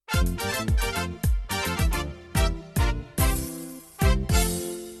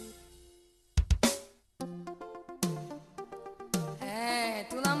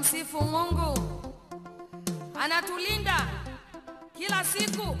Tunamsifu Mungu. Anatulinda kila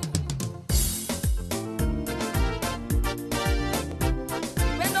siku.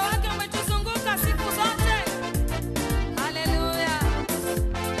 Upendo wake umetuzunguka siku zote. Haleluya.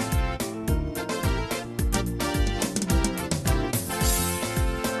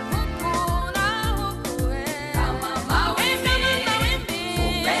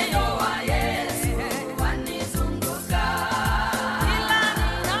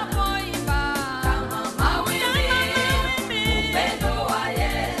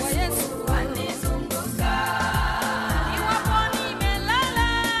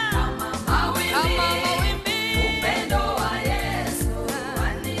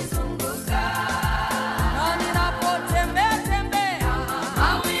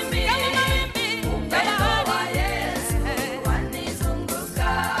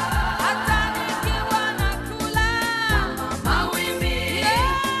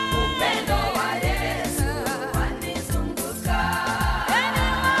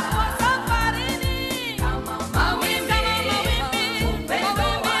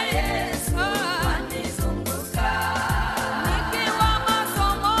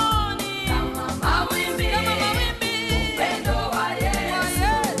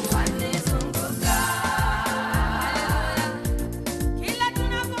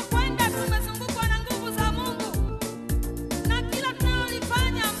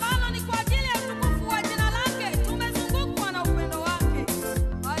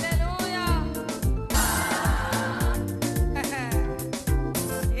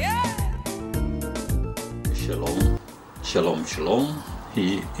 Shalom, shalom.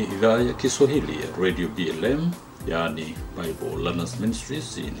 Hii ni idhaa ya Kiswahili ya Radio BLM, yani Bible Learners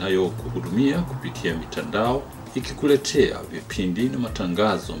Ministries, inayokuhudumia kupitia mitandao, ikikuletea vipindi na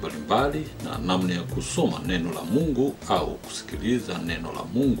matangazo mbalimbali na namna ya kusoma neno la Mungu au kusikiliza neno la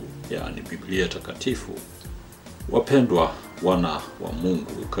Mungu, yani Biblia takatifu. Wapendwa wana wa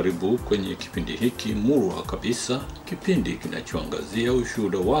Mungu, karibu kwenye kipindi hiki murwa kabisa, kipindi kinachoangazia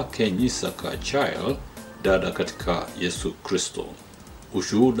ushuhuda wake Nyisake Chaula, dada katika Yesu Kristo.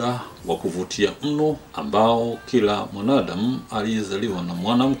 Ushuhuda wa kuvutia mno ambao kila mwanadamu aliyezaliwa na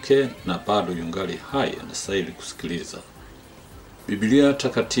mwanamke na bado yungali hai anastahili kusikiliza. Biblia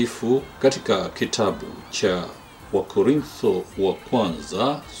takatifu katika kitabu cha Wakorintho wa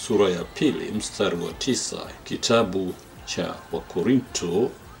kwanza sura ya 2 mstari wa 9. Kitabu cha Wakorintho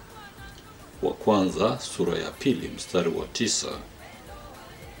wa kwanza sura ya 2 mstari wa 9.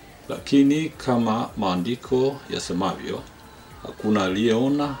 Lakini kama maandiko yasemavyo, hakuna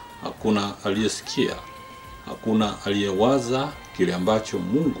aliyeona, hakuna aliyesikia, hakuna aliyewaza kile ambacho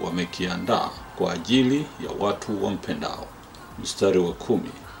Mungu amekiandaa kwa ajili ya watu wampendao. Mstari wa 10.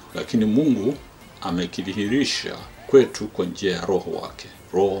 Lakini Mungu amekidhihirisha kwetu kwa njia ya Roho wake.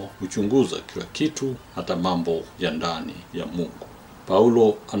 Roho huchunguza kila kitu, hata mambo ya ndani ya Mungu.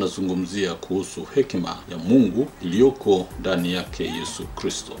 Paulo anazungumzia kuhusu hekima ya Mungu iliyoko ndani yake Yesu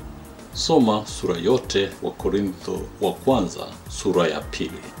Kristo. Soma sura yote wa Korintho wa kwanza sura ya 2.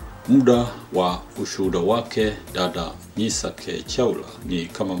 Muda wa ushuhuda wake dada Nyisake Chaula ni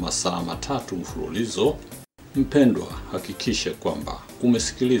kama masaa 3 mfululizo. Mpendwa, hakikisha kwamba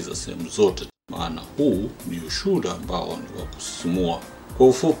umesikiliza sehemu zote, maana huu ni ushuhuda ambao ni wa kusisimua. Kwa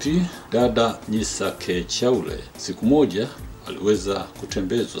ufupi, dada Nyisake Chaule siku moja aliweza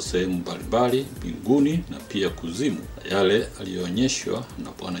kutembezwa sehemu mbalimbali mbinguni na pia kuzimu. Yale aliyoonyeshwa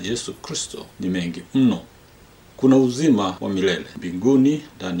na Bwana Yesu Kristo ni mengi mno. Kuna uzima wa milele mbinguni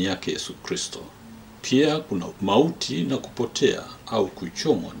ndani yake Yesu Kristo. Pia kuna mauti na kupotea au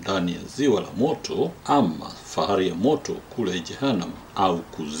kuchomwa ndani ya ziwa la moto ama fahari ya moto kule jehanamu au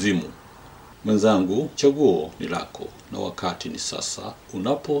kuzimu. Mwenzangu, chaguo ni lako na wakati ni sasa.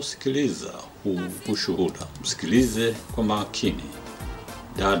 Unaposikiliza huu ushuhuda, msikilize kwa makini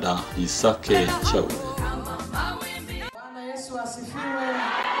dada Nyisake Chaula. Bwana Yesu asifiwe.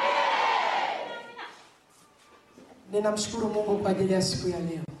 Ninamshukuru Mungu kwa ajili ya siku ya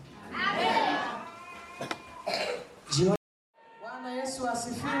leo. Amen. Bwana Yesu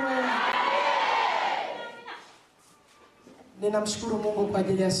asifiwe. Ninamshukuru Mungu kwa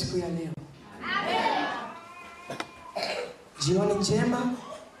ajili ya siku ya leo. Amen. Jioni njema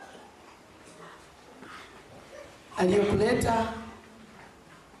aliyokuleta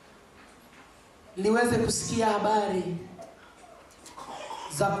liweze kusikia habari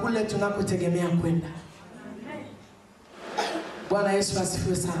za kule tunakotegemea kwenda. Bwana Yesu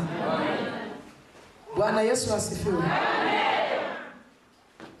asifiwe sana. Bwana Yesu asifiwe.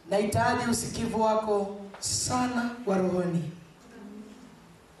 Nahitaji usikivu wako sana wa rohoni.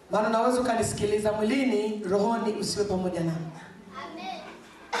 Maana naweza ukanisikiliza mwilini, rohoni usiwe pamoja nami. Amen.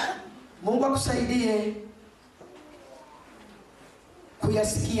 Mungu akusaidie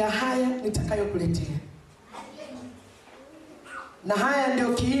kuyasikia haya nitakayokuletea. Na haya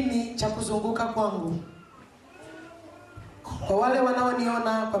ndio kiini cha kuzunguka kwangu. Kwa wale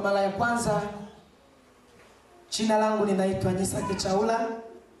wanaoniona kwa mara ya kwanza, jina langu ninaitwa Nyisake Chaula.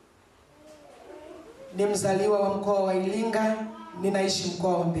 Ni mzaliwa wa mkoa wa Iringa, ninaishi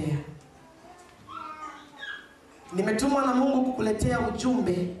mkoa wa Mbeya. Nimetumwa na Mungu kukuletea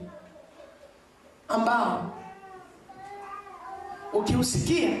ujumbe ambao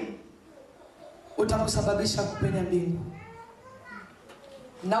ukiusikia utakusababisha kupenya mbingu,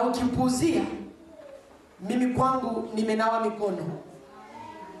 na ukipuuzia, mimi kwangu nimenawa mikono.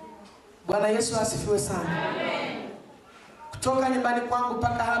 Bwana Yesu asifiwe sana. Amen. Kutoka nyumbani kwangu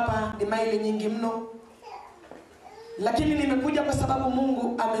mpaka hapa ni maili nyingi mno, lakini nimekuja kwa sababu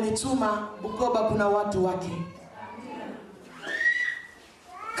Mungu amenituma. Bukoba kuna watu wake.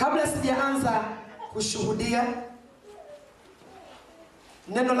 Kabla sijaanza kushuhudia,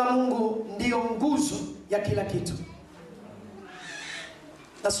 neno la Mungu ndiyo nguzo ya kila kitu.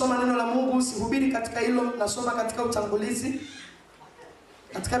 Nasoma neno la Mungu, sihubiri katika hilo, nasoma katika utangulizi,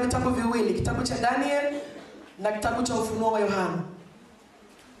 katika vitabu viwili, kitabu cha Daniel na kitabu cha Ufunuo wa Yohana.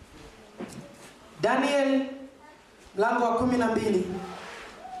 Daniel mlango wa 12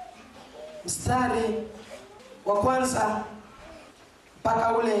 mstari wa kwanza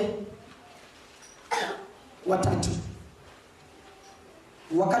mpaka ule wa 3.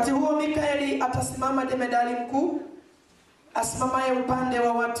 Wakati huo Mikaeli atasimama, jemedari mkuu, asimamaye upande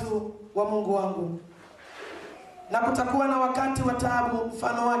wa watu wa Mungu wangu. Na kutakuwa na wakati wa taabu,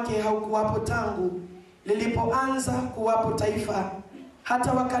 mfano wake haukuwapo tangu lilipoanza kuwapo taifa,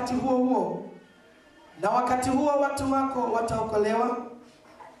 hata wakati huo huo. Na wakati huo watu wako wataokolewa,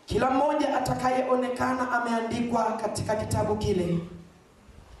 kila mmoja atakayeonekana ameandikwa katika kitabu kile.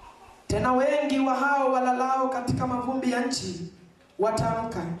 Tena wengi wa hao walalao katika mavumbi ya nchi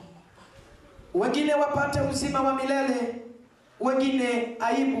wataamka, wengine wapate uzima wa milele, wengine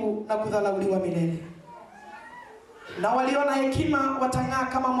aibu na kudhalauliwa milele. Na waliona hekima watang'aa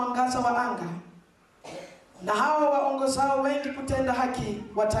kama mwangaza wa anga, na hao waongozao wengi kutenda haki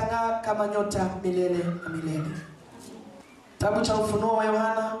watang'aa kama nyota milele na milele. Kitabu cha Ufunuo wa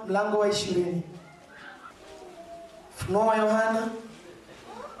Yohana mlango wa 20. Ufunuo wa Yohana,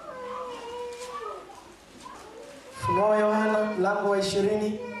 Ufunuo wa Yohana mlango wa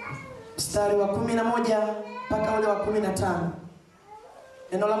 20 mstari wa 11 mpaka ule wa 15.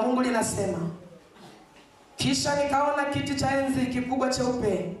 Neno la Mungu linasema, kisha nikaona kiti cha enzi kikubwa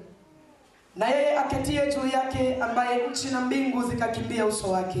cheupe, na yeye aketie juu yake, ambaye nchi na mbingu zikakimbia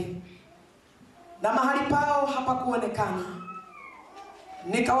uso wake, na mahali pao hapakuonekana.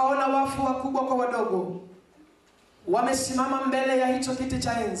 Nikawaona wafu wakubwa kwa wadogo wamesimama mbele ya hicho kiti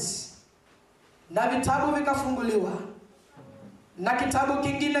cha enzi, na vitabu vikafunguliwa, na kitabu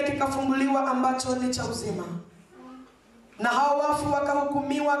kingine kikafunguliwa ambacho ni cha uzima. Na hao wafu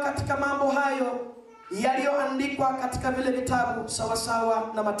wakahukumiwa katika mambo hayo yaliyoandikwa katika vile vitabu,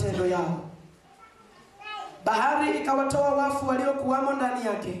 sawasawa na matendo yao. Bahari ikawatoa wafu waliokuwamo ndani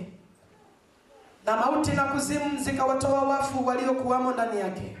yake, na mauti na kuzimu zikawatoa wafu waliokuwamo ndani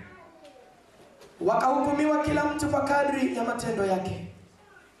yake. Wakahukumiwa kila mtu kwa kadri ya matendo yake.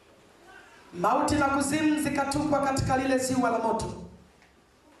 Mauti na kuzimu zikatupwa katika lile ziwa la moto.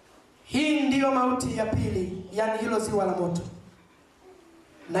 Hii ndiyo mauti ya pili, yani hilo ziwa la moto.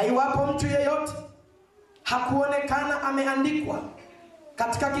 Na iwapo mtu yeyote hakuonekana ameandikwa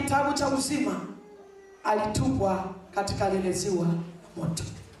katika kitabu cha uzima, alitupwa katika lile ziwa moto.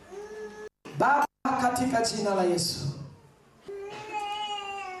 Baba, katika jina la Yesu,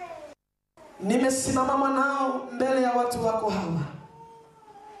 nimesimama mwanao mbele ya watu wako hawa,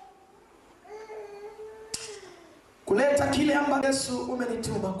 kuleta kile ambacho Yesu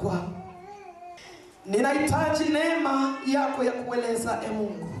umenituma kwao. Ninahitaji neema yako ya kueleza,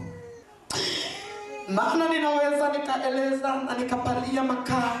 Mungu. Maana ninaweza nikaeleza na nikapalia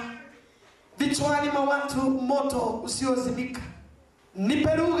makaa vichwani mwa watu, moto usiozimika.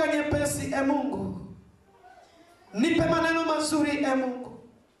 Nipe lugha nyepesi, Mungu. Nipe maneno mazuri, Mungu.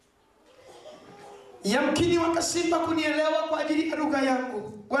 Yamkini wakashindwa kunielewa kwa ajili ya lugha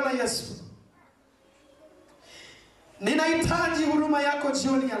yangu. Bwana Yesu, ninahitaji huruma yako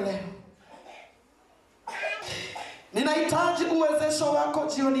jioni ya leo. Ninahitaji uwezesho wako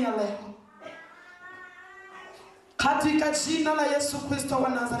jioni ya leo, katika jina la Yesu Kristo wa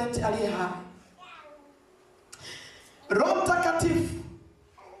Nazareti aliye hai. Roho Mtakatifu,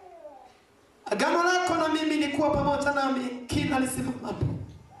 agano lako na mimi ni kuwa pamoja nami kila lisimamapo.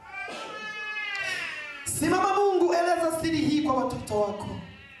 Simama Mungu, eleza siri hii kwa watoto wako.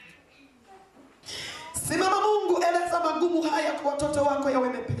 magumu haya kwa watoto wako yawe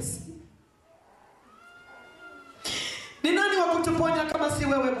mepesi. Ni nani wa kutuponya kama si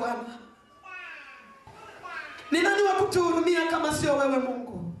wewe Bwana? Ni nani wa kutuhurumia kama sio wewe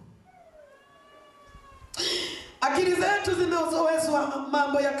Mungu? Akili zetu zimezoezwa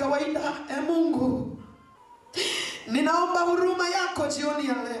mambo ya kawaida. Mungu, ninaomba huruma yako jioni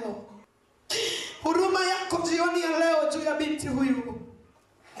ya leo. Huruma yako jioni ya leo juu ya binti huyu.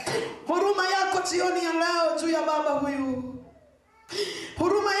 Huruma yako jioni ya leo juu ya baba huyu.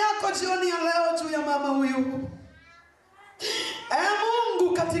 Huruma yako jioni ya leo juu ya mama huyu.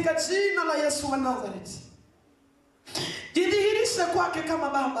 Mungu, katika jina la Yesu wa Nazareti, jidhihirishe kwake kama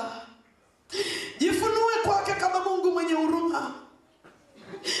baba. Jifunue kwake kama Mungu mwenye huruma.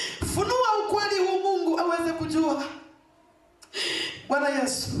 Funua ukweli huu Mungu aweze kujua. Bwana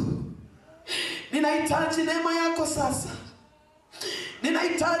Yesu, ninahitaji neema yako sasa.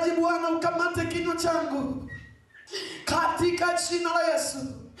 Ninahitaji Bwana ukamate kinywa changu katika jina la Yesu.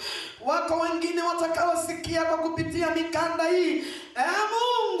 Wako wengine watakaosikia kwa kupitia mikanda hii.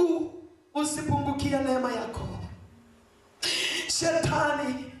 Mungu, usipungukie neema yako.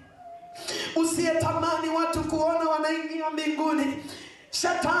 Shetani usiyetamani watu kuona wanaingia mbinguni,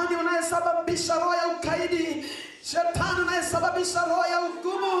 shetani unayesababisha roho ya ukaidi, shetani unayesababisha roho ya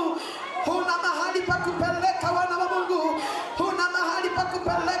hukumu, huna mahali pa kupeleka wana wa Mungu. Huna mahali pa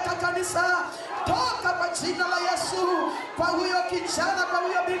kupeleka kanisa. Toka kwa jina la Yesu, kwa huyo kijana, kwa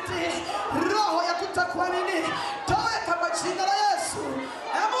huyo binti, roho ya kutokuamini toka kwa jina la Yesu.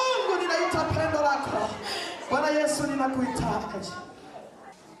 Mungu, ninaita pendo lako. Bwana Yesu, ninakuhitaji.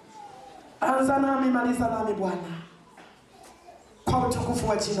 Anza nami, maliza nami Bwana, kwa utukufu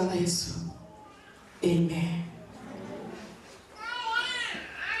wa jina la Yesu. Amen.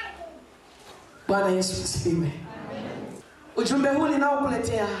 Bwana Yesu asifiwe. Ujumbe huu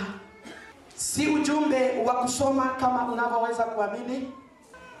ninaokuletea si ujumbe wa kusoma kama unavyoweza kuamini.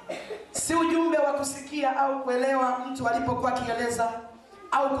 Si ujumbe wa kusikia au kuelewa mtu alipokuwa akieleza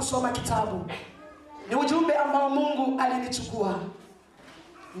au kusoma kitabu. Ni ujumbe ambao Mungu alinichukua.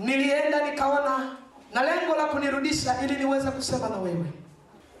 Nilienda nikaona na lengo la kunirudisha ili niweze kusema na wewe.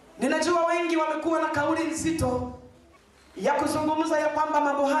 Ninajua wengi wamekuwa na kauli nzito ya kuzungumza ya kwamba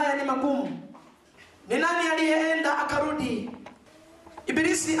mambo haya ni magumu. Ni nani aliyeenda akarudi?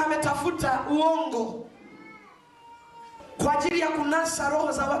 Ibilisi ametafuta uongo kwa ajili ya kunasa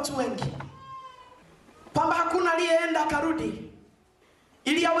roho za watu wengi, kwamba hakuna aliyeenda akarudi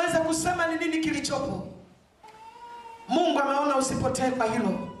ili aweze kusema ni nini kilichopo. Mungu ameona usipotee kwa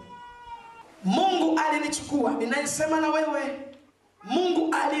hilo. Mungu alinichukua, ninayesema na wewe.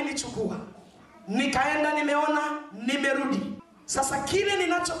 Mungu alinichukua, nikaenda, nimeona, nimerudi. Sasa kile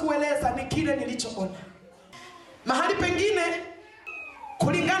ninachokueleza ni kile nilichoona. Mahali pengine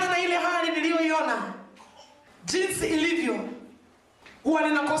kulingana na ile hali niliyoiona, jinsi ilivyo, huwa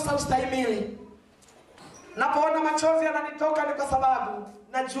ninakosa ustahimili. Napoona machozi yananitoka ni kwa sababu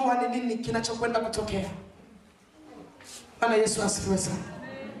najua ni nini kinachokwenda kutokea. Bwana Yesu asifiwe sana.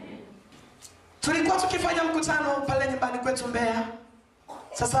 Tulikuwa tukifanya mkutano pale nyumbani kwetu Mbeya.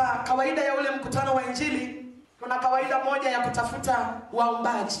 Sasa kawaida ya ule mkutano wa Injili, kuna kawaida moja ya kutafuta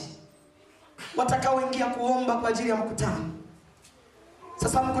waombaji watakaoingia kuomba kwa ajili ya mkutano.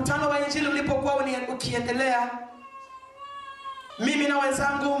 Sasa mkutano wa Injili ulipokuwa ukiendelea, mimi na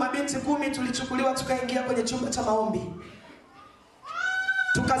wenzangu mabinti 10 tulichukuliwa tukaingia kwenye chumba cha maombi.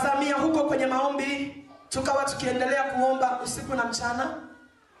 Tukazamia huko kwenye maombi, tukawa tukiendelea kuomba usiku na mchana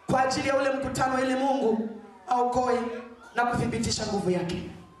kwa ajili ya ule mkutano, ili Mungu aokoe na kuthibitisha nguvu yake.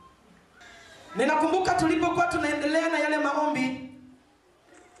 Ninakumbuka tulipokuwa tunaendelea na yale maombi,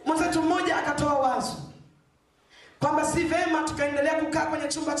 mwenzetu mmoja akatoa wazo kwamba si vema tukaendelea kukaa kwenye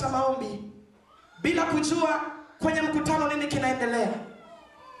chumba cha maombi bila kujua kwenye mkutano nini kinaendelea.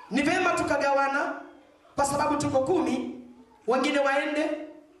 Ni vema tukagawana, kwa sababu tuko 10, wengine waende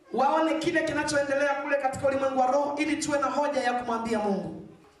waone kile kinachoendelea kule katika ulimwengu wa roho, ili tuwe na hoja ya kumwambia Mungu,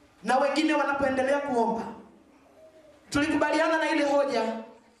 na wengine wanapoendelea kuomba. Tulikubaliana na ile hoja.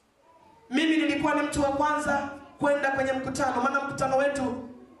 Mimi nilikuwa ni mtu wa kwanza kwenda kwenye mkutano, maana mkutano wetu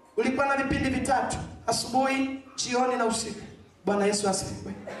ulikuwa na vipindi vitatu: asubuhi, jioni na usiku. Bwana Yesu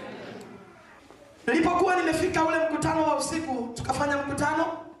asifiwe. Nilipokuwa nimefika ule mkutano wa usiku, tukafanya mkutano,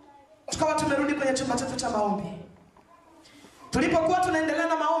 tukawa tumerudi kwenye chumba chetu cha maombi. Tulipokuwa tunaendelea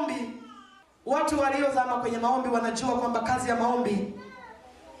na maombi, watu waliozama kwenye maombi wanajua kwamba kazi ya maombi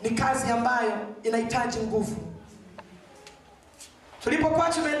ni kazi ambayo inahitaji nguvu. Tulipokuwa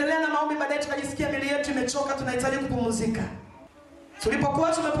tunaendelea na maombi, baadaye tukajisikia miili yetu imechoka, tunahitaji kupumzika.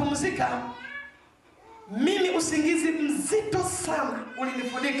 Tulipokuwa tumepumzika, mimi usingizi mzito sana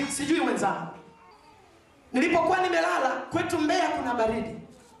ulinifunika, sijui wenzangu. Nilipokuwa nimelala, kwetu Mbeya kuna baridi.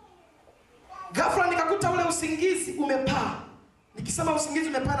 Ghafla nikakuta ule usingizi umepaa. Nikisema usingizi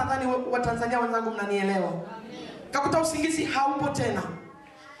umepaa, nadhani Watanzania wenzangu mnanielewa. Nikakuta usingizi haupo tena.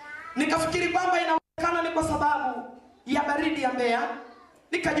 Nikafikiri kwamba inawezekana ni kwa sababu ya baridi ya Mbeya.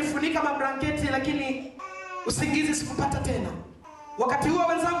 Nikajifunika mablanketi, lakini usingizi sikupata tena. Wakati huo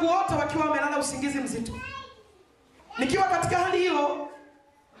wenzangu wote wakiwa wamelala usingizi mzito. Nikiwa katika hali hiyo,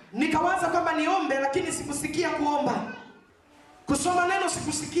 nikawaza kwamba niombe, lakini sikusikia kuomba. Kusoma neno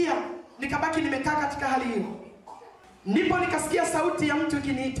sikusikia, nikabaki nimekaa katika hali hiyo. Ndipo nikasikia sauti ya mtu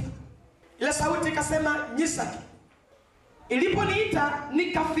ikiniita. Ile sauti ikasema, Nyisake. Iliponiita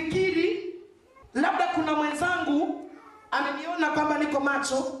nikafikiri labda kuna mwenzangu ameniona kwamba niko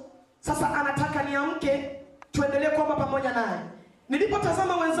macho, sasa anataka niamke tuendelee kuomba pamoja naye.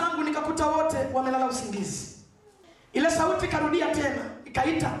 Nilipotazama wenzangu nikakuta wote wamelala usingizi. Ile sauti karudia tena,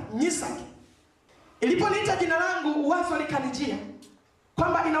 ikaita, Nyisake. Iliponiita jina langu, wazo likanijia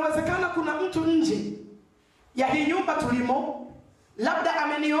kwamba inawezekana kuna mtu nje ya hii nyumba tulimo, labda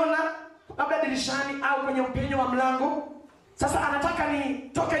ameniona, labda dirishani au kwenye upenyo wa mlango. Sasa anataka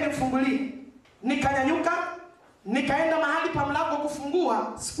nitoke nimfungulie. Nikanyanyuka, nikaenda mahali pa mlango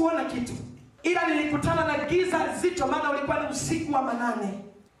kufungua, sikuona kitu. Ila nilikutana na giza zito, maana ulikuwa ni usiku wa manane.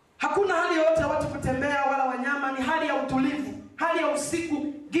 Hakuna hali yoyote ya watu kutembea wala wanyama, ni hali ya utulivu, hali ya usiku,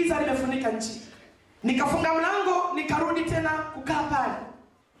 giza limefunika nchi. Nikafunga mlango, nikarudi tena kukaa pale.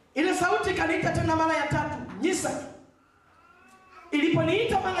 Ile sauti ikaniita tena mara ya 3, Nyisake.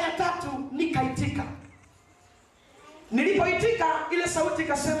 Iliponiita mara ya 3, nikaitika. Nilipoitika, ile sauti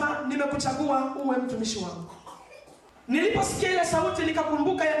ikasema, nimekuchagua uwe mtumishi wangu. Niliposikia ile sauti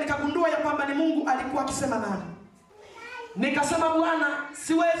nikagundua ya kwamba ni Mungu alikuwa akisema nami. Nikasema, Bwana,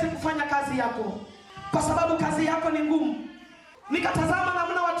 siwezi kufanya kazi yako kwa sababu kazi yako ni ngumu. Nikatazama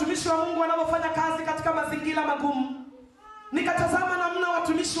namna watumishi wa Mungu wanavyofanya kazi katika mazingira magumu. Nikatazama namna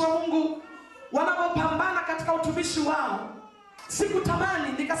watumishi wa Mungu wanavyopambana katika utumishi wao.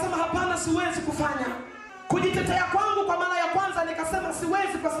 Sikutamani, nikasema hapana, siwezi kufanya. Kujitetea kwangu kwa mara ya kwanza nikasema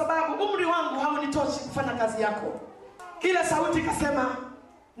siwezi kwa sababu umri wangu haunitoshi kufanya kazi yako. Ile sauti ikasema,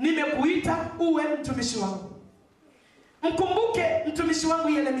 nimekuita uwe mtumishi wangu. Mkumbuke mtumishi wangu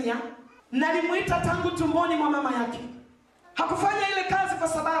Yeremia, nalimuita tangu tumboni mwa mama yake. Hakufanya ile kazi kwa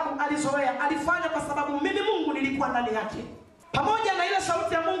sababu alizoea, alifanya kwa sababu mimi Mungu nilikuwa ndani yake. Pamoja na ile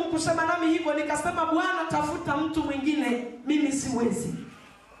sauti ya Mungu kusema nami hivyo, nikasema, Bwana, tafuta mtu mwingine, mimi siwezi.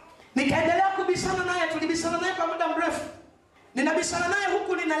 Nikaendelea kubishana naye, tulibishana naye kwa muda mrefu. Ninabishana naye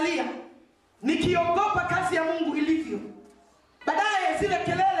huku ninalia, nikiogopa kazi ya Mungu ilivyo. Baadaye zile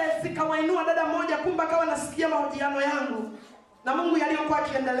kelele zikawainua dada mmoja, kumbe akawa nasikia mahojiano yangu na Mungu yaliyokuwa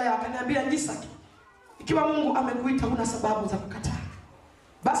akiendelea. Akaniambia, Nyisake, ikiwa Mungu amekuita huna sababu za kukataa.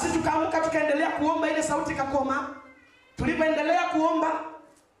 Basi tukaamka tukaendelea kuomba, ile sauti ikakoma. Tulipoendelea kuomba,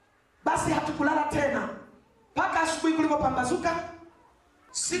 basi hatukulala tena mpaka asubuhi kulipopambazuka.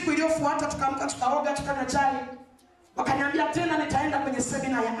 Siku iliyofuata tukaamka, tukaoga, tukanywa chai. Wakaniambia tena nitaenda kwenye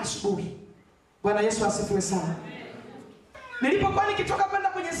semina ya asubuhi. Bwana Yesu asifiwe sana. Nilipokuwa nikitoka kwenda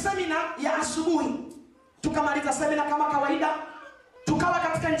kwenye semina ya asubuhi, tukamaliza semina kama kawaida, tukawa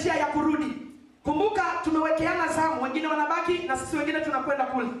katika njia ya kurudi. Kumbuka tumewekeana zamu, wengine wanabaki na sisi wengine tunakwenda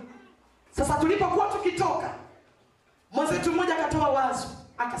kule. Sasa tulipokuwa tukitoka, mwenzetu mmoja akatoa wazo,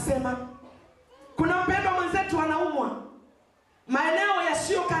 akasema, kuna mpendwa mwenzetu anaumwa maeneo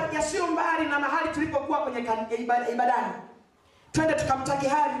yasiyo mbali na mahali tulipokuwa kwenye ibadani. Twende tukamtaki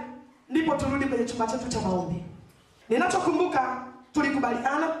hali, ndipo turudi kwenye chumba chetu cha maombi. Ninachokumbuka,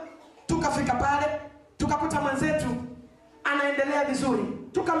 tulikubaliana, tukafika pale, tukakuta mwenzetu anaendelea vizuri.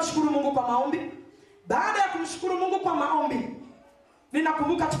 Tukamshukuru Mungu kwa maombi. Baada ya kumshukuru Mungu kwa maombi,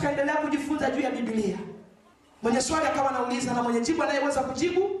 ninakumbuka tukaendelea kujifunza juu ya Biblia. Mwenye swali akawa anauliza na mwenye jibu anayeweza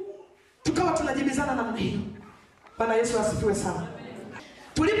kujibu, tukawa tunajibizana namna hiyo. Bwana Yesu asifiwe sana.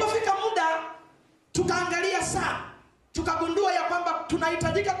 Tulipofika muda, tukaangalia saa, tukagundua ya kwamba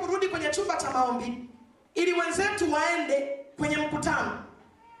tunahitajika kurudi kwenye chumba cha maombi ili wenzetu waende kwenye mkutano.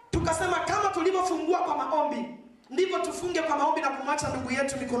 Tukasema kama tulivyofungua kwa maombi, ndivyo tufunge kwa maombi na kumwacha ndugu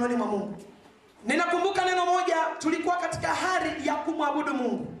yetu mikononi mwa Mungu. Ninakumbuka neno moja, tulikuwa katika hali ya kumwabudu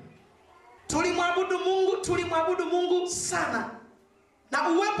Mungu. Tulimwabudu Mungu sana, na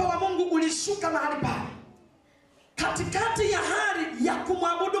uwepo wa Mungu ulishuka mahali pale. Katikati ya hali ya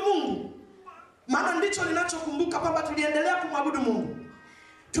kumwabudu Mungu, maana ndicho ninachokumbuka kwamba tuliendelea kumwabudu Mungu.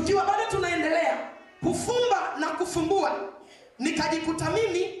 Tukiwa bado tunaendelea kufumba na kufumbua, nikajikuta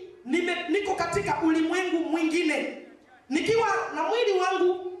mimi niko katika ulimwengu mwingine, nikiwa na mwili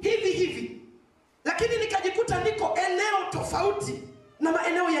wangu hivi, lakini nikajikuta niko eneo tofauti na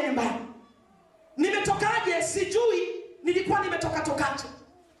maeneo ya nyumbani. nimetokaje sijui, nilikuwa nimetoka tokaje.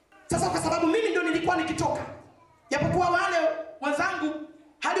 Sasa kwa sababu mimi ndio nilikuwa nikitoka, japokuwa wale wenzangu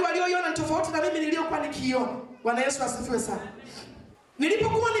hadi walioiona ni tofauti na mimi niliyokuwa nikiiona. Bwana Yesu asifiwe sana.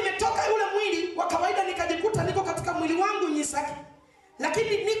 Nilipokuwa nimetoka yule mwili wa kawaida, nikajikuta niko katika mwili wangu Nyisake,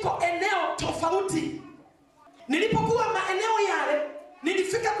 lakini niko eneo tofauti. Nilipokuwa maeneo yale,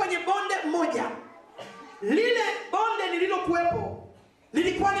 nilifika kwenye bonde moja. Lile bonde nililokuwepo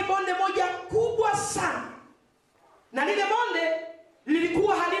lilikuwa ni bonde moja kubwa sana, na lile bonde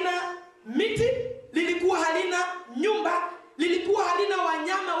lilikuwa halina miti, lilikuwa halina nyumba, lilikuwa halina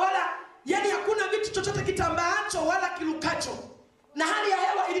wanyama, wala yani hakuna vitu chochote kitambaacho wala kilukacho, na hali ya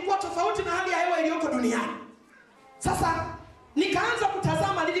hewa ilikuwa tofauti na hali ya hewa iliyoko duniani. Sasa nikaanza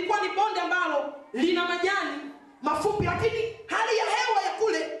kutazama, lilikuwa ni bonde ambalo lina majani mafupi, lakini hali ya hewa ya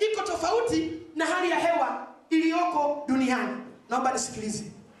kule iko tofauti na hali ya hewa iliyoko duniani. Naomba nisikilize.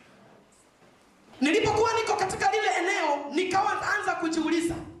 Nilipokuwa niko katika lile eneo, nikaanza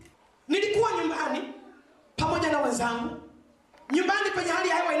kujiuliza. Nilikuwa nyumbani pamoja na wenzangu, nyumbani kwenye hali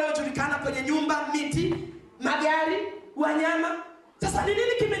ya hewa inayojulikana, kwenye nyumba, miti, magari, wanyama. Sasa ni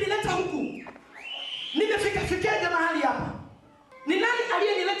nini kimenileta huku? Nimefikaje mahali hapa? Ni nani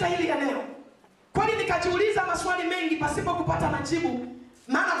aliyenileta hili eneo? Kwani nikajiuliza maswali mengi pasipo kupata majibu,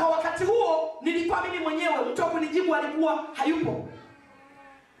 maana kwa wakati huo nilikuwa mimi mwenyewe, mtu wa kunijibu alikuwa hayupo.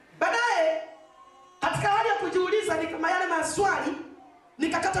 Baadaye katika hali ya kujiuliza kama yale maswali,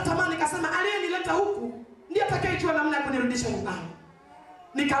 nikakata tamaa, nikasema aliyenileta huku ndiye atakayejua namna ya kunirudisha nyumbani.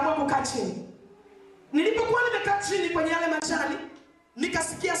 Nikaamua kukaa chini. Nilipokuwa nimekaa chini kwenye yale majani,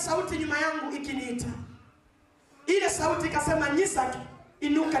 nikasikia sauti nyuma yangu ikiniita. Ile sauti ikasema, Nyisake,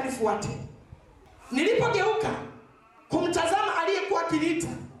 inuka nifuate. Nilipogeuka kumtazama aliyekuwa akiniita,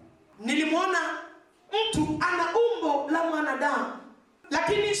 nilimwona mtu ana umbo la mwanadamu,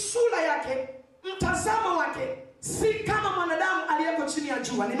 lakini sura yake, mtazamo wake si kama mwanadamu aliyeko chini ya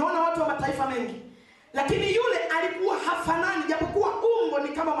jua. Nimeona watu wa mataifa mengi, lakini yule alikuwa hafanani, japokuwa umbo ni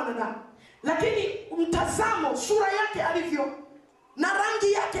kama mwanadamu, lakini mtazamo, sura yake alivyo na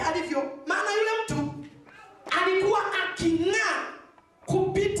rangi yake alivyo, maana yule mtu alikuwa aking'aa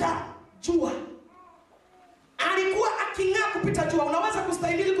kupita jua. Alikuwa aking'aa kupita jua. Unaweza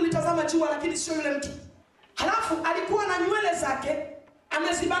kustahimili kulitazama jua, lakini sio yule mtu. Halafu alikuwa na nywele zake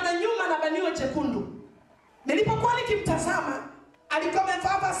amezibana nyuma na banio jekundu. Nilipokuwa nikimtazama, alikuwa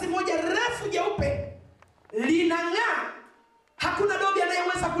amevaa vazi moja refu jeupe linang'aa. Hakuna dobi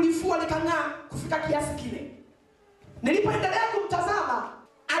anayeweza kulifua likang'aa kufika kiasi kile. Nilipoendelea kumtazama,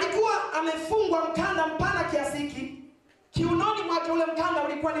 alikuwa amefungwa mkanda mpana kiasi hiki. Kiunoni mwake ule mkanda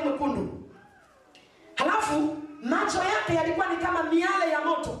ulikuwa ni mwekundu. Halafu macho yake yalikuwa ni kama miale ya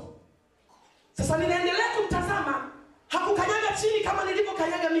moto. Sasa ninaendelea kumtazama, hakukanyaga chini kama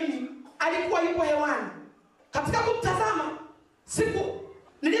nilivyokanyaga mimi. Alikuwa yupo hewani. Katika kumtazama,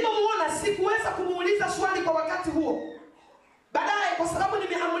 nilipomuona sikuweza kumuuliza swali kwa wakati huo. Baadaye kwa sababu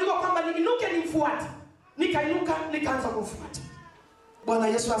nimeamuliwa kwamba niinuke nimfuate, nikainuka nikaanza kumfuata. Bwana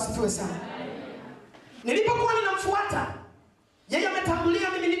Yesu asifiwe sana. Nilipokuwa ninamfuata, yeye ametangulia,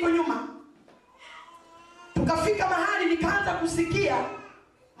 mimi niko nyuma. Tukafika mahali nikaanza kusikia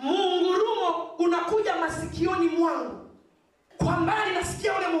mungurumo unakuja masikioni mwangu. Kwa mbali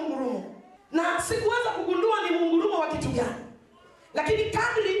nasikia ule mungurumo, na sikuweza kugundua ni mungurumo wa kitu gani. Lakini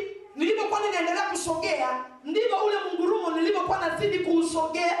kadri nilipokuwa ninaendelea kusogea, ndivyo ule mungurumo nilipokuwa nazidi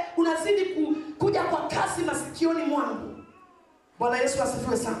kuusogea, unazidi kuja kwa kasi masikioni mwangu. Bwana Yesu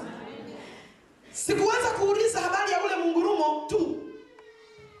asifiwe sana. Sikuweza kuuliza habari ya ule mungurumo tu,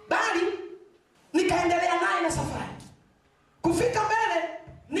 bali nikaendelea naye na safari. Kufika mbele,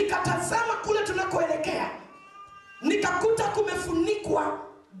 nikatazama kule tunakoelekea, nikakuta kumefunikwa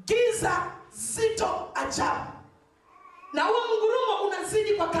giza zito ajabu, na huo mungurumo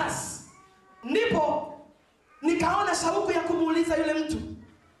unazidi kwa kasi. Ndipo nikaona shauku ya kumuuliza yule mtu.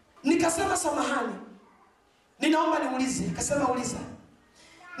 Nikasema, samahani, ninaomba niulize. Akasema, uliza.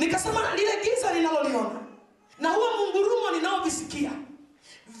 Nikasema, lile giza ninaloliona na huo mungurumo ninaovisikia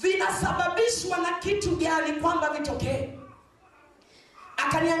vinasababishwa na kitu gani kwamba vitokee?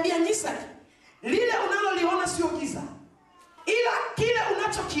 Akaniambia, Nyisake, lile unaloliona sio giza, ila kile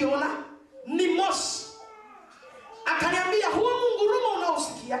unachokiona ni moshi. Akaniambia, huo mungurumo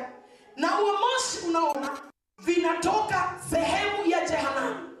unaosikia na huo moshi unaona vinatoka sehemu ya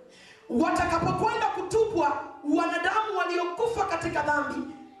jehanamu, watakapokwenda kutupwa wanadamu waliokufa katika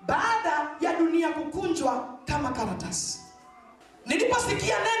dhambi baada ya dunia kukunjwa kama karatasi.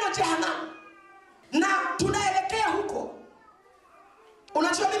 Niliposikia neno jehanamu na tunaelekea huko,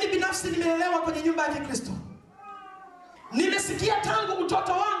 unajua mimi binafsi nimelelewa kwenye nyumba ya Kikristo. Nimesikia tangu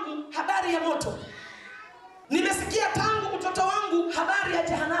utoto wangu habari ya moto. Nimesikia tangu utoto wangu habari ya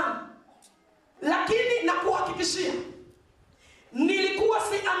jehanamu, lakini nakuhakikishia nilikuwa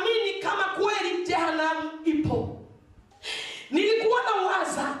siamini kama kweli jehanamu ipo. Nilikuwa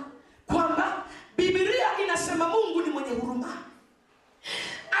nawaza kwamba Biblia inasema Mungu ni mwenye huruma.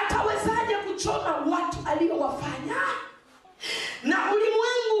 Atawezaje kuchoma watu aliowafanya? Na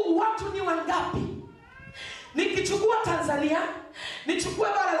ulimwengu watu ni wangapi? Nikichukua Tanzania, nichukue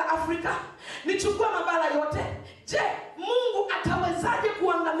bara la Afrika, nichukue mabara yote, je, Mungu atawezaje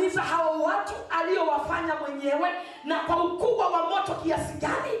kuangamiza hao watu aliowafanya mwenyewe, na kwa ukubwa wa moto kiasi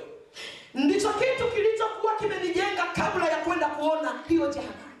gani? Ndicho kitu kilichokuwa kimenijenga kabla ya kwenda kuona hiyo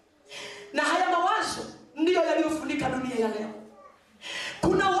jehanamu. Na haya mawazo ndiyo yaliyofunika dunia ya leo.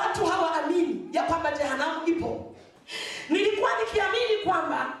 Kuna watu hawaamini ya kwamba jehanamu ipo. Nilikuwa nikiamini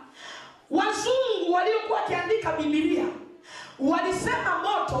kwamba wazungu waliokuwa wakiandika Biblia walisema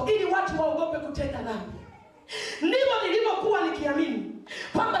moto ili watu waogope kutenda dhambi. Ndivyo nilivyokuwa nikiamini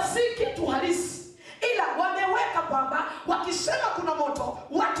kwamba si kitu halisi, ila wameweka kwamba wakisema kuna moto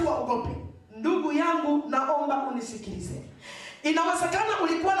watu waogope. Ndugu yangu, naomba unisikilize. Inawezekana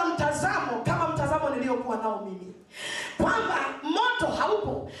ulikuwa na mtazamo kama mtazamo niliokuwa nao mimi, kwamba moto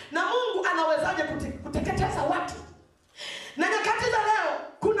haupo na Mungu anawezaje kuteketeza watu. Na nyakati za leo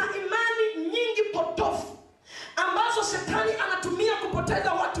kuna imani nyingi potofu ambazo shetani anatumia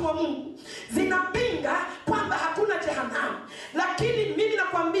kupoteza watu wa Mungu, zinapinga kwamba hakuna jehanamu. Lakini mimi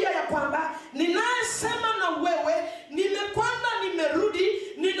nakwambia ya kwamba ninayesema na wewe, nimekwenda nimerudi,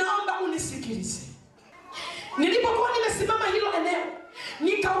 ninaomba unisikilize. Nilipokuwa nimesimama hilo eneo,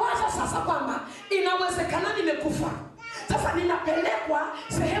 nikawaza sasa kwamba inawezekana nimekufa, sasa ninapelekwa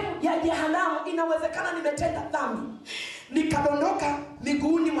sehemu ya jehanamu, inawezekana nimetenda dhambi. Nikadondoka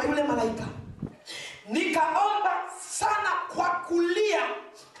miguuni mwa yule malaika, nikaomba sana kwa kulia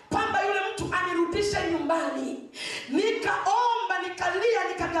kwamba yule mtu anirudishe nyumbani. Nikaomba, nikalia,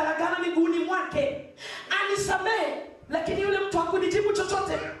 nikagaragara miguuni mwake anisamehe, lakini yule mtu hakunijibu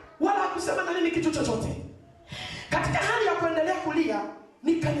chochote wala hakusema na mimi kitu chochote. Katika hali ya kuendelea kulia,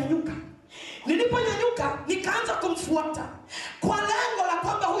 nikanyanyuka. Niliponyanyuka, nikaanza kumfuata kwa lengo la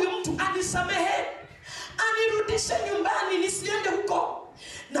kwamba huyu mtu anisamehe, anirudishe nyumbani, nisiende huko.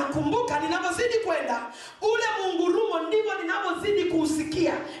 Nakumbuka ninapozidi kwenda, ule mungurumo ndivyo ninapozidi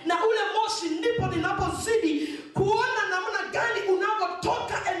kuusikia, na ule moshi ndipo ninapozidi kuona namna gani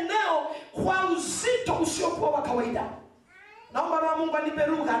unavyotoka eneo kwa uzito usiokuwa wa kawaida. Naomba Roho Mungu anipe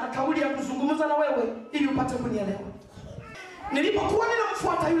lugha na kauli ya kuzungumza na wewe ili upate kunielewa. Nilipokuwa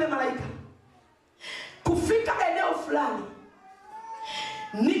ninamfuata yule malaika, kufika eneo fulani,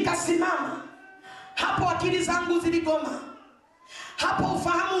 nikasimama. Hapo akili zangu ziligoma. Hapo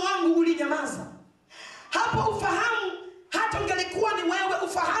ufahamu wangu ulinyamaza. Hapo ufahamu, hata ungelikuwa ni wewe,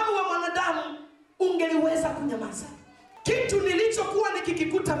 ufahamu wa mwanadamu ungeliweza kunyamaza. Kitu nilichokuwa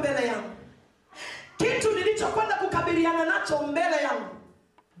nikikikuta mbele yangu, kitu nilichokwenda kukabiliana nacho mbele yangu,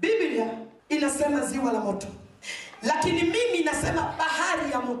 Biblia inasema ziwa la moto, lakini mimi nasema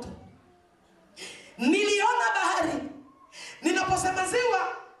bahari ya moto. Niliona bahari. Ninaposema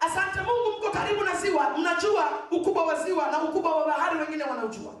ziwa, asante Mungu mko karibu na ziwa, mnajua ukubwa wa ziwa na ukubwa wa bahari, wengine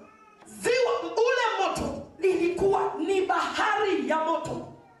wanaujua. Ziwa, ule moto lilikuwa ni bahari ya moto.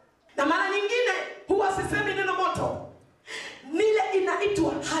 Na mara nyingine huwa sisemi neno moto, nile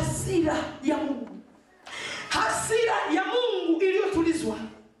inaitwa hasira ya Mungu. Hasira ya Mungu iliyotulizwa.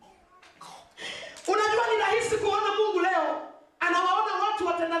 Unajua ni rahisi kuona Mungu leo anawaona watu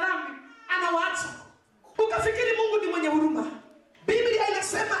watenda dhambi, anawaacha, ukafikiri Mungu ni mwenye huruma. Biblia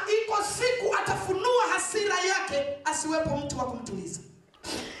inasema iko siku atafunua hasira yake, asiwepo mtu wa kumtuliza.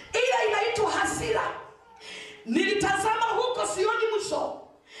 Ile inaitwa hasira. Nilitazama huko sioni mwisho.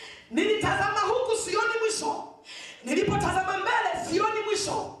 Nilitazama huku sioni mwisho. Nilipotazama mbele sioni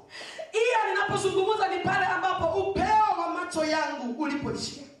mwisho. Ila ninapozungumza ni pale ambapo upeo wa macho yangu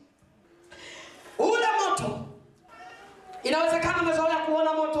ulipoishia. Ule moto, inawezekana umezoea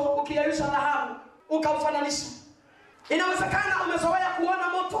kuona moto ukiyeyusha dhahabu ukaufananisha. Inawezekana umezoea kuona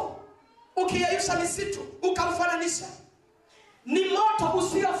moto ukiyeyusha misitu ukaufananisha. Ni moto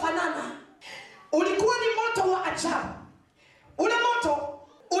usiofanana. Ulikuwa ni moto wa ajabu. Ule moto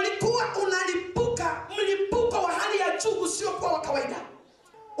ulikuwa unalipuka mlipuko wa hali ya juu usiokuwa wa kawaida.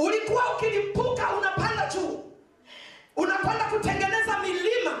 Ulikuwa ukilipuka unapanda juu, unakwenda kutengeneza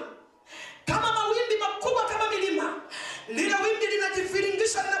milima kama mawimbi makubwa kama milima. Lile wimbi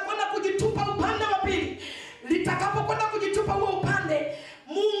linajifiringisha, linakwenda kujitupa upande wa pili. Litakapokwenda kujitupa huo upande,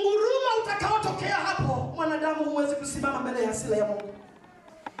 mungurumo utakaotokea hapo, mwanadamu huwezi kusimama mbele ya hasira ya Mungu.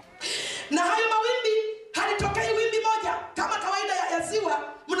 Na hayo mawimbi halitokei wimbi moja kama kawaida ya ziwa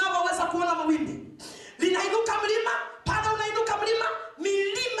mnavyoweza kuona mawimbi. Linainuka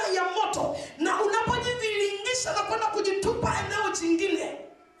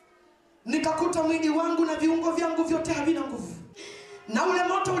mwili wangu na viungo vyangu vyote havina nguvu. Na ule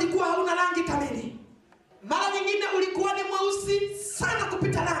moto ulikuwa hauna rangi kamili. Mara nyingine ulikuwa ni mweusi sana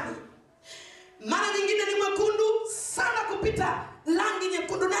kupita rangi. Mara nyingine ni mwekundu sana kupita rangi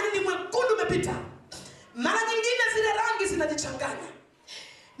nyekundu. Nani ni mwekundu umepita. Mara nyingine zile rangi zinajichanganya.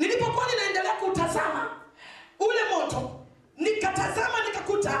 Nilipokuwa ninaendelea kutazama ule moto, nikatazama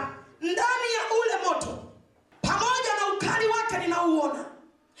nikakuta ndani ya ule moto, pamoja na ukali wake ninauona,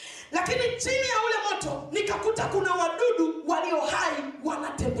 lakini chini ya ule moto nikakuta kuna wadudu walio hai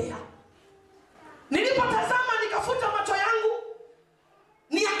wanatembea. Nilipotazama nikafuta macho yangu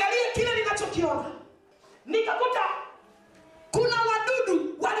niangalie kile ninachokiona, nikakuta kuna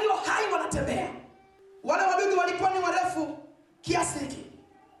wadudu walio hai wanatembea. Wale wadudu walikuwa ni warefu kiasi hiki.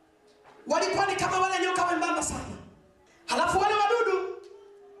 Walikuwa ni kama wale nyoka wembamba sana. Halafu wale wadudu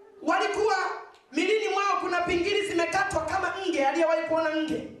walikuwa milini mwao kuna pingili zimekatwa kama nge. Aliyewahi kuona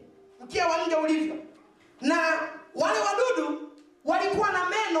nge, mkia wa nge ulivyo. Na wale wadudu walikuwa na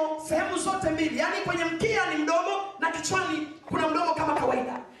meno sehemu zote mbili. Yaani kwenye mkia ni mdomo na kichwani kuna mdomo kama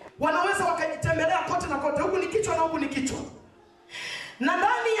kawaida. Wanaweza wakajitembelea kote na kote. Huku ni kichwa na huku ni kichwa. Na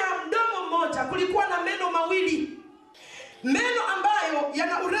ndani ya mdomo mmoja kulikuwa na meno mawili. Meno ambayo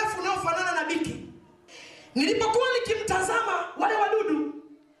yana urefu unaofanana na biki. Nilipokuwa nikimtazama wale wadudu,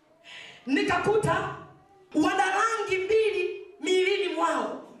 nikakuta wana rangi mbili miilini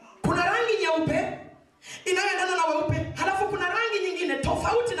mwao. Kuna rangi nyeupe inayoendana na weupe, halafu kuna rangi nyingine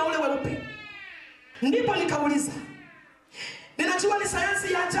tofauti na ule weupe. Ndipo nikauliza, ninajua ni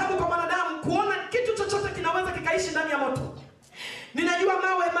sayansi ya ajabu kwa wanadamu kuona kitu chochote kinaweza kikaishi ndani ya moto. Ninajua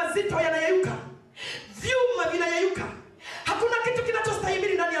mawe mazito yanayeyuka, vyuma vinayeyuka, hakuna kitu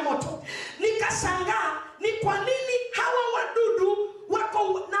kinachostahimili ndani ya moto. Nikashangaa ni kwa nini hawa wadudu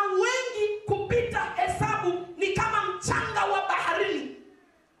wako na wengi kupita hesabu, ni kama mchanga wa baharini.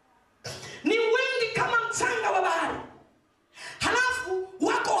 Ni wengi kama mchanga wa bahari. Halafu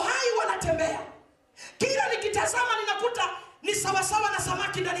wako hai wanatembea. Kila nikitazama ninakuta ni sawasawa na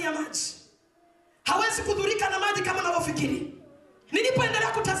samaki ndani ya maji. Hawezi kudhurika na maji kama unavyofikiri. Nilipoendelea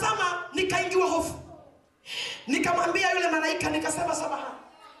kutazama nikaingiwa hofu. Nikamwambia yule malaika, nikasema samahani,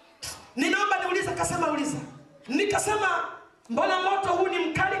 ninaomba niulize. Akasema uliza. Nikasema mbona moto huu ni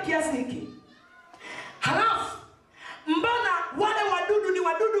mkali kiasi hiki? Halafu mbona wale wadudu ni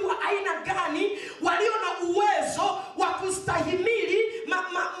wadudu wa aina gani walio na uwezo wa kustahimili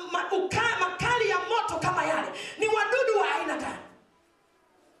makali ya moto kama yale? Ni wadudu wa aina gani?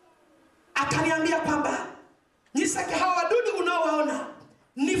 Akaniambia kwamba Nyisake, hawa wadudu unaowaona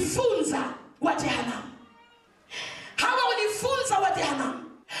ni funza wa jehanamu. Hawa ni funza wa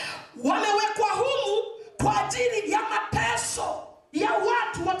jehanamu. Wamewekwa humu kwa ajili ya mateso ya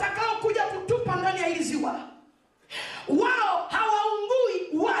watu watakao kuja kutupa ndani ya hili ziwa. Wao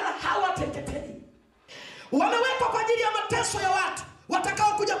hawaungui wala hawateketei. Wamewekwa kwa ajili ya mateso ya watu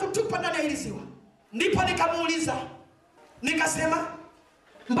watakao kuja kutupa ndani ya hili ziwa. Ndipo nikamuuliza, nikasema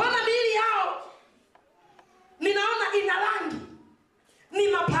mbona miili yao ninaona ina rangi? Ni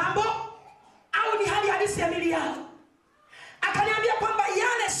mapambo au ni hali halisi ya miili yao? Akaniambia kwamba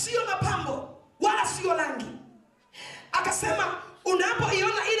yale sio mapambo wala sio rangi. Akasema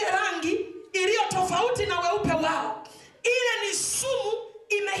unapoiona ile rangi iliyo tofauti na weupe wao, ile ni sumu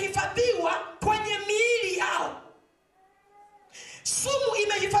imehifadhiwa kwenye miili yao. Sumu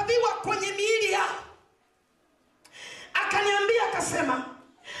imehifadhiwa kwenye miili yao. Akaniambia, akasema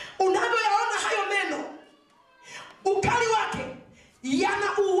unavyoyaona hayo meno, ukali wake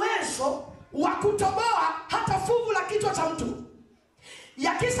yana uwezo wa kutoboa hata fuvu la kichwa cha mtu.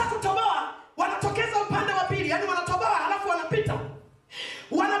 Yakisha kutoboa, wanatokeza upande wa pili. Yaani wanatoboa halafu wanapita,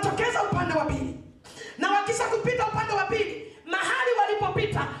 wanatokeza upande wa pili. Na wakisha kupita upande wa pili, mahali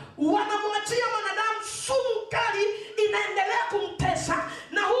walipopita wanamwachia mwanadamu sumu kali inaendelea kumtesa.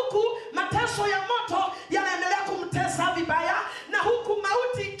 Na huku mateso ya moto yanaendelea kumtesa vibaya, na huku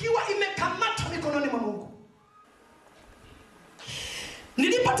mauti ikiwa imekamata mikononi mwa Mungu.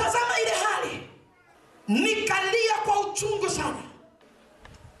 Nilipotazama ile hali, nikalia kwa uchungu sana.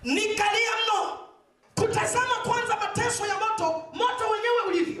 Nikalia mno kutazama kwanza mateso ya moto, moto wenyewe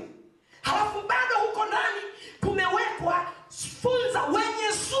ulivyo. Halafu bado huko ndani kumewekwa funza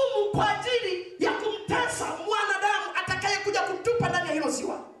wenye sumu kwa ajili ya kumtesa mwanadamu atakaye kuja kutupa ndani ya hilo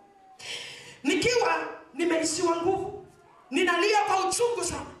ziwa. Nikiwa nimeishiwa nguvu, ninalia kwa uchungu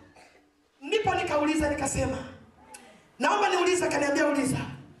sana. Ndipo nikauliza, nikasema naomba niulize. Akaniambia uliza.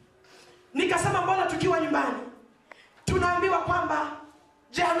 Nikasema mbona tukiwa nyumbani tunaambiwa kwamba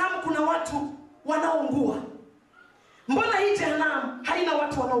jehanamu kuna watu wanaoungua? Mbona hii jehanamu haina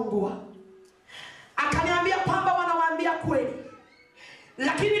watu wanaoungua? Akaniambia kwamba wanawaambia kweli,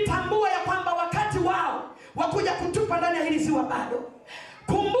 lakini tambua ya kwamba wakati watu wao wakuja kutupa ndani ya hili ziwa bado.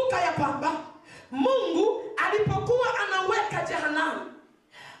 Kumbuka ya kwamba Mungu alipokuwa anaweka jehanamu,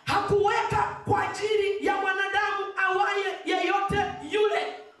 hakuweka kwa ajili ya mwanadamu awaye yeyote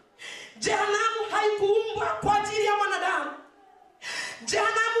yule. Jehanamu haikuumbwa kwa ajili ya mwanadamu.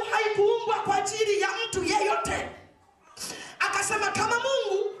 Jehanamu haikuumbwa kwa ajili ya mtu yeyote. Akasema kama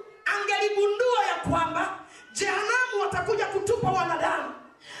Mungu angeligundua ya kwamba jehanamu watakuja kutupa wanadamu,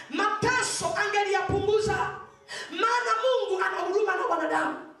 mateso angeliyapunguza. Maana Mungu ana huruma na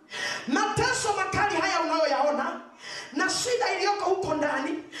wanadamu. Mateso makali haya unayoyaona na shida iliyoko huko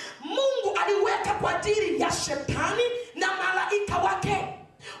ndani, Mungu aliweka kwa ajili ya shetani na malaika wake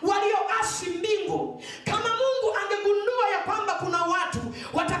walioasi mbingu. Kama Mungu angegundua ya kwamba kuna watu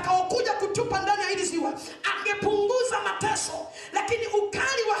watakaokuja kutupa ndani ya hili ziwa, angepunguza mateso. Lakini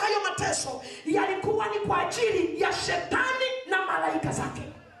ukali wa hayo mateso yalikuwa ni kwa ajili ya shetani na malaika zake.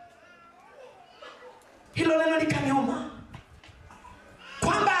 Hilo neno likaniuma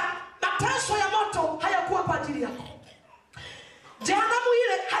kwamba mateso ya moto hayakuwa kwa ajili yako. Jehanamu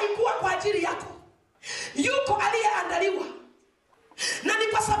ile haikuwa kwa ajili yako. Yuko aliyeandaliwa. Na ni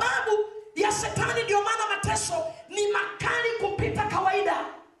kwa sababu ya shetani ndio maana mateso ni makali kupita kawaida.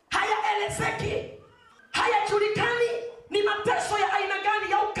 Hayaelezeki, hayajulikani ni mateso ya aina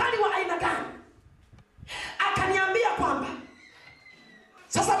gani, ya ukali wa aina gani. Akaniambia kwamba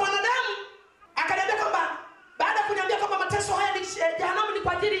sasa mwanadamu, akaniambia kwamba baada ya kuniambia kwamba mateso haya ni jehanamu ni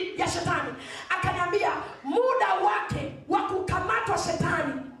kwa ajili ya shetani, akaniambia muda wake wa kukamatwa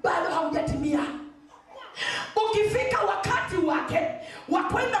shetani bado haujatimia. Ukifika wakati wake wa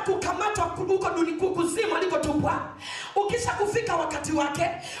kwenda kukamatwa huko dunia kuzima alikotupwa, ukisha kufika wakati wake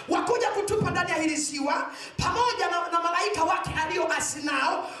wa kuja kutupa ndani ya hili ziwa pamoja na malaika wake alioasi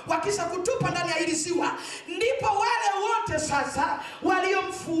nao, wakisha kutupa ndani ya hili ziwa, ndipo wale wote sasa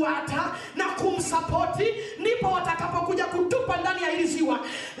waliomfuata na kumsapoti ndipo watakapokuja kutupa ndani ya hili ziwa.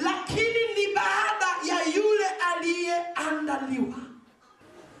 Lakini ni baada ya yule aliyeandaliwa.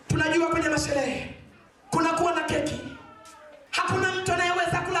 Tunajua kwenye masherehe kuna kuwa na keki. Hakuna mtu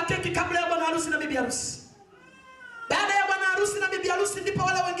anayeweza kula keki kabla ya bwana harusi na bibi harusi. Baada ya bwana harusi na bibi harusi ndipo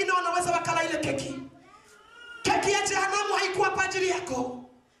wale wengine wanaweza wakala ile keki. Keki ya jehanamu haikuwa kwa ajili yako.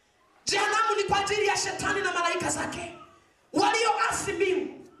 Jehanamu ni kwa ajili ya shetani na malaika zake walioasi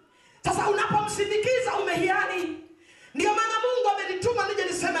mbingu. Sasa unapomsindikiza umehiari. Ndio maana Mungu amenituma nije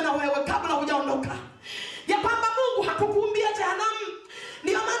niseme na wewe kabla hujaondoka ya kwamba Mungu hakukuumbia jehanamu.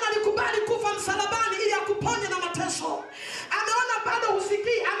 Ndio maana alikubali kufa msalabani ili akuponye na mateso. Ameona bado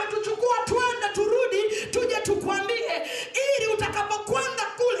husikii, ametuchukua tuende turudi tuje tukwambie, ili utakapokwenda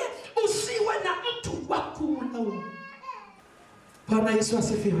kule usiwe na mtu wa kumlaumu. Bwana Yesu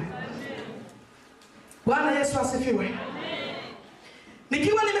asifiwe. Bwana Yesu asifiwe.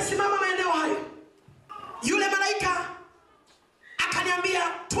 Nikiwa nimesimama maeneo hayo, yule malaika akaniambia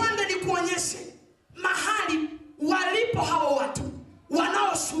twende nikuonyeshe mahali walipo hao watu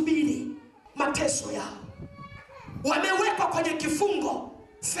wanaosubiri mateso yao. Wamewekwa kwenye kifungo,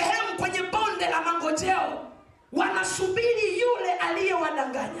 sehemu kwenye bonde la mangojeo, wanasubiri yule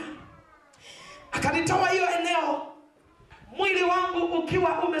aliyewadanganya. Akanitoa hiyo eneo, mwili wangu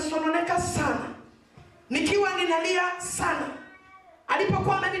ukiwa umesononeka sana, nikiwa ninalia sana.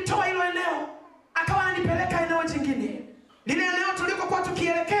 Alipokuwa amenitoa hilo eneo, akawa ananipeleka eneo jingine. Lile eneo tulikokuwa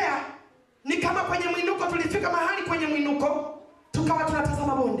tukielekea ni kama kwenye mwinuko. Tulifika mahali kwenye mwinuko, tukawa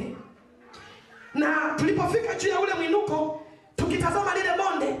tunatazama bonde. Na tulipofika juu ya ule mwinuko, tukitazama lile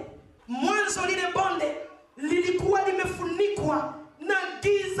bonde, mwanzo lile bonde lilikuwa limefunikwa na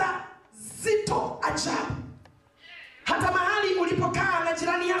giza zito ajabu. Hata mahali ulipokaa na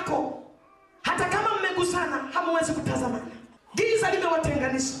jirani yako, hata kama mmegusana, hamuwezi kutazamana. Giza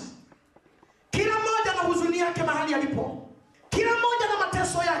limewatenganisha. Kila mmoja na huzuni yake mahali alipo. Kila mmoja na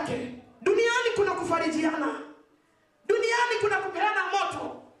mateso yake. Duniani kuna kufarijiana. Duniani kuna kupeana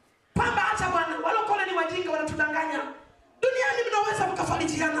moto. Kwamba acha bwana, walokole ni wajinga wanatudanganya. Duniani mnaweza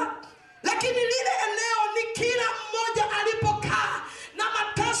mkafarijiana. Lakini lile eneo ni kila mmoja alipokaa na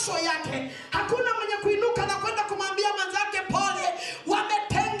mateso yake. Hakuna mwenye kuinuka na kwenda kumwambia mwenzake pole.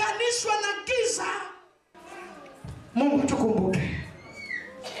 Wametenganishwa na giza. Mungu tukumbuke.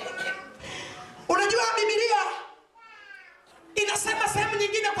 Unajua Biblia inasema sehemu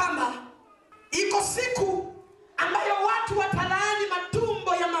nyingine kwamba iko siku ambayo watu watalaani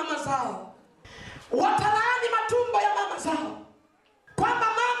matumbo ya mama zao. Watalaani matumbo ya mama zao. Kwamba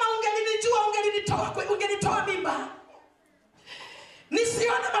mama, ungelinijua ungenitoa mimba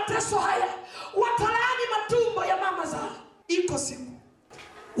nisione mateso haya. Watalaani matumbo ya mama zao. Iko siku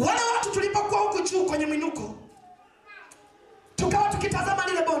wale watu tulipokuwa huku juu kwenye mwinuko, tukawa tukitazama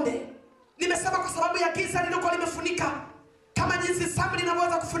lile bonde, Nimesema kwa sababu ya giza lililokuwa limefunika, kama jinsi samli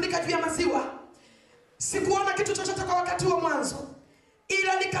linavyoweza kufunika juu ya maziwa. Sikuona kitu chochote kwa wakati wa mwanzo,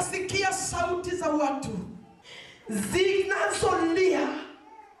 ila nikasikia sauti za watu zinazolia.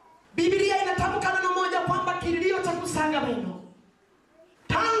 Biblia inatamka neno moja kwamba kilio cha kusaga meno.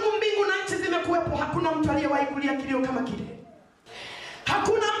 Tangu mbingu na nchi zimekuwepo, hakuna mtu aliyewahi kulia kilio kama kile.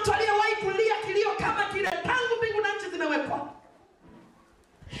 Hakuna mtu aliyewahi kulia kilio kama kile. Tangu mbingu na nchi zimewekwa,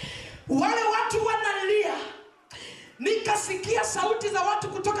 wale watu wanalia. Nikasikia sauti za watu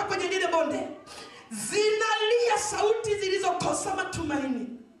kutoka kwenye lile bonde, zinalia sauti zilizokosa matumaini,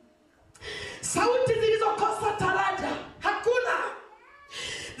 sauti zilizokosa taraja. Hakuna,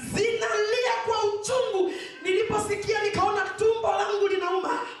 zinalia kwa uchungu. Niliposikia nikaona tumbo langu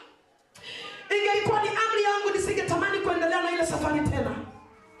linauma. Ingelikuwa ni amri yangu nisingetamani kuendelea na ile safari tena,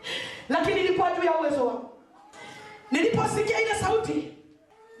 lakini ilikuwa juu ya uwezo wangu. Niliposikia ile sauti,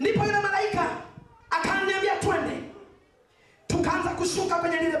 ndipo yule malaika akaniambia twende. Tukaanza kushuka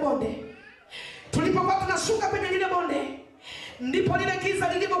kwenye lile bonde. Tulipokuwa tunashuka kwenye lile bonde, ndipo lile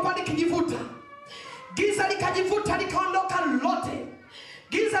giza lilipokuwa likijivuta. Giza likajivuta likaondoka lote.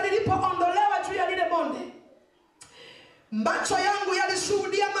 Giza lilipoondolewa juu ya lile bonde, macho yangu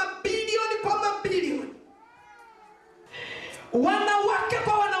yalishuhudia mabilioni kwa mabilioni, wanawake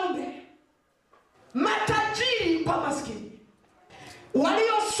kwa wanaume, matajiri kwa maskini,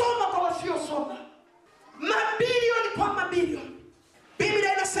 waliosoma kwa wasiosoma, mabilioni kwa mabilioni.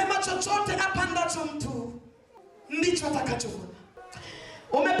 Biblia inasema chochote apandacho mtu ndicho atakachovuna.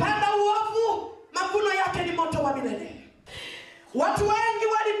 Umepanda uovu, mavuno yake ni moto wa milele. Watu wengi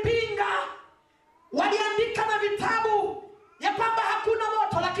walipinga, waliandika na vitabu ya kwamba hakuna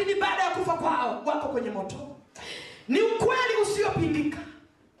moto, lakini baada ya kufa kwao wako kwenye moto. Ni ukweli usiopingika.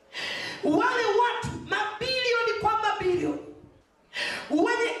 Wale watu mabilioni kwa mabilioni,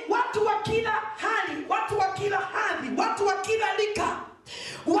 wenye watu wa kila hali, watu wa kila hadhi, watu wa kila lika,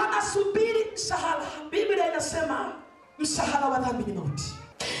 wanasubiri mshahara. Biblia inasema mshahara wa dhambi ni mauti.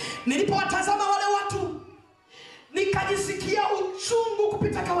 Nilipowatazama wale watu, nikajisikia uchungu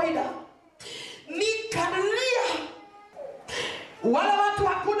kupita kawaida. Nikalia. Wale watu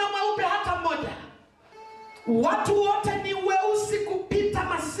hakuna mweupe hata mmoja. Watu wote ni weusi kupita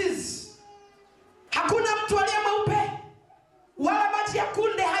masizi. Hakuna mtu aliye mweupe, wala maji ya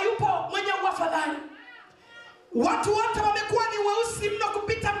kunde hayupo mwenye uafadhali. Watu wote wamekuwa ni weusi mno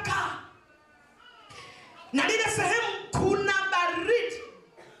kupita mkaa. Na lile sehemu kuna baridi.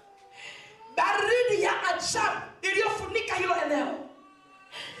 Baridi ya ajabu iliyofunika hilo eneo.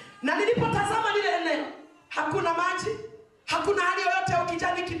 Na nilipotazama lile eneo, hakuna maji, hakuna hali yoyote ya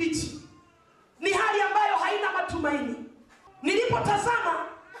kijani kibichi. Ni hali ambayo haina matumaini. Nilipotazama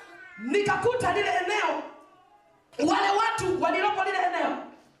nikakuta lile eneo, wale watu walilopo lile eneo,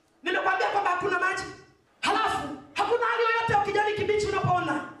 nimekwambia kwamba hakuna maji, halafu hakuna hali yoyote ya kijani kibichi.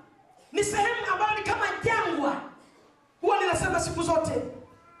 Unapoona ni sehemu ambayo ni kama jangwa. Huwa ninasema siku zote,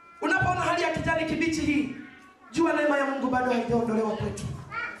 unapoona hali ya kijani kibichi hii, jua neema ya Mungu bado haijaondolewa kwetu.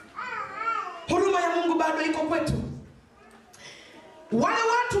 Huruma ya Mungu bado iko kwetu. Wale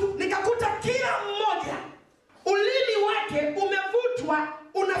watu nikakuta kila mmoja ulimi wake umevutwa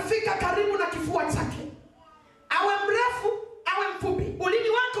unafika karibu na kifua chake. Awe mrefu, awe mfupi, ulimi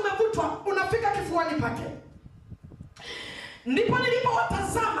wake umevutwa unafika kifuani pake. Ndipo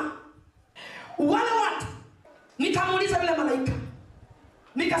nilipowatazama wale watu, nikamuuliza yule malaika.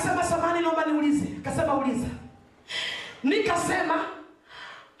 Nikasema, samahani, naomba niulize. Akasema, uliza. Nikasema,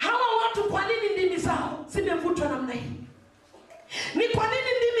 hawa watu kwa nini ndimi zao zimevutwa namna hii? Ni kwa nini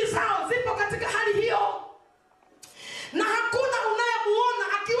ndimi zao zipo katika hali hiyo? Na hakuna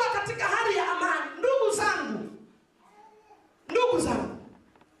unayemuona akiwa katika hali ya amani. Ndugu zangu,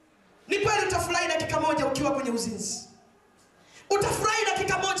 ni kweli utafurahi dakika moja ukiwa kwenye uzinzi. Utafurahi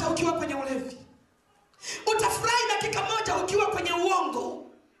dakika moja ukiwa kwenye ulevi. Utafurahi dakika moja ukiwa kwenye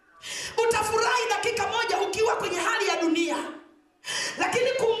uongo. Utafurahi dakika moja ukiwa kwenye hali ya dunia.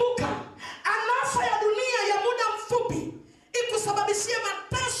 Lakini kumbuka, anasa ya dunia ya muda mfupi ikusababishia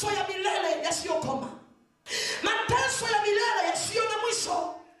mateso ya milele yasiyokoma. Mateso ya milele yasiyo na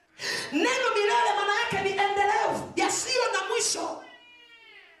mwisho. Neno milele maana yake ni endelevu, yasiyo na mwisho.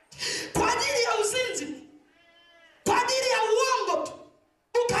 Kwa ajili ya uzinzi, kwa ajili ya uongo tu,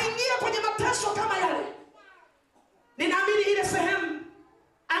 ukaingia kwenye mateso kama yale. Ninaamini ile sehemu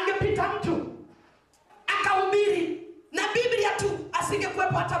angepita mtu akahubiri na Biblia tu,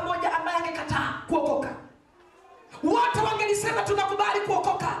 asingekuwepo hata mmoja ambaye angekataa kuokoka. Wote wangelisema tunakubali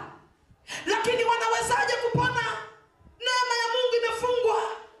kuokoka. Lakini wanawezaje kupona? Neema ya Mungu imefungwa.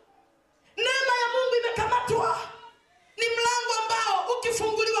 Neema ya Mungu imekamatwa. Ni mlango ambao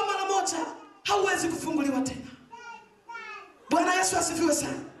ukifunguliwa mara moja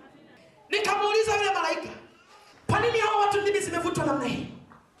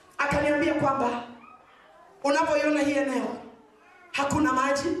akaniambia kwamba unapoiona hii eneo hakuna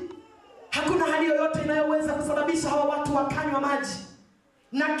maji, hakuna hali yoyote inayoweza kusababisha hawa watu wakanywa maji,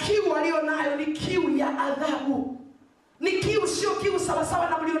 na kiu walionayo ni kiu ya adhabu. Ni kiu, sio kiu sawasawa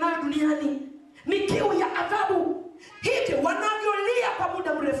na mlionayo duniani, ni kiu ya adhabu. Hivi wanavyolia kwa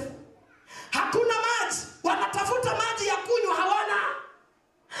muda mrefu, hakuna maji, wanatafuta maji ya kunywa hawana,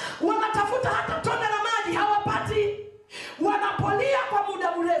 wanatafuta hata tone la maji hawapati. Wanapolia kwa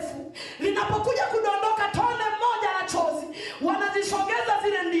muda mrefu, linapokuja kudondoka tone moja la chozi, wanazisogeza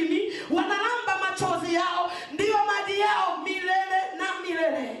zile ndimi, wanalamba machozi yao, ndiyo maji yao milele na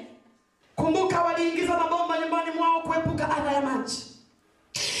milele. Kumbuka waliingiza mabomba nyumbani mwao kuepuka adha ya maji.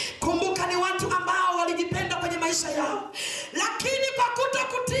 Kumbuka ni watu ambao walijipenda kwenye maisha yao, lakini kwa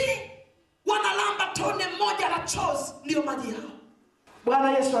kutokutii wanalamba tone moja la chozi, ndiyo maji yao.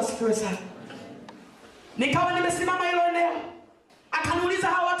 Bwana Yesu asifiwe sana. Nikawa nimesimama hilo eneo, akaniuliza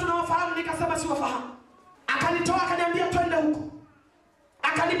hao watu nawafahamu? Nikasema siwafahamu. Akanitoa akaniambia twende huko,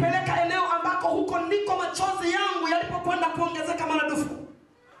 akanipeleka eneo ambako huko ndiko machozi yangu yalipokwenda kuongezeka maradufu.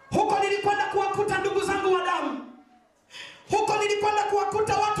 Huko nilikwenda kuwakuta ndugu zangu wa damu, huko nilikwenda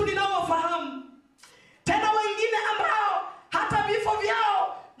kuwakuta watu ninaowafahamu, tena wengine ambao hata vifo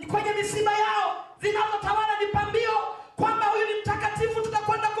vyao kwenye misiba yao zinazotawala ni pambio kwamba huyu ni mtakatifu,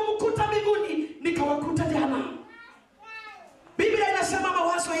 tutakwenda kumkuta mbinguni. Nikawakuta jana. Biblia inasema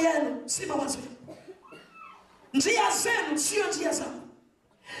mawazo yenu si mawazo yangu, njia zenu sio njia zangu.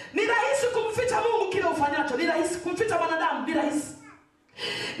 Ni rahisi kumficha Mungu kile ufanyacho, ni rahisi kumficha wanadamu, ni rahisi.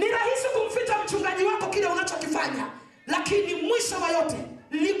 Ni rahisi kumficha mchungaji wako kile unachokifanya, lakini mwisho wa yote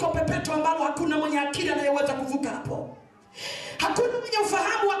liko pepeto ambalo hakuna mwenye akili anayeweza kuvuka hapo. Hakuna mwenye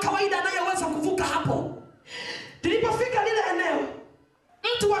ufahamu wa kawaida anayeweza kuvuka hapo. Tulipofika lile eneo,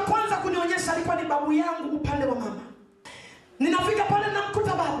 mtu wa kwanza kunionyesha alikuwa ni babu yangu upande wa mama. Ninafika pale na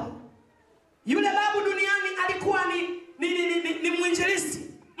mkuta babu. Yule babu duniani alikuwa ni mwinjilisti,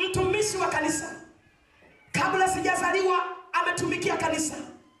 mtumishi wa kanisa. Kabla sijazaliwa ametumikia kanisa.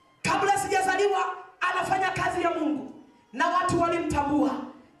 Kabla sijazaliwa anafanya kazi ya Mungu, na watu walimtambua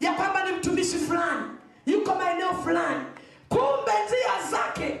ya kwamba ni mtumishi fulani, yuko maeneo fulani. Kumbe njia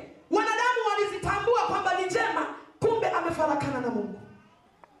zake wanadamu walizitambua kwamba ni njema, kumbe amefarakana na Mungu.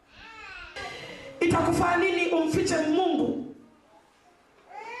 Itakufaa nini umfiche Mungu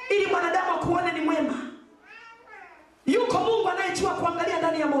ili mwanadamu akuone ni mwema? Yuko Mungu anayejua kuangalia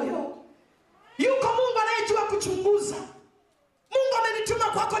ndani ya moyo. Yuko Mungu anayejua kuchunguza. Mungu amenituma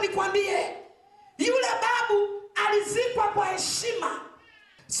kwako nikwambie, yule babu alizikwa kwa heshima.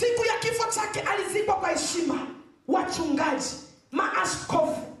 Siku ya kifo chake alizikwa kwa heshima. Wachungaji,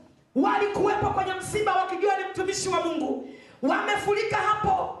 maaskofu walikuwepo kwenye msiba wakijua ni mtumishi wa Mungu. Wamefurika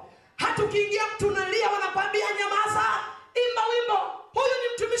hapo. Hata ukiingia mtu unalia wanakwambia nyamaza, imba wimbo, huyu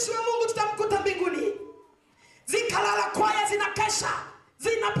ni mtumishi wa Mungu, tutamkuta mbinguni. Zikalala kwaya zinakesha,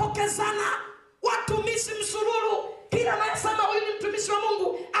 zinapokezana, watumishi msururu, kila anayesema huyu ni mtumishi wa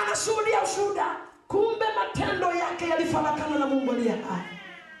Mungu anashuhudia ushuhuda. Kumbe matendo yake yalifarakana na Mungu aliye hai.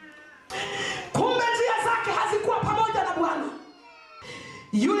 Kumbe njia zake hazikuwa pamoja na Bwana.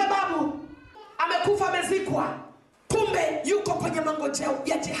 Yule babu amekufa, amezikwa, kumbe yuko kwenye mangojeo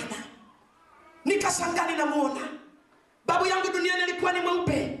ya jehanamu. Nikashangani na muona babu yangu duniani alikuwa ni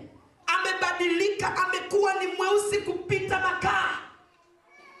mweupe, amebadilika, amekuwa ni mweusi kupita makaa.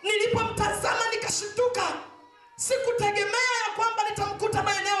 Nilipomtazama nikashtuka. Sikutegemea ya kwamba nitamkuta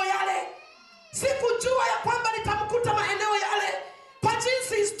maeneo yale. Sikujua ya kwamba nitamkuta maeneo yale kwa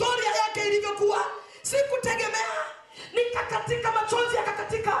jinsi historia yake ilivyokuwa. Sikutegemea. Nikakatika, machozi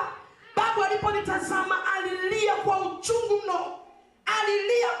yakakatika. Babu aliponitazama alilia kwa uchungu mno.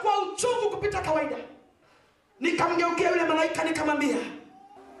 Alilia kwa uchungu kupita kawaida. Nikamgeukia yule malaika nikamwambia,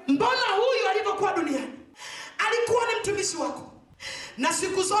 mbona huyu alivyokuwa duniani alikuwa ni mtumishi wako, na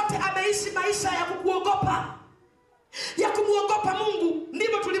siku zote ameishi maisha ya kukuogopa, ya kumuogopa Mungu,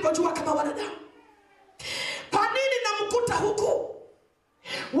 ndivyo tulivyojua kama wanadamu. Kwa nini namkuta huku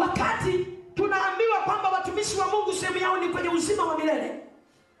wakati tunaambiwa kwamba watumishi wa Mungu sehemu yao ni kwenye uzima wa milele?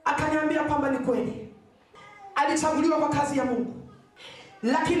 Akaniambia kwamba ni kweli, alichaguliwa kwa kazi ya Mungu,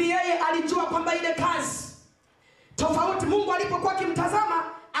 lakini yeye alijua kwamba ile kazi tofauti. Mungu alipokuwa akimtazama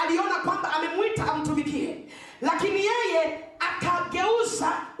aliona kwamba amemuita amtumikie, lakini yeye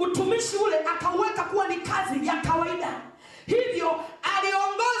akageuza utumishi ule akauweka kuwa ni kazi ya kawaida. Hivyo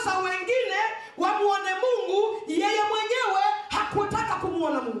aliongoza wengine wamuone Mungu, yeye mwenyewe hakutaka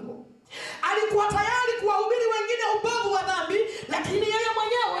kumuona Mungu. Alikuwa tayari kuwahubiri wengine ubovu wa dhambi, lakini yeye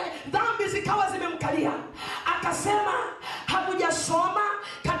mwenyewe dhambi zikawa zimemkalia. Akasema, hamujasoma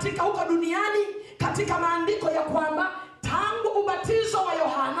katika huko duniani katika maandiko ya kwamba tangu ubatizo wa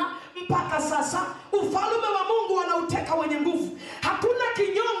Yohana mpaka sasa ufalme wa Mungu wanauteka wenye nguvu. Hakuna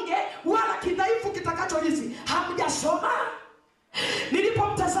kinyonge wala kidhaifu kitakachojisi. Hamjasoma?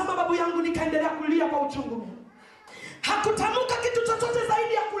 Nilipomtazama babu yangu nikaendelea kulia kwa uchungu. Hakutamka kitu chochote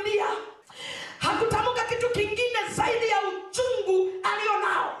zaidi ya kulia. Hakutamka kitu kingine zaidi ya uchungu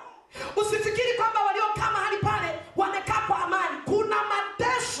alionao. Usifikiri kwamba waliokaa mahali pale wamekaa kwa amani. Kuna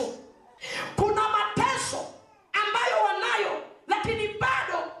mateso. Kuna mateso ambayo wanayo, lakini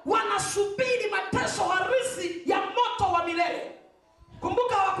bado wanasubiri mateso halisi ya moto wa milele.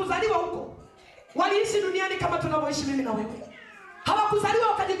 Kumbuka hawakuzaliwa huko. Waliishi duniani kama tunavyoishi mimi na wewe. Hawakuzaliwa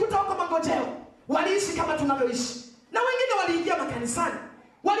wakajikuta huko mangojeo. Waliishi kama tunavyoishi. Na wengine waliingia makanisani,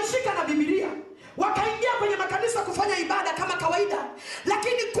 walishika na Biblia, wakaingia kwenye makanisa kufanya ibada kama kawaida,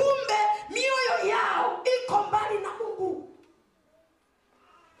 lakini kumbe mioyo yao iko mbali na Mungu.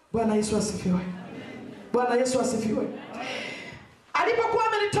 Bwana Yesu asifiwe. Bwana Yesu asifiwe. Alipokuwa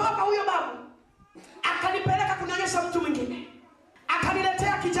amenitoka huyo babu, akanipeleka kunionyesha mtu mwingine.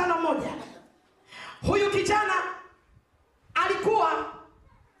 Akaniletea kijana mmoja. Huyu kijana alikuwa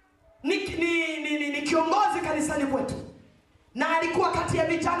ni kiongozi kanisani kwetu, na alikuwa kati ya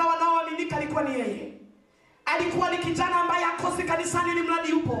vijana wanaoaminika. Alikuwa ni yeye. Alikuwa ni kijana ambaye akosi kanisani ni mradi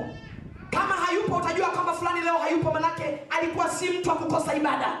yupo. Kama hayupo utajua kwamba fulani leo hayupo, manake alikuwa si mtu wa kukosa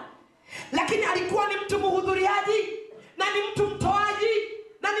ibada. Lakini alikuwa ni mtu mhudhuriaji, na ni mtu mtoaji,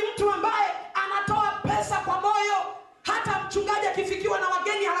 na ni mtu ambaye anatoa pesa kwa moyo. Hata mchungaji akifikiwa na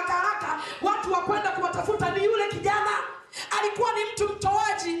wageni haraka haraka, watu wakwenda kuwatafuta ni yule kijana. Alikuwa ni mtu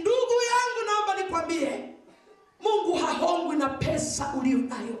mtoaji. Ndugu yangu, naomba nikwambie, Mungu hahongwi na pesa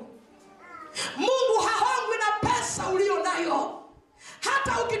ulionayo. Mungu hahongwi na pesa ulionayo.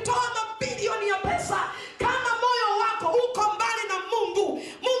 Hata ukitoa mabilioni ya pesa, kama moyo wako uko mbali na Mungu,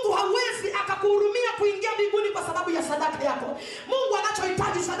 Mungu hawezi akakuhurumia kuingia mbinguni kwa sababu ya sadaka yako. Mungu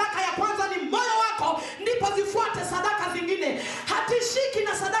anachohitaji, sadaka ya kwanza ni moyo wako, ndipo zifuate sadaka zingine. Hatishiki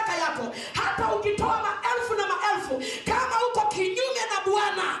na sadaka yako. Hata ukitoa maelfu na maelfu, kama uko kinyume na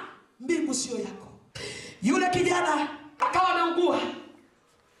Bwana, mbingu sio yako. Yule kijana akawa ameugua.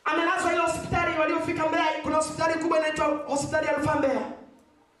 Amelazwa ile hospitali waliofika Mbeya. Kuna hospitali kubwa inaitwa hospitali ya Rufaa Mbeya.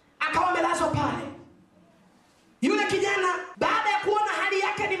 Akawa amelazwa pale. Yule kijana baada ya kuona hali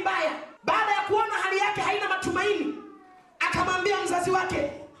yake ni mbaya, baada ya kuona hali yake haina matumaini, akamwambia mzazi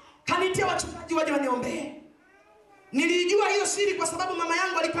wake, kanitia wachungaji waje waniombee. Nilijua hiyo siri kwa sababu mama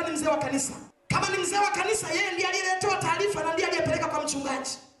yangu alikuwa ni mzee wa kanisa. Kama ni mzee wa kanisa, yeye ndiye aliyetoa taarifa na ndiye aliyepeleka kwa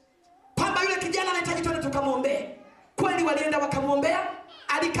mchungaji kwamba yule kijana anahitaji twende tukamwombee. Kweli walienda wakamwombea.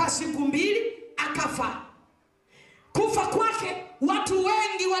 Alikaa siku 2 akafa. Kufa kwake watu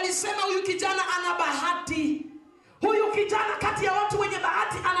wengi walisema huyu kijana ana bahati. Huyu kijana kati ya watu wenye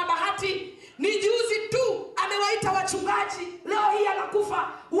bahati ana bahati. Ni juzi tu amewaita wachungaji, leo hii anakufa.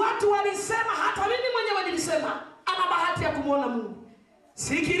 Watu walisema, hata mimi mwenyewe nilisema, ana bahati ya kumuona Mungu.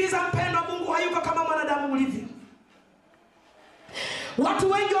 Sikiliza mpendwa, Mungu hayuko kama mwanadamu ulivyo.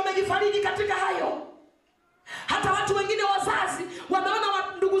 Watu wengi wamejifariji katika hayo. Hata watu wengine wazazi wanaona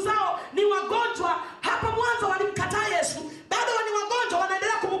ndugu zao ni wagonjwa. Hapa mwanzo walimkataa Yesu, bado ni wagonjwa,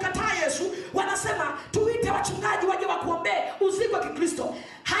 wanaendelea kumkataa Yesu. Wanasema tuite wachungaji waje wakuombee uzikwe Kikristo.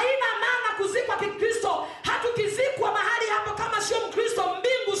 Haina maana kuzikwa Kikristo. Hatukizikwa mahali hapo kama sio Mkristo,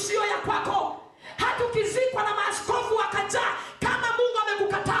 mbingu sio ya kwako. Hatukizikwa na maaskofu wakajaa, kama Mungu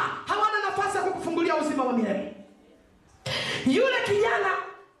amekukataa, hawana nafasi ya kukufungulia uzima wa milele. Yule kijana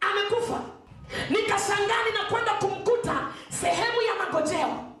amekufa. Nikasangani na kwenda kumkuta sehemu ya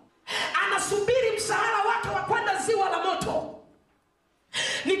magojeo, anasubiri mshahara wake wa kwenda ziwa la moto.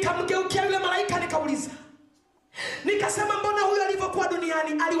 Nikamgeukia yule malaika nikauliza, nikasema, mbona huyo alivyokuwa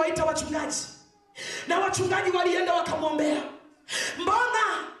duniani aliwaita wachungaji na wachungaji walienda wakamwombea? Mbona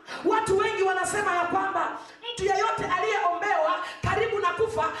watu wengi wanasema ya kwamba mtu yeyote aliyeombewa karibu na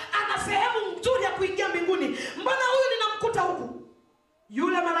kufa ana sehemu nzuri ya kuingia mbinguni? Mbona huyu ninamkuta huku?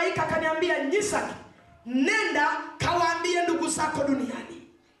 Yule malaika akaniambia, Nyisake, nenda kawaambie ndugu zako duniani.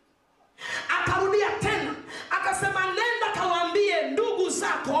 Akarudia tena akasema, nenda kawaambie ndugu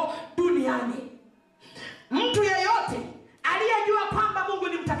zako duniani. Mtu yeyote aliyejua kwamba Mungu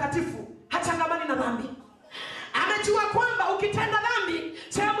ni mtakatifu hachangamani na dhambi. Amejua kwamba ukitenda dhambi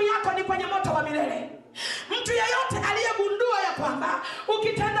sehemu yako ni kwenye moto wa milele. Mtu yeyote aliyegundua ya kwamba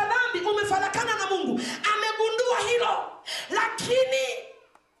ukitenda dhambi umefarakana na Mungu, amegundua hilo. Lakini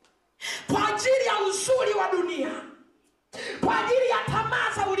kwa ajili ya uzuri wa dunia, kwa ajili ya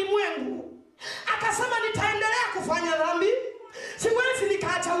tamaa za ulimwengu, akasema, nitaendelea kufanya dhambi. Siwezi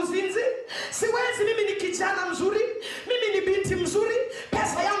nikaacha uzinzi. Siwezi, mimi ni kijana mzuri, mimi ni binti mzuri,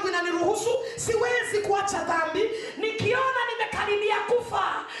 pesa yangu inaniruhusu. Siwezi kuacha dhambi. Nikiona nimekaribia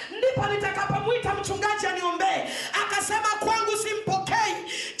kufa, ndipo ndipo nitakapomwita mchungaji aniombee. Akasema kwangu simpokei.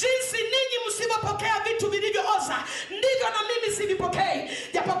 Jinsi ninyi msivopokea vitu vilivyooza, ndivyo na mimi sivipokei.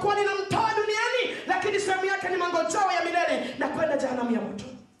 Japokuwa ninamtoa duniani, lakini sehemu yake ni mangojeo ya milele na kwenda jehanamu ya moto.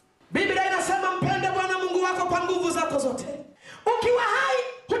 Biblia inasema mpende Bwana Mungu wako kwa nguvu zako zote. Ukiwa hai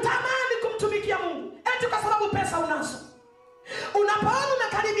hutamani kumtumikia Mungu eti kwa sababu pesa unazo. Unapoona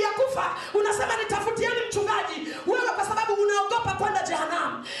umekaribia kufa, unasema nitafutieni mchungaji. Wewe kwa sababu unaogopa kwenda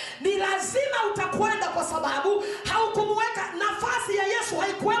jehanamu. Ni lazima utakwenda kwa sababu haukumweka nafasi ya Yesu,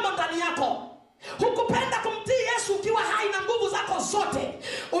 haikuwemo ndani yako. Hukupenda kumtii Yesu ukiwa hai na nguvu zako zote.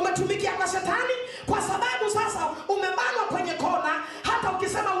 Umetumikia kwa shetani kwa sababu sasa umebanwa kwenye kona. Hata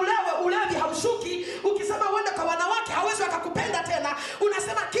ukisema ulevi haushuki, ukisema uende kwa wanawake hawezi wakakupenda tena.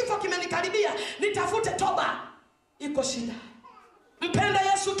 Unasema kifo kimenikaribia, nitafute toba. Iko shida. Mpende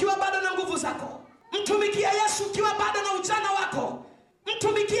Yesu ukiwa bado na nguvu zako. Mtumikia Yesu ukiwa bado na ujana wako.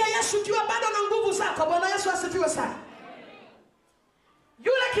 Mtumikia Yesu ukiwa bado na nguvu zako. Bwana Yesu asifiwe sana.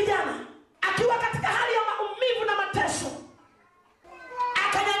 Yule kijana akiwa katika hali ya maumivu na mateso,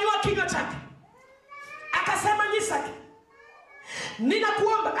 akanyanyua kinywa chake akasema, Nyisake,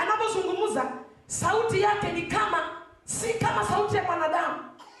 ninakuomba. Anapozungumza sauti yake ni kama, si kama sauti ya mwanadamu,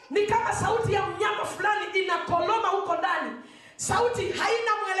 ni kama sauti ya mnyama fulani inakoloma huko ndani. Sauti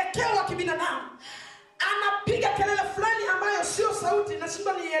haina mwelekeo wa kibinadamu. Anapiga kelele fulani ambayo sio sauti, na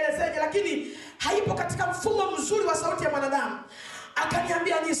shida niielezeje, lakini haipo katika mfumo mzuri wa sauti ya mwanadamu.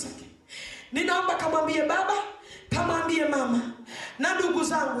 Akaniambia, Nyisake, ninaomba kamwambie baba, kamwambie mama na ndugu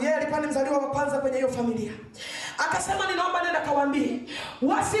zangu. Yeye alikuwa ni mzaliwa wa kwanza kwenye hiyo familia. Akasema ninaomba nenda kawaambie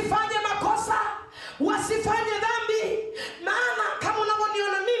wasifanye makosa, wasifanye dhambi. Maana kama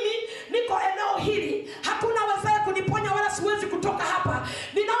unavyoniona mimi niko eneo hili, hakuna wezaye kuniponya wala siwezi kutoka hapa.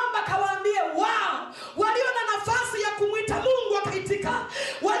 Ninaomba kawaambie wao walio na nafasi ya kumwita Mungu wakaitika,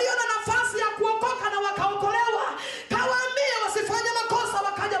 walio na nafasi ya kuokoka na wakaokolewa, kawaambie wasifanye makosa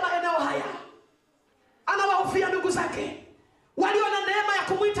wakaja maeneo haya. Anawahofia ndugu zake walio na neema ya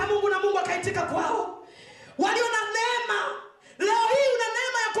kumwita Mungu na Mungu akaitika kwao. Walio na neema, leo hii una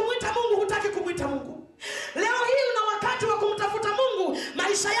neema ya kumwita Mungu, hutaki kumwita Mungu. Leo hii una wakati wa kumtafuta Mungu,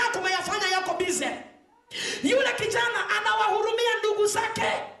 maisha yako umeyafanya yako bize. Yule kijana anawahurumia ndugu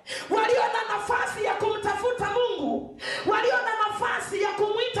zake walio na nafasi ya kumtafuta Mungu, walio na nafasi ya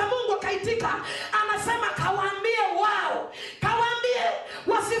kumwita Mungu akaitika. Anasema kawaambie wao, kawaambie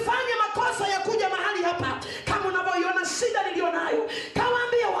wasifanye makosa ya kuja mahali hapa. Kama unavyoiona shida nilionayo,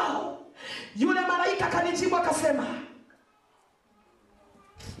 kawaambie wao. Yule malaika kanijibu akasema,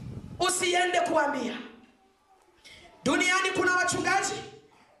 usiende kuambia. Duniani kuna wachungaji,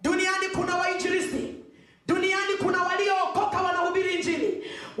 duniani kuna wainjilisti, duniani kuna waliookoka wanahubiri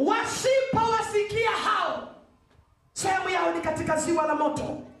injili. Wasipowasikia hao, sehemu yao ni katika ziwa la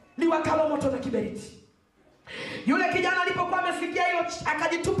moto liwakalo moto na kiberiti. Yule kijana alipokuwa amesikia hiyo,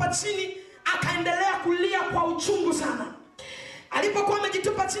 akajitupa chini, akaendelea kulia kwa uchungu sana. Alipokuwa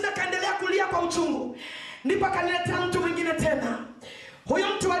amejitupa chini akaendelea kulia kwa uchungu, ndipo akaniletea mtu mwingine tena. Huyo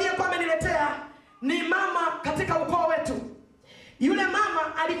mtu aliyekuwa ameniletea ni mama katika ukoo wetu. Yule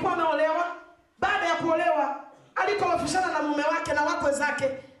mama alikuwa ameolewa. Baada ya kuolewa alikorofishana na mume wake na wakwe zake.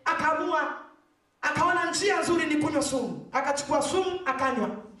 Akaona njia nzuri ni kunywa sumu. Akachukua sumu akanywa.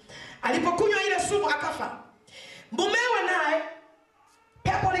 Alipokunywa ile sumu akafa. Mumewe naye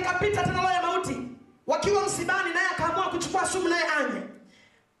pepo likapita tena, roho ya mauti, wakiwa msibani, naye akaamua kuchukua sumu naye anywe.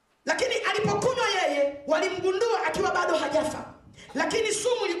 Lakini alipokunywa yeye, walimgundua akiwa bado hajafa, lakini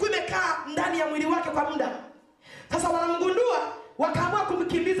sumu ilikuwa imekaa ndani ya mwili wake kwa muda. Sasa wanamgundua, wakaamua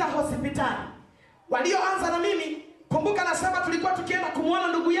kumkimbiza hospitali. Walioanza na mimi, kumbuka nasema tulikuwa tukienda kumuona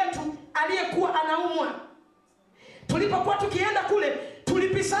ndugu yetu aliyekuwa anaumwa. Tulipokuwa tukienda kule,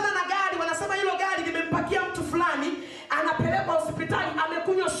 tulipishana na gari. Wanasema hilo gari limempakia mtu fulani, anapelekwa hospitali,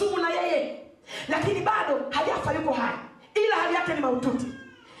 amekunywa sumu na yeye, lakini bado hajafa, yuko hai, ila hali yake ni mahututi.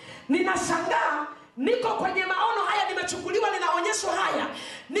 Ninashangaa, niko kwenye maono haya, nimechukuliwa, ninaonyeshwa haya,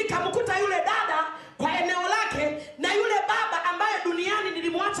 nikamkuta yule dada kwa eneo lake, na yule baba ambaye duniani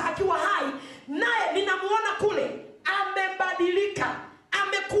nilimwacha akiwa hai, naye ninamuona kule amebadilika,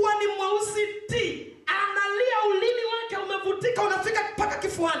 amekuwa ni mweusi ti, analia, ulimi wake umevutika unafika mpaka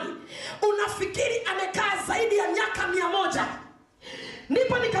kifuani, unafikiri amekaa zaidi ya miaka 100.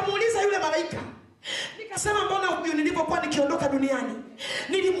 Ndipo nikamuuliza yule malaika, nikasema mbona huyu nilipokuwa nikiondoka duniani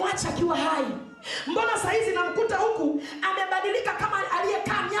nilimwacha akiwa hai, mbona saizi namkuta huku amebadilika kama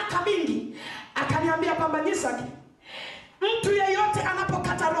aliyekaa miaka mingi? Akaniambia kwamba Nyisake, mtu yeyote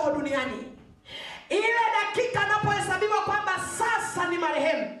anapokata roho duniani, ile dakika anapohesabiwa kwamba sasa ni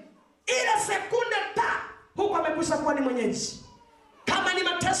marehemu, ile sekunde huku amekwisha kuwa ni mwenyeji. Kama ni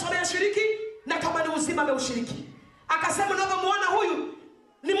mateso ameyashiriki na kama ni uzima ameushiriki. Akasema unavyomuona huyu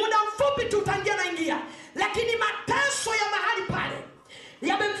ni muda mfupi tu tangia naingia, lakini mateso ya mahali pale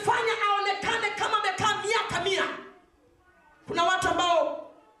yamemfanya aonekane kama amekaa miaka 100. Kuna watu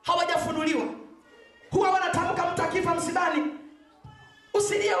ambao hawajafunuliwa, huwa wanatamka mtu akifa msibani,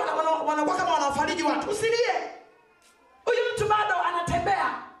 usilie, wanakuwa kama wanafariji watu, usilie. Huyu mtu bado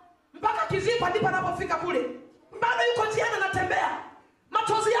anatembea mpaka kizipa ndipo anapofika kule, bado yuko njiani anatembea,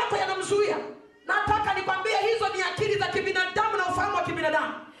 machozi yako yanamzuia. Nataka nikwambie hizo ni akili za kibinadamu na ufahamu wa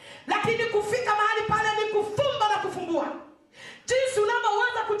kibinadamu, lakini kufika mahali pale ni kufumba na kufumbua. Jinsi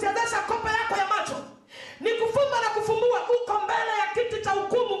unavyoweza kuchezesha kope yako ya macho ni kufumba na kufumbua. Uko mbele ya kiti cha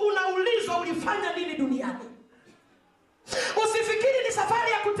hukumu, unaulizwa ulifanya nini duniani. Usifikiri ni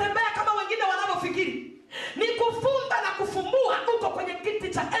safari ya kutembea kama wengine wanavyofikiri. Ni kufumba na kufumbua. Uko kwenye kiti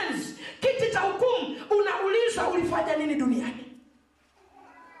cha enzi, kiti cha hukumu, unaulizwa ulifanya nini duniani.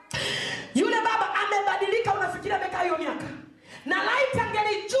 Yule baba amebadilika, unafikiri amekaa hiyo miaka, na laiti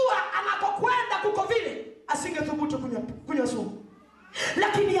angelijua anakokwenda kuko vile, asingethubutu kunywa sumu.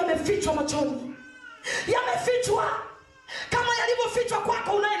 Lakini yamefichwa machoni, yamefichwa kama yalivyofichwa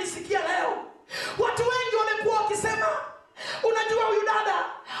kwako unayenisikia leo. Watu wengi wamekuwa wakisema, unajua huyu dada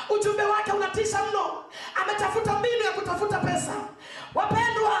ujumbe wake unatisha mno, ametafuta mbinu ya kutafuta pesa.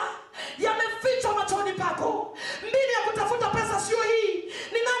 Wapendwa, yamefichwa machoni pako. Mbinu ya kutafuta pesa sio hii.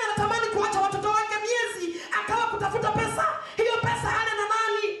 Ni nani anatamani kuacha watoto wake miezi akawa kutafuta pesa? Hiyo pesa hana na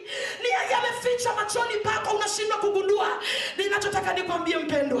nani? Ni yamefichwa machoni pako, unashindwa kugundua. Ninachotaka nikwambie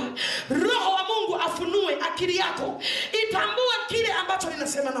mpendwa, Roho wa Mungu afunue akili yako, itambue kile ambacho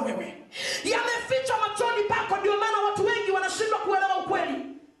ninasema na wewe. Yamefichwa machoni pako, ndio maana watu wengi wanashindwa kuelewa ukweli.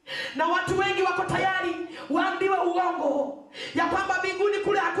 Na watu wengi wako tayari waambiwe uongo ya kwamba mbinguni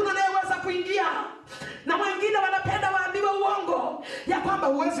kule hakuna anayeweza kuingia. Na wengine wanapenda waambiwe uongo ya kwamba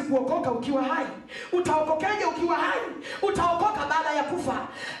huwezi kuokoka ukiwa hai. Utaokokeje ukiwa hai? Utaokoka baada ya kufa.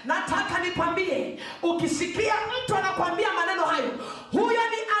 Nataka nikwambie, ukisikia mtu anakuambia maneno hayo, huyo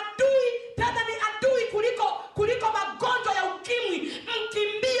ni adui, tena ni adui kuliko magonjwa ya ukimwi.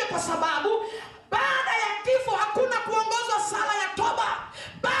 Mkimbie, kwa sababu baada ya kifo hakuna kuongozwa sala ya toba.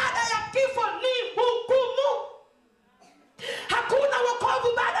 Baada ya kifo ni hukumu. Hakuna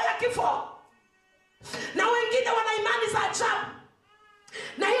wokovu baada ya kifo. Na wengine wana imani za ajabu,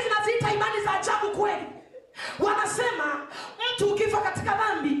 na hizi naziita imani za ajabu kweli. Wanasema mtu ukifa katika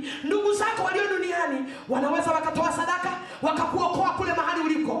dhambi, ndugu zako walio duniani wanaweza wakatoa sadaka wakakuokoa kule mahali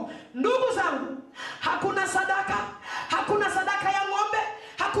uliko. Ndugu zangu, hakuna sadaka. Hakuna sadaka ya ng'ombe,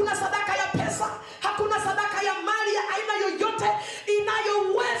 hakuna sadaka ya pesa, hakuna sadaka ya mali ya aina yoyote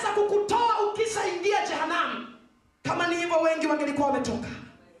inayoweza kukutoa ukishaingia jehanamu. Kama ni hivyo, wengi wangelikuwa wametoka.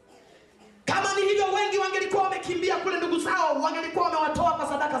 Kama ni hivyo, wengi wangelikuwa wamekimbia kule, ndugu zao wangelikuwa wamewatoa kwa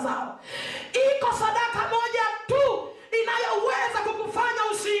sadaka zao. Iko sadaka moja tu inayoweza kukufanya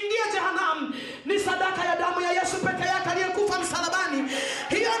usiingie jehanamu, ni sadaka ya damu ya Yesu peke yake aliyekufa msalabani.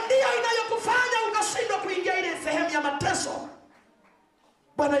 Hiyo ndiyo inayokufanya ukashindwa kuingia ile sehemu ya mateso.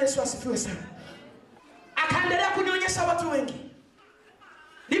 Bwana Yesu asifiwe sana. Akaendelea kunionyesha watu wengi.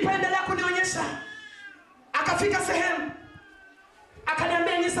 Nilipoendelea kunionyesha, akafika sehemu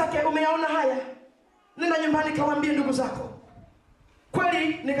akaniambia, Nyisake, umeyaona haya? Nenda nyumbani kawaambie ndugu zako.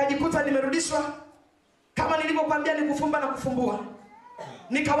 Kweli nikajikuta nimerudishwa kama nilivyokuambia, ni kufumba na kufumbua.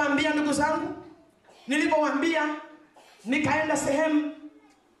 Nikawaambia ndugu zangu. Nilipowaambia, nikaenda sehemu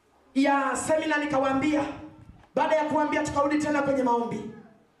ya semina nikawaambia. Baada ya kuambia, tukarudi tena kwenye maombi.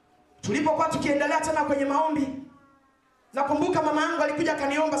 Tulipokuwa tukiendelea tena kwenye maombi, nakumbuka mama yangu alikuja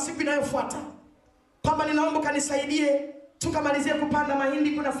kaniomba siku inayofuata kwamba ninaomba kanisaidie tukamalizie kupanda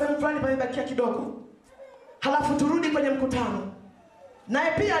mahindi, kuna sehemu fulani pamebakia kidogo, halafu turudi kwenye mkutano.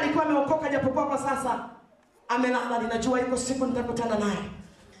 Naye pia alikuwa ameokoka, japokuwa kwa sasa amelala. Ninajua iko siku nitakutana naye.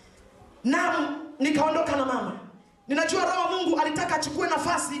 Na nikaondoka na mama. Ninajua Roho Mungu alitaka achukue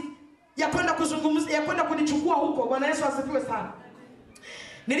nafasi ya kwenda kuzungumza, ya kwenda kunichukua huko. Bwana Yesu asifiwe sana.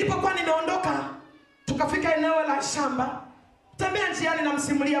 Nilipokuwa nimeondoka, tukafika eneo la shamba. Tembea njiani na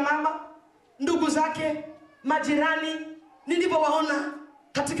msimulia mama, ndugu zake, majirani nilivyowaona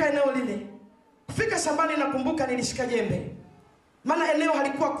katika eneo lile. Kufika shambani, nakumbuka nilishika jembe, maana eneo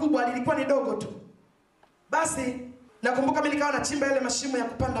halikuwa kubwa, lilikuwa ni dogo tu. Basi nakumbuka mimi nikawa nachimba yale mashimo ya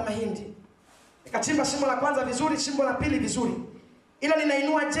kupanda mahindi. Nikachimba shimo la kwanza vizuri, shimo la pili vizuri. Ila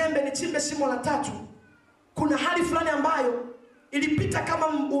ninainua jembe nichimbe shimo la tatu, kuna hali fulani ambayo ilipita kama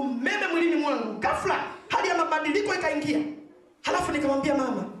umeme mwilini mwangu. Ghafla hali ya mabadiliko ikaingia. Halafu nikamwambia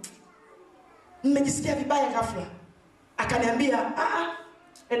mama, nimejisikia vibaya ghafla. Akaniambia,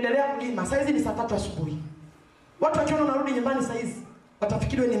 endelea kulima. Saizi ni saa 3 asubuhi. Watu wakiona unarudi nyumbani saizi,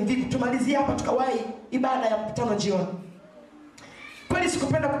 watafikiri ni mvivu. Tumalizie hapa tukawahi ibada ya mkutano jioni. Kweli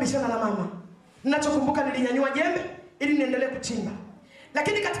sikupenda kubishana na mama. Ninachokumbuka nilinyanyua jembe ili niendelee kuchimba.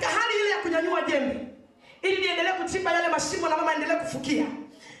 Lakini katika hali ile ya kunyanyua jembe ili niendelee kuchimba yale mashimo na mama endelee kufukia,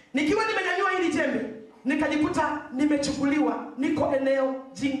 nikiwa nimenyanyua hili jembe nikajikuta nimechukuliwa niko eneo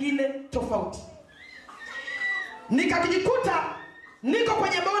jingine tofauti. Nikajikuta niko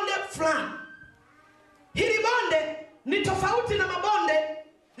kwenye bonde fulani. Hili bonde ni tofauti na mabonde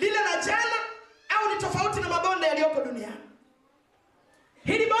lile la jana, au ni tofauti na mabonde yaliyoko duniani.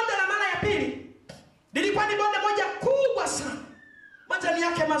 Hili bonde la mara ya pili lilikuwa ni bonde moja kubwa sana. Majani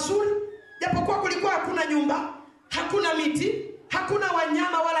yake mazuri, japokuwa kulikuwa hakuna nyumba, hakuna miti, hakuna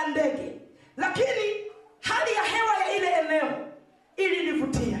wanyama wala ndege. Lakini hali ya hewa ya ile eneo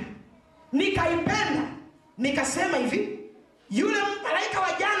ilinivutia. Nikaipenda. Nikasema hivi, yule malaika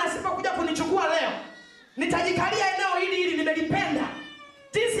wa jana asipokuja kunichukua leo, nitajikalia eneo hili ili nimelipenda.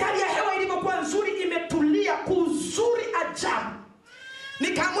 Jinsi hali ya hewa ilivyokuwa nzuri, imetulia kuzuri ajabu.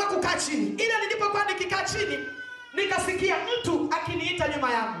 Nikaamua kukaa chini. Ile nilipokuwa nikikaa chini, nikasikia mtu akiniita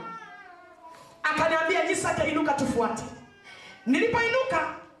nyuma yangu. Akaniambia, Nyisake, inuka tufuate.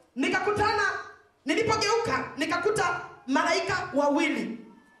 Nilipoinuka, nilipogeuka, nikakuta malaika wawili.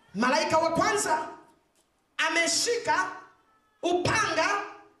 Malaika wa kwanza ameshika upanga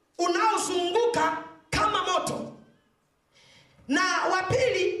unaozunguka kama moto. Na wa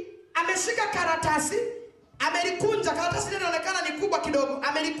pili ameshika karatasi, amelikunja. Karatasi ile inaonekana ni kubwa kidogo,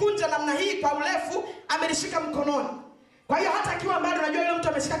 amelikunja namna hii kwa urefu, amelishika mkononi. Kwa hiyo hata akiwa mbali unajua yule mtu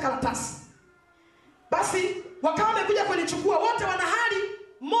ameshika karatasi. Basi wakawa wamekuja kunichukua, wote wana hali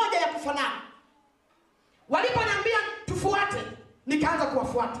moja ya kufanana. Waliponiambia tufuate, nikaanza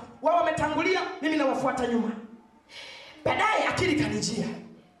kuwafuata. Wao wametangulia, mimi nawafuata nyuma. Baadaye akili kanijia,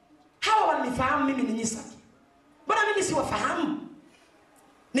 hawa wananifahamu mimi ni Nyisake, mbona mimi siwafahamu?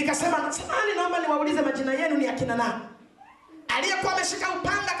 Nikasema, samahani, naomba niwaulize majina yenu ni akina nani? Aliyekuwa ameshika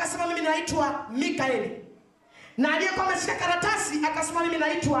upanga akasema mimi naitwa Mikaeli, na aliyekuwa ameshika karatasi akasema mimi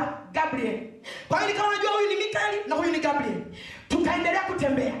naitwa Gabriel. Kwa hiyo nikawa najua huyu ni Mikaeli na huyu ni Gabriel. Tukaendelea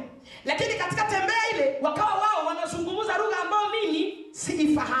kutembea, lakini katika tembea ile wakawa wao wanazungumza lugha ambayo mimi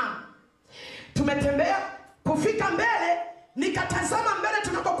siifahamu. Tumetembea kufika mbele, nikatazama mbele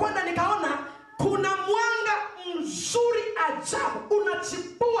tunapokwenda, nikaona kuna mwanga mzuri ajabu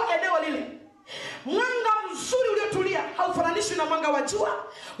unachipua eneo lile. Mwanga mzuri uliotulia, haufananishwi na mwanga wa jua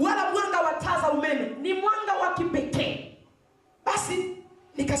wala mwanga wa taa za umeme. Ni mwanga wa kipekee. Basi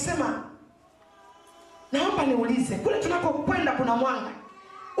nikasema, naomba niulize, kule tunakokwenda kuna mwanga.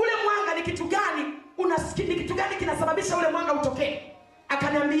 Ule mwanga ni kitu gani? Ni kitu gani kinasababisha ule mwanga utokee?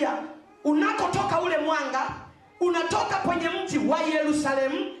 Akaniambia, unakotoka ule mwanga unatoka kwenye mji wa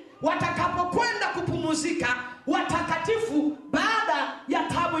Yerusalemu, watakapokwenda kupumzika watakatifu baada ya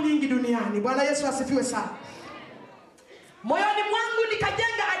tabu nyingi duniani. Bwana Yesu asifiwe sana. Moyoni mwangu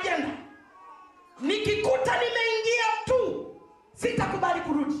nikajenga ajenda. Nikikuta nimeingia tu, sitakubali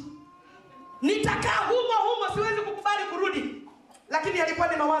kurudi. Nitakaa humo, siwezi kukubali kurudi. Lakini yalikuwa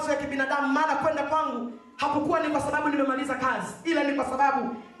ni mawazo ya kibinadamu, maana kwenda kwangu hakukuwa ni kwa sababu nimemaliza kazi, ila ni kwa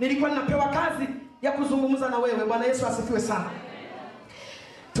sababu nilikuwa ninapewa kazi ya kuzungumza na wewe. Bwana Yesu asifiwe sana.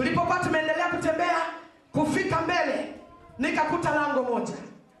 Tulipokuwa tumeendelea kutembea kufika mbele, nikakuta lango moja.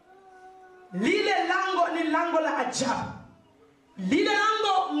 Lile lango ni lango la ajabu. Lile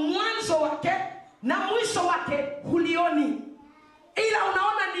lango mwanzo wake na mwisho wake hulioni, ila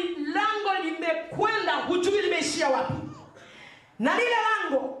unaona ni lango limekwenda, hujui limeishia wapi. Na lile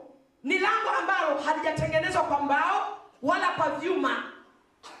lango ni lango ambalo halijatengenezwa kwa mbao wala kwa vyuma.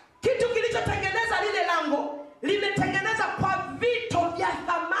 Kitu kilichotengeneza lile lango limetengeneza kwa vito vya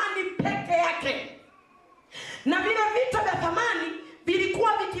thamani peke yake. Na vile vito vya thamani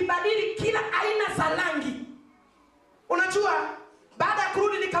vilikuwa vikibadili kila aina za rangi. Unajua, baada ya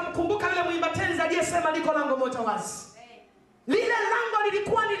kurudi nikamkumbuka yule mwimba tenzi aliyesema liko lango moja wazi. Lile lango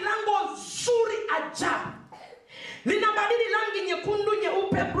lilikuwa ni lango zuri ajabu. Linabadili rangi nyekundu,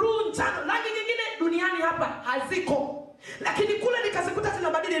 nyeupe, blue, njano. Rangi nyingine duniani hapa haziko, lakini kule nikazikuta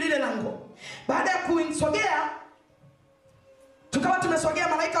zinabadili lile lango. Baada ya kuisogea, tukawa tumesogea,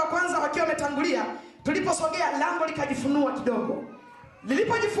 malaika wa kwanza wakiwa wametangulia. Tuliposogea, lango likajifunua kidogo.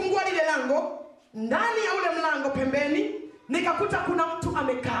 Lilipojifungua lile lango, ndani ya ule mlango pembeni nikakuta kuna mtu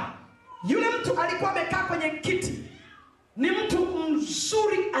amekaa. Yule mtu alikuwa amekaa kwenye kiti. Ni mtu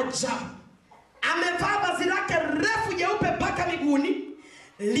mzuri ajabu. Amevaa vazi lake refu jeupe mpaka miguuni,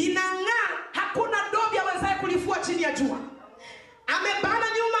 linang'aa, hakuna dobi awezaye kulifua chini ya jua. Amebana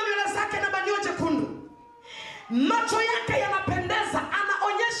nyuma nywele zake na banio jekundu. Macho yake yanapendeza,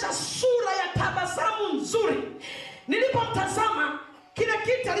 anaonyesha sura ya tabasamu nzuri. Nilipomtazama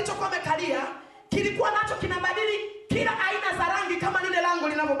kiti alichokuwa amekalia kilikuwa nacho kinabadili kila aina za rangi kama lile lango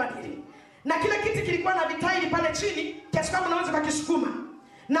linavyobadili. Na kile kiti kilikuwa na vitaili pale chini kiasi kama unaweza kukisukuma.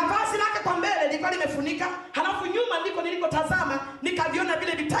 Na vazi lake kwa mbele lilikuwa limefunika, halafu nyuma ndiko nilikotazama nikaviona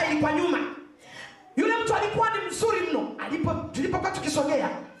vile vitaili kwa nyuma. Yule mtu alikuwa ni mzuri mno. Tulipokuwa tukisogea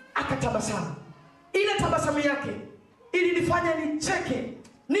akatabasamu. Ile tabasamu yake ilinifanya nicheke.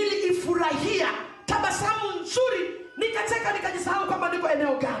 Niliifurahia tabasamu nzuri, nikacheka nikajisahau kwamba niko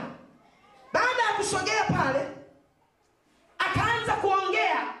eneo gani. Baada ya kusogea pale akaanza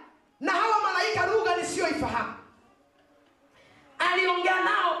kuongea na hawa malaika lugha nisiyoifahamu. Aliongea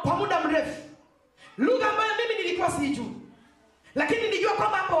nao kwa muda mrefu, lugha ambayo mimi nilikuwa sijui, lakini nilijua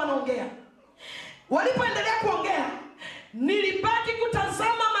kwamba hapa wanaongea. Walipoendelea kuongea, nilibaki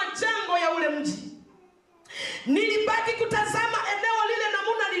kutazama majengo ya ule mji. Nilibaki kutazama eneo lile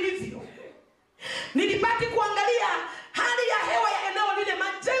namuna lilivyo. Nilibaki kuangalia hali ya hewa ya eneo lile,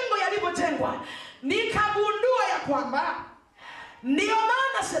 majengo yalivyojengwa. Nikagundua ya kwamba ndio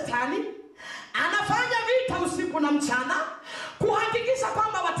maana shetani anafanya vita usiku na mchana kuhakikisha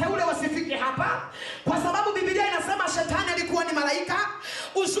kwamba wateule wasifike hapa, kwa sababu Biblia inasema shetani alikuwa ni malaika.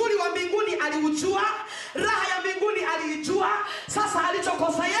 Uzuri wa mbinguni aliujua, raha ya mbinguni aliijua. Sasa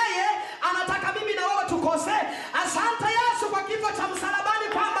alichokosa yeye anataka mimi na wewe tukose. Asante Yesu kwa kifo cha msalabani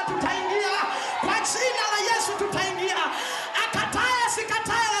kwamba tutaingia kwa jina la Yesu, tutaingia. Akatae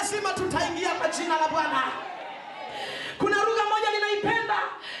sikatae, lazima tutaingia kwa jina la Bwana. Kuna lugha moja ninaipenda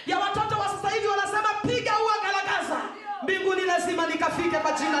ya watoto wa sasa hivi, wanasema piga ua galagaza, mbinguni lazima nikafike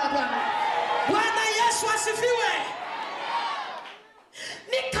kwa jina la Bwana. Bwana Yesu asifiwe.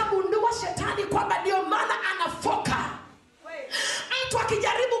 Nikagundua shetani kwamba ndio maana anafoka. Mtu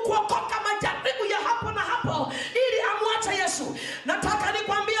akijaribu kuokoka majaribu ya hapo na hapo ili amwache Yesu. Nataka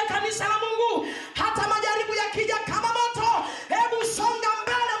nikwambie kanisa la Mungu, hata majaribu yakija kama moto, hebu songa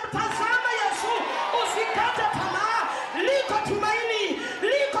mbele, mtazama Yesu, usikate tamaa. Liko tumaini,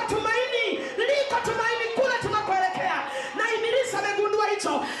 liko tumaini, liko tumaini kule tunakoelekea. Na Ibilisi amegundua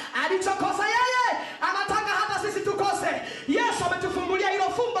hicho. Alichokosa yeye anataka hata sisi tukose. Yesu ametufumbulia hilo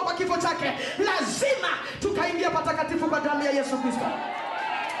fumbo kwa kifo chake. Lazima tukaingia patakatifu kwa damu ya Yesu Kristo.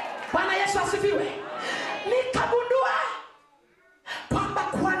 Bwana Yesu asifiwe. Nikagundua kwamba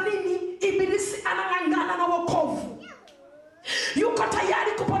kwa nini Ibilisi anang'ang'ana na wokovu. Yuko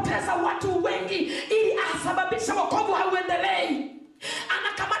tayari kupoteza watu wengi ili asababishe wokovu hauendelei.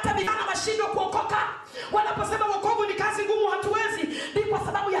 Anakamata vijana washindwe kuokoka. Wanaposema wokovu ni kazi ngumu, hatuwezi, ni kwa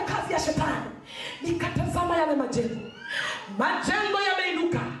sababu ya kazi ya shetani. Nikatazama yale majengo. Majengo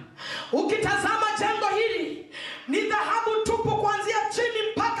yameinuka. Ukitazama jengo hili ni dhahabu tupu kuanzia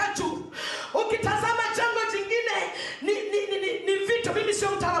chini mpaka juu. Ukitazama jengo jingine ni vitu. Mimi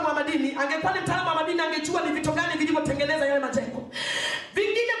sio mtaalamu wa madini. Angekuwa ni mtaalamu wa madini angejua ni vitu gani vilivyotengeneza yale majengo.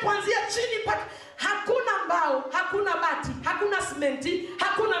 Vingine kuanzia chini mpaka, hakuna mbao, hakuna bati, hakuna simenti,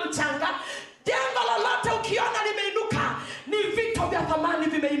 hakuna mchanga. Jengo lolote ukiona limeinuka ni vitu vya thamani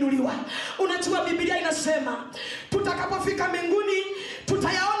vimeinuliwa. Unajua Biblia inasema tutakapofika mbinguni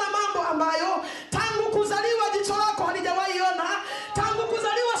tutayaona mambo ambayo tangu kuzaliwa jicho lako halijawahi ona, tangu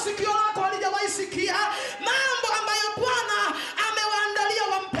kuzaliwa sikio lako halijawahi sikia, mambo ambayo Bwana amewaandalia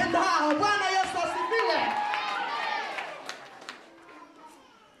wampendao. Bwana Yesu asifiwe.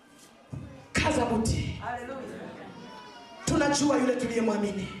 Kaza buti. Haleluya. Tunajua yule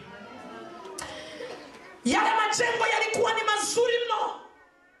tuliyemwamini. Yale majengo yalikuwa ni mazuri mno.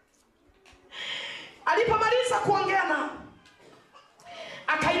 Alipomaliza kuongea na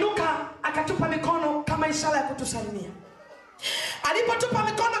akainuka, akatupa mikono kama ishara ya kutusalimia. Alipotupa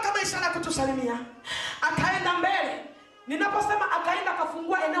mikono kama ishara ya kutusalimia, akaenda mbele. Ninaposema akaenda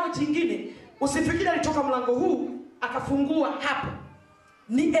akafungua eneo jingine, usifikiri alitoka mlango huu akafungua hapo.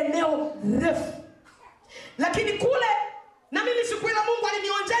 Ni eneo refu. Lakini kule, na mimi siku ile Mungu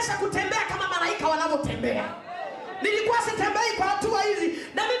alinionjesha kutembea kama malaika wanavyotembea. Nilikuwa sitembei kwa hatua hizi,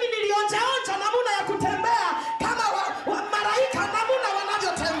 na mimi nilionja namna ya kutembea kama malaika, namna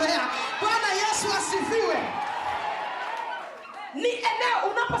wanavyotembea. Bwana Yesu asifiwe. Ni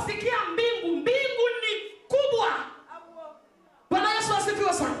eneo unaposikia mbingu ni kubwa. Bwana Yesu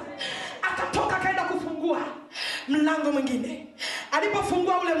asifiwe sana. Akatoka akaenda kufungua mlango mwingine.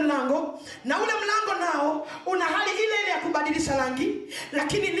 Alipofungua ule mlango, na ule mlango nao una hali ile ile ya kubadilisha rangi,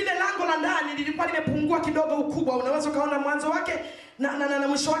 lakini lile lango la ndani lilikuwa limepungua kidogo ukubwa. Unaweza kaona mwanzo wake na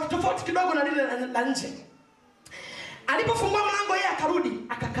mwisho wake tofauti kidogo na lile la nje. Alipofungua mlango yeye akarudi,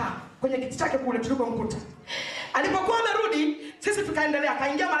 akakaa kwenye kiti chake kule tulipomkuta. Alipokuwa amerudi, sisi tukaendelea.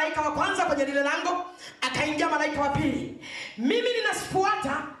 Akaingia malaika wa kwanza kwenye lile lango, akaingia malaika wa pili. Mimi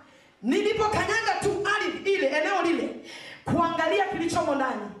ninasifuata. Nilipokanyaga tu ardhi ile, eneo lile, kuangalia kilichomo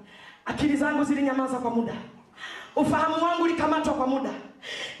ndani, akili zangu zilinyamaza kwa muda. Ufahamu wangu ulikamatwa kwa muda.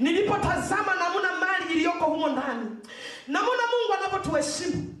 Nilipotazama namna mali iliyoko humo ndani, namna Mungu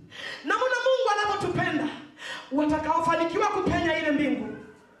anapotuheshimu, namna Mungu anapotupenda, watakaofanikiwa kupenya ile mbingu.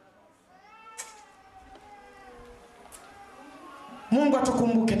 Mungu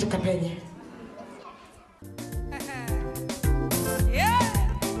atukumbuke tukapenye.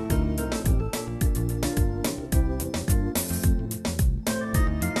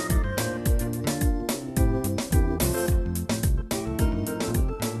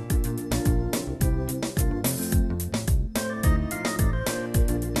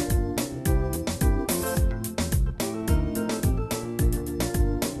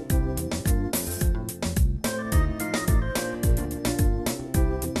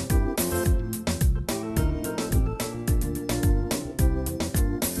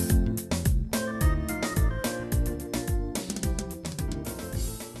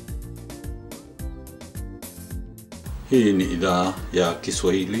 Hii ni idhaa ya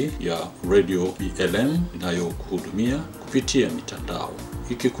Kiswahili ya Radio BLM inayokuhudumia kupitia mitandao,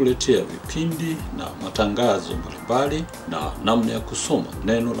 ikikuletea vipindi na matangazo mbalimbali na namna ya kusoma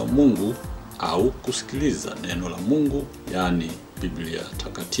neno la Mungu au kusikiliza neno la Mungu, yani Biblia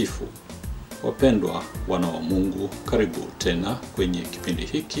Takatifu. Wapendwa wana wa Mungu, karibu tena kwenye kipindi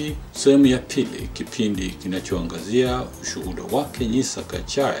hiki, sehemu ya pili, kipindi kinachoangazia ushuhuda wake Nyisake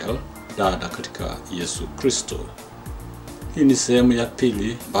Chaula, dada katika Yesu Kristo. Hii ni sehemu ya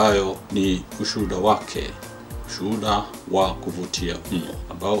pili ambayo ni ushuhuda wake, ushuhuda wa kuvutia mno,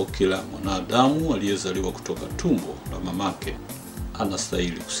 ambao kila mwanadamu aliyezaliwa kutoka tumbo la mamake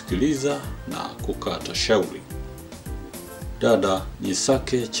anastahili kusikiliza na kukata shauri. Dada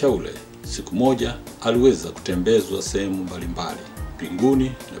Nyisake Chaula siku moja aliweza kutembezwa sehemu mbalimbali, mbinguni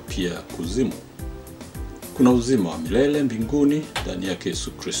na pia kuzimu. Kuna uzima wa milele mbinguni ndani ya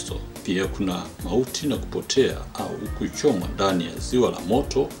Yesu Kristo. Pia kuna mauti na kupotea au kuchomwa ndani ya ziwa la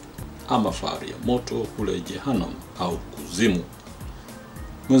moto ama fahari ya moto kule Jehanamu au kuzimu.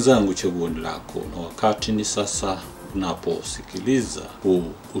 Mwenzangu, chaguo ni lako, na wakati ni sasa unaposikiliza huu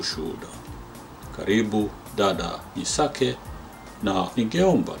ushuhuda. Karibu dada Nyisake, na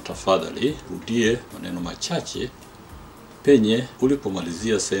ningeomba tafadhali rudie maneno machache penye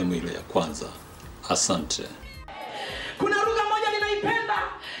ulipomalizia sehemu ile ya kwanza. Asante. Kuna lugha moja ninaipenda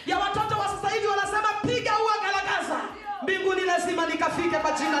ya watoto wa sasa hivi, wanasema piga ua galagaza, mbinguni lazima nikafike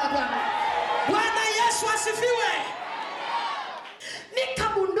kwa jina la Bwana. Bwana Yesu asifiwe.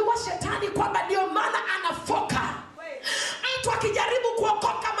 Nikagundua shetani kwamba ndio maana anafoka mtu akijaribu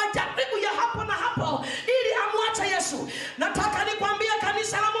kuokoka majaribu ya hapo na hapo ili amwache Yesu. Nataka nikwambie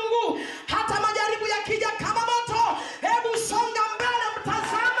kanisa la Mungu, hata majaribu yakija kama moto, hebu songa mbele,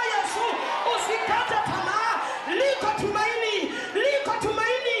 mtazama Yesu, usikate tamaa. Liko tumaini, liko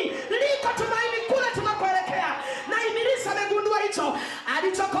tumaini, liko tumaini kule tunakoelekea. Na Ibilisi amegundua hicho.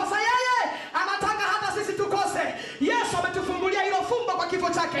 Alichokosa yeye, anataka hata sisi tukose. Yesu ametufungulia hilo fumbo kwa kifo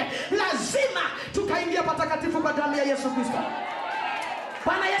chake. Lazima tukaingia patakatifu kwa damu ya Yesu Kristo.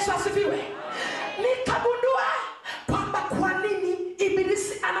 Bwana Yesu asifiwe. Nikagundua kwamba kwa nini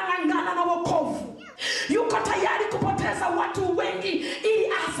Ibilisi anang'ang'ana na wokovu. Yuko tayari kupoteza watu wengi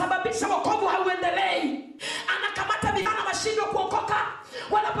ili asababishe wokovu hauendelei. Anakamata vijana washindwe kuokoka.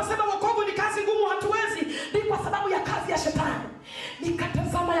 Wanaposema wokovu ni kazi ngumu, hatuwezi, ni kwa sababu ya kazi ya shetani.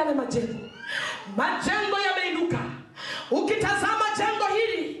 Nikatazama yale majengo yameinuka. Ukitazama jengo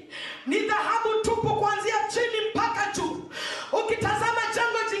hili ni dhahabu tupu kuanzia chini mpaka juu. Ukitazama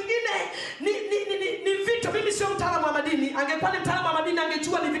jengo jingine ni vitu. Mimi sio mtaalamu wa madini. Angekuwa ni mtaalamu wa madini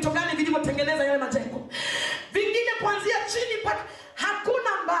angejua ni vitu gani vilivyotengeneza yale majengo. Vingine kuanzia chini mpaka, hakuna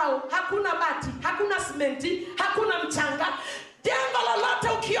mbao, hakuna bati, hakuna simenti, hakuna mchanga. Jengo lolote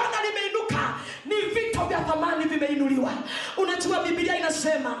ukiona limeinuka ni vitu vya thamani vimeinuliwa. Unajua Biblia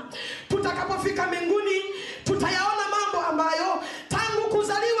inasema tutakapofika mbinguni tutayaona mambo ambayo tangu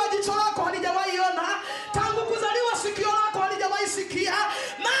kuzaliwa jicho lako halijawahi ona, tangu kuzaliwa sikio lako halijawahi sikia,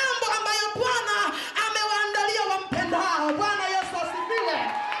 mambo ambayo Bwana amewaandalia wampendao. Bwana Yesu asifiwe.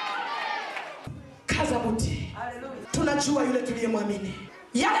 Kaza buti. Tunajua yule tuliyemwamini.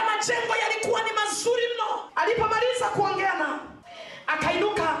 Yale majengo yalikuwa ni mazuri mno. Alipomaliza kuongea nao,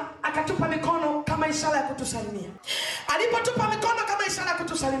 akainuka akatupa mikono kama ishara ya kutusalimia. Alipotupa mikono kama ishara ya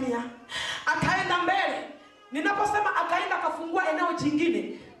kutusalimia, akaenda mbele. Ninaposema akaenda akafungua eneo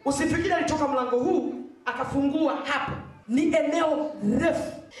jingine, usifikiri alitoka mlango huu akafungua hapo. Ni eneo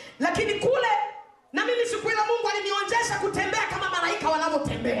refu. Lakini kule, na mimi siku ile Mungu alinionjesha kutembea kama malaika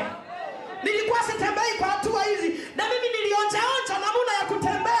wanavyotembea. Nilikuwa sitembei kwa hatua hizi, na mimi nilionja namna ya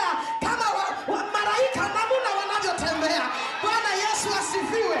kutembea kama malaika, namna wanavyotembea.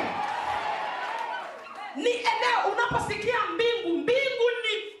 ni eneo unaposikia mbingu. Mbingu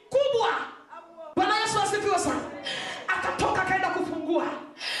ni kubwa. Bwana Yesu asifiwe sana. Akatoka akaenda kufungua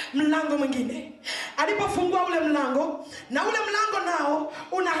mlango mwingine. Alipofungua ule mlango, na ule mlango nao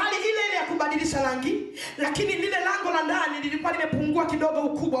una hali ile ile ya kubadilisha rangi, lakini lile lango la ndani lilikuwa limepungua kidogo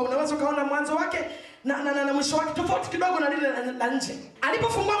ukubwa. Unaweza kaona mwanzo wake na mwisho wake tofauti kidogo na lile la nje.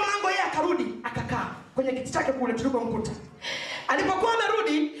 Alipofungua mlango yeye akarudi, akakaa kwenye kiti chake kule tulikomkuta. Alipokuwa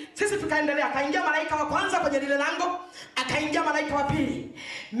amerudi, sisi tukaendelea. Akaingia malaika wa kwanza kwenye lile lango, akaingia malaika wa pili.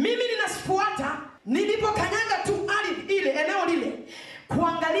 Mimi ninafuata, nilipokanyaga tu ardhi ile, eneo lile,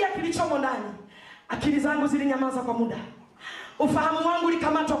 kuangalia kilichomo ndani, akili zangu zilinyamaza kwa muda. Ufahamu wangu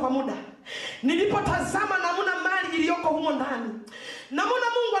likamatwa kwa muda. Nilipotazama namna mali iliyoko humo ndani, namna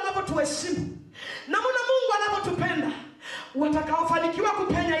Mungu anapotuheshimu, namna Mungu anapotupenda, watakaofanikiwa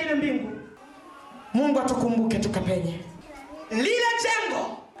kupenya ile mbingu, Mungu atukumbuke tukapenye. Lile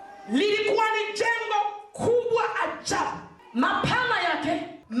jengo lilikuwa ni jengo kubwa ajabu. Mapana yake,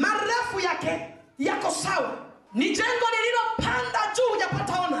 marefu yake yako sawa. Ni jengo lililopanda juu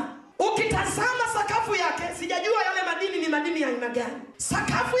hujapataona. Ukitazama sakafu yake, sijajua yale madini ni madini ya aina gani.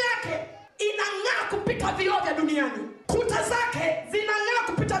 Sakafu yake inang'aa kupita vioo vya duniani. Kuta zake zinang'aa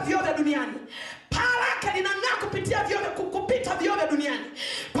kupita vioo vya duniani. Paa lake linang'aa kupita vioo vya duniani.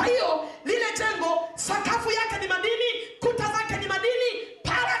 Kwa hiyo lile jengo, sakafu yake ni madini, kuta zake ni madini,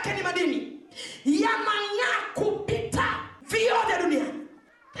 paa lake ni madini. Yanang'aa kupita vioo vya duniani.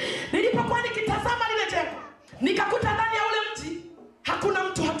 Nilipokuwa nikitazama lile jengo, nikakuta ndani ya ule mji hakuna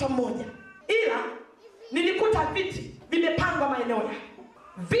mtu hata mmoja, ila nilikuta viti vimepangwa maeneo yake.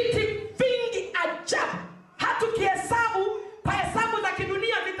 Viti vingi ajabu. Hatukihesabu kwa hesabu za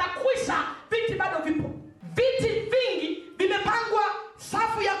kidunia vitakwisha, viti bado vipo. Viti vingi vimepangwa,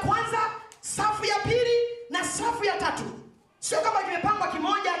 safu ya kwanza, safu ya pili na safu ya tatu. Sio kama kimepangwa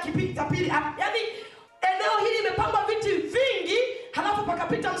kimoja kipita pili. Yaani eneo hili limepangwa viti vingi, halafu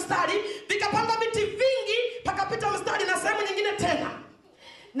pakapita mstari, vikapangwa viti vingi, pakapita mstari na sehemu nyingine tena.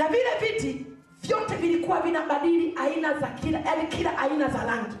 Na vile viti vyote vilikuwa vinabadili aina za kila aina za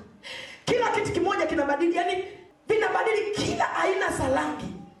rangi. Kila kiti kimoja kinabadili, yani vinabadili kila aina za rangi.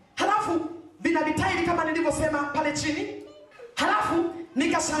 Halafu vina vitairi kama nilivyosema pale chini. Halafu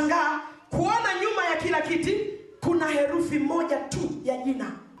nikashangaa kuona nyuma ya kila kiti kuna herufi moja tu ya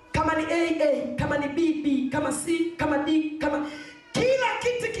jina. Kama ni AA, kama ni BB, kama C, kama D, kama kila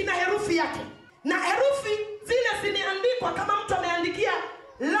kiti kina herufi yake. Na herufi zile zimeandikwa kama mtu ameandikia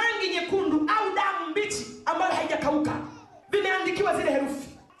rangi nyekundu au damu mbichi ambayo haijakauka. Vimeandikiwa zile herufi.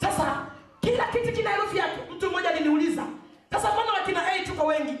 Sasa kila kiti kina herufi yake. Mtu mmoja aliniuliza, sasa mbona wakina A tuko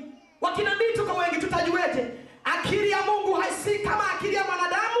wengi, wakina B tuko wengi, tutajueje? Akili ya Mungu haisi kama akili ya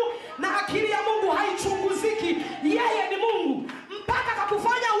mwanadamu, na akili ya Mungu haichunguziki. Yeye ni Mungu. Mpaka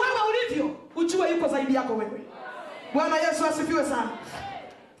kakufanya wewe ulivyo, ujue yuko zaidi yako wewe. Bwana Yesu asifiwe sana.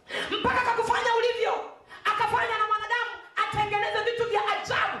 Mpaka kakufanya ulivyo, akafanya na mwanadamu atengeneze vitu vya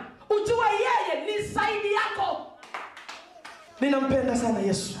ajabu, ujue yeye ni zaidi yako. Ninampenda sana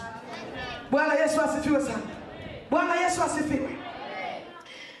Yesu. Bwana Yesu asifiwe sana. Bwana Yesu asifiwe.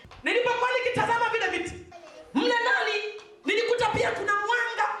 Nilipokuwa nikitazama vile viti, mle ndani nilikuta pia kuna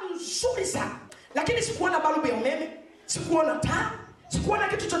mwanga mzuri sana. Lakini sikuona balbu ya umeme, sikuona taa, sikuona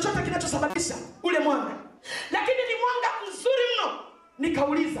kitu chochote kinachosababisha ule mwanga. Lakini ni mwanga mzuri mno.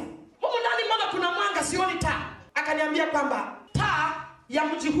 Nikauliza, huko ndani mbona kuna mwanga sioni taa? Akaniambia kwamba taa ya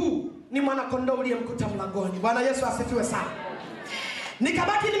mji huu ni mwana kondoo uliyemkuta mlangoni. Bwana Yesu asifiwe sana.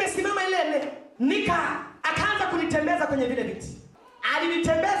 Nikabaki nimesimama ile. Akaanza kunitembeza kwenye vile viti.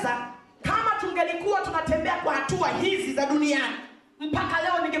 Alinitembeza kama tungelikuwa tunatembea kwa hatua hizi za duniani, mpaka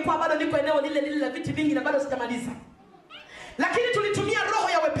leo ningekuwa bado niko eneo lile la viti vingi na bado sijamaliza. Lakini tulitumia roho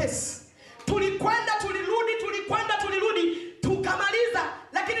ya wepesi. Tulikwenda tulirudi, tukamaliza.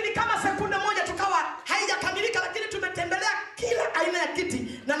 Lakini ni kama sekunde moja tukawa haijakamilika, lakini tumetembelea kila aina ya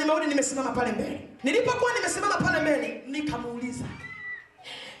kiti na nimerudi nimesimama pale mbele. Nilipokuwa nimesimama pale mbele, nikamuuliza.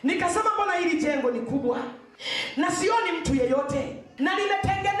 Nikasema mbona hili jengo ni kubwa na sioni mtu yeyote, na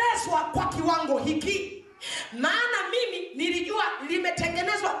limetengenezwa kwa kiwango hiki? Maana mimi nilijua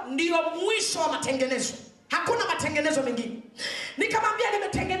limetengenezwa ndio mwisho wa matengenezo, hakuna matengenezo mengine. Nikamwambia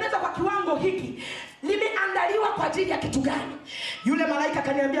limetengenezwa kwa kiwango hiki, limeandaliwa kwa ajili ya kitu gani? Yule malaika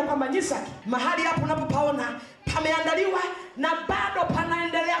kaniambia kwamba Nyisake, mahali hapo unapopaona pameandaliwa na bado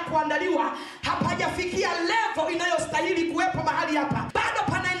panaendelea kuandaliwa. Hapajafikia level inayostahili kuwepo mahali hapa, bado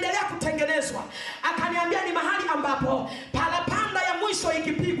panaendelea kutengenezwa. Akaniambia ni mahali ambapo parapanda ya mwisho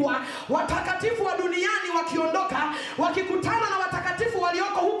ikipigwa, watakatifu wa duniani wakiondoka, wakikutana na watakatifu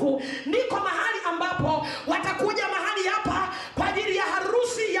walioko huku, ndiko mahali ambapo watakuja mahali hapa kwa ajili ya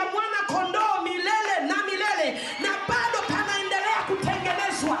harusi ya mwana kondoo milele na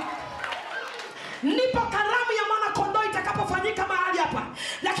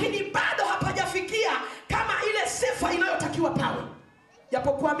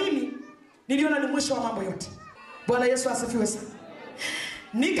japokuwa mimi niliona ni mwisho wa mambo yote. Bwana Yesu asifiwe sana.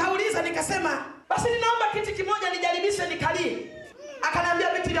 Nikauliza nikasema, basi ninaomba kiti kimoja nijaribishe nikalie.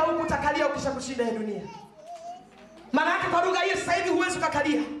 Akaniambia viti vya huku utakalia ukishakushinda ya dunia. Maana yake kwa lugha hiyo sasa hivi huwezi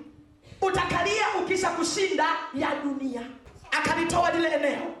ukakalia. Utakalia ukishakushinda ya dunia. Akanitoa lile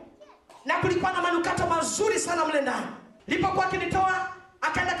eneo. Na kulikuwa na manukato mazuri sana mle ndani. Alipokuwa akinitoa,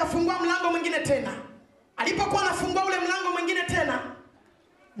 akaenda kafungua mlango mwingine tena. Alipokuwa anafungua ule mlango mwingine tena,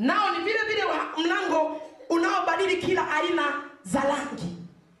 nao ni vile vile mlango unaobadili kila aina za rangi.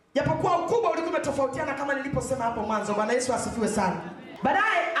 Japokuwa ukubwa ulikuwa umetofautiana kama niliposema hapo mwanzo. Bwana Yesu asifiwe sana.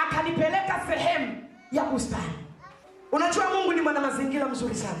 Baadaye akanipeleka sehemu ya bustani. Unajua Mungu ni mwana mazingira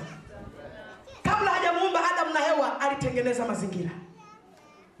mzuri sana. Kabla hajamuumba Adam na Hawa alitengeneza mazingira.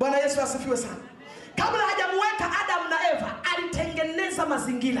 Bwana Yesu asifiwe sana. Kabla hajamuweka Adam na Eva alitengeneza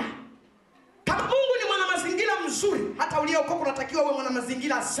mazingira. Kama Mungu ni mwana mazingira mzuri, hata uliokoka unatakiwa uwe mwana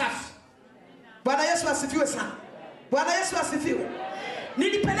mazingira safi. Bwana Yesu asifiwe sana. Bwana Yesu asifiwe.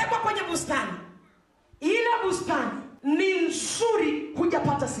 Nilipelekwa kwenye bustani. Ile bustani ni nzuri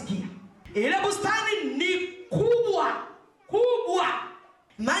hujapata sikia. Ile bustani ni kubwa.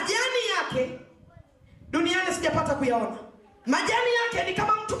 Majani yake duniani sijapata kuyaona. Majani yake ni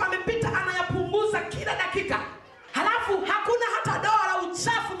kama mtu amepita anayapunguza kila dakika. Halafu hakuna hata doa la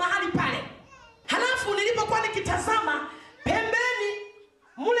uchafu mahali pale. Halafu nilipokuwa nikitazama pembeni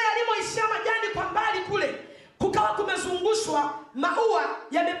mule yalimoishia majani kwa mbali kule, kukawa kumezungushwa maua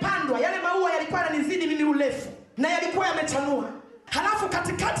yamepandwa. Yale maua yalikuwa yananizidi mimi urefu na yalikuwa yamechanua. Halafu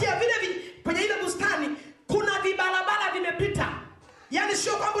katikati ya vile kwenye ile bustani kuna vibarabara vimepita. Yaani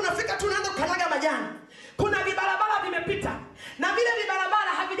sio kwamba unafika tu unaanza kukanyaga majani. Kuna vibarabara vimepita. Na vile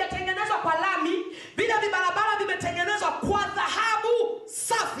vibarabara havijatengenezwa kwa lami, vile vibarabara vimetengenezwa kwa dhahabu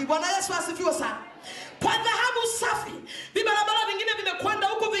safi. Bwana Yesu asifiwe sana. Kwa dhahabu safi. Vibarabara vingine vimekwenda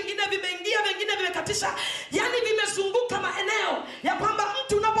huko, vingine vimeingia, vingine vimekatisha. Yaani vimezunguka maeneo ya kwamba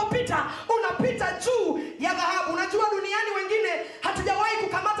mtu unapopita unapita juu ya dhahabu. Unajua duniani wengine hatujawahi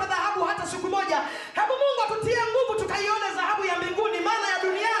kukamata dhahabu hata siku moja. Hebu Mungu atutie nguvu tukaione dhahabu ya mbinguni, maana ya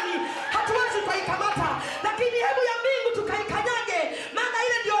duniani hatuwezi kuikamata. Lakini hebu ya mbingu tukaikanyage, maana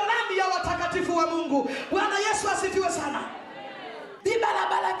ile ndio lami ya watakatifu wa Mungu. Bwana Yesu asifiwe sana.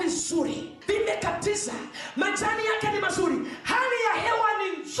 Vibarabara vizuri, vimekatiza, majani yake ni mazuri, hali ya hewa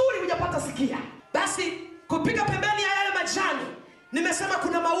ni nzuri hujapata sikia. Basi kupika pembeni ya yale majani, nimesema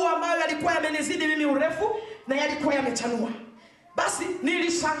kuna maua ambayo yalikuwa yamenizidi mimi urefu na yalikuwa yamechanua. Basi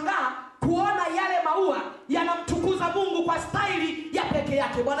nilishangaa kuona yale maua yanamtukuza Mungu kwa staili ya peke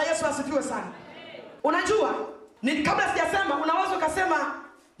yake. Bwana Yesu asifiwe sana. Unajua, kabla sijasema unaweza ukasema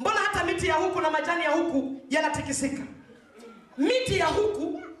mbona hata miti ya huku na majani ya huku yanatikisika? Miti ya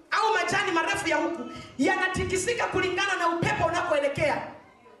huku au majani marefu ya huku yanatikisika kulingana na upepo unakoelekea.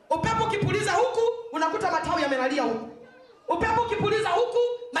 Upepo ukipuliza huku unakuta matawi yamelalia huku. Upepo ukipuliza huku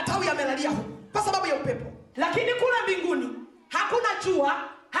matawi yamelalia huku kwa sababu ya upepo. Lakini kule mbinguni hakuna jua,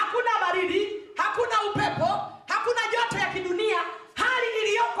 hakuna baridi, hakuna upepo, hakuna joto ya kidunia. Hali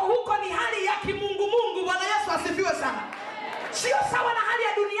iliyoko huko ni hali ya kimungu Mungu. Bwana Yesu asifiwe sana. Sio sawa na hali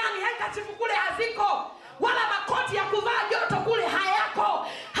ya duniani. Handkerchief kule haziko, wala makoti ya kuvaa joto kule hayako.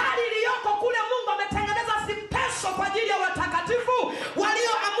 Hali iliyoko kule Mungu ametengeneza special kwa ajili ya watakatifu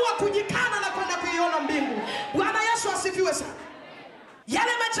walioamua kujikana na kwenda kuiona mbingu. Bwana Yesu asifiwe sana.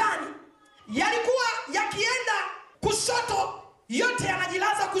 Yale majani yalikuwa yakienda kushoto, yote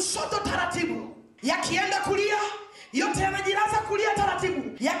yanajilaza kushoto taratibu. Yakienda kulia, yote yanajilaza kulia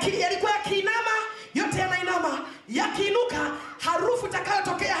taratibu. Yalikuwa yakiinama, yote yanainama. Yakiinuka, harufu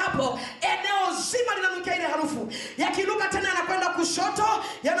itakayotokea hapo eneo zima linanukia ile harufu. Yakiinuka tena yanakwenda kushoto,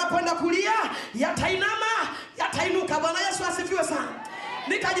 yanakwenda kulia, yatainama, yatainuka. Bwana Yesu asifiwe sana.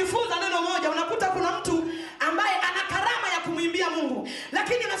 Nikajifunza neno moja. Unakuta kuna mtu ambaye ana karama ya kumwimbia Mungu,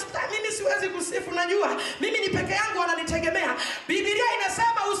 lakini unasikia mimi siwezi kusifu, najua mimi ni peke yangu, wananitegemea. Biblia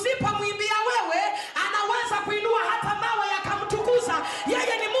inasema usipomwimbia wewe anaweza kuinua hata mawe yakamtukuza.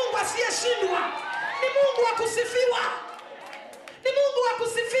 Yeye ni Mungu asiyeshindwa. Ni Mungu wa kusifiwa. Ni Mungu wa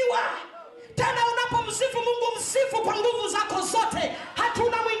kusifiwa. Tena unapomsifu Mungu, msifu kwa nguvu zako zote.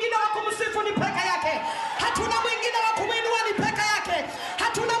 Hatuna mwingine wa kumsifu, ni peke yake. Hatuna mwingine wa kumuinua, ni peke yake.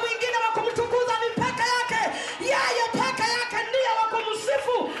 Hatuna mwingine wa kumtukuza, ni peke yake. Yeye peke yake ndiye wa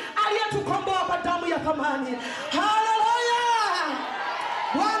kumsifu, aliyetukomboa kwa damu ya thamani. Haleluya!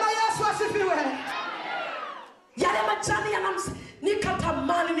 Bwana Yesu asifiwe. Yale majani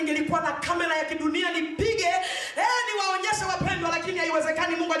nikatamani ningelikuwa na kamera ya kidunia nipige, niwaonyeshe wapendwa, lakini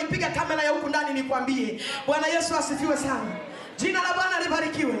haiwezekani. Mungu alipiga kamera ya huku ndani nikwambie. Bwana Yesu asifiwe sana. Jina la Bwana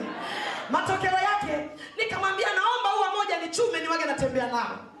libarikiwe. Matokeo yake nikamwambia naomba ua moja nichume niwage na kutembea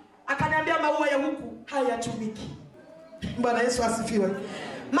nao. Akaniambia maua ya huku hayachumiki. Bwana Yesu asifiwe.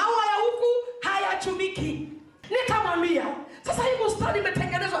 Maua ya huku hayachumiki. Nikamwambia, sasa hii bustani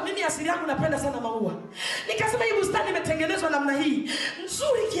imetengenezwa, mimi asili yangu napenda sana maua. Nikasema hii bustani imetengenezwa namna hii,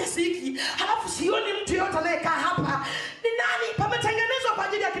 nzuri kiasi hiki, halafu sioni mtu yeyote anayekaa hapa. Ni nani? Pametengenezwa kwa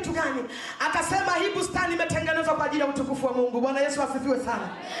ajili ya kitu gani? Akasema hii bustani imetengenezwa kwa ajili ya utukufu wa Mungu. Bwana Yesu asifiwe sana.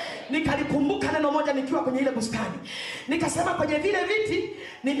 Nikalikumbuka neno moja nikiwa kwenye ile bustani. Nikasema kwenye vile viti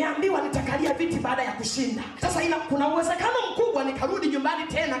nimeambiwa nitakalia viti baada ya kushinda. Sasa kuna uwezekano mkubwa nikarudi nyumbani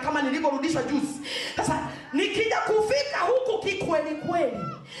tena kama nilivyorudishwa juzi. Sasa nikija kufika huku kikweli kweli,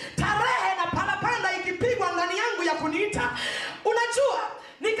 tarehe na parapanda ikipigwa ndani yangu ya kuniita, unajua,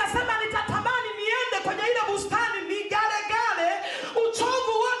 nikasema nitatamani niende kwenye ile bustani nigalegale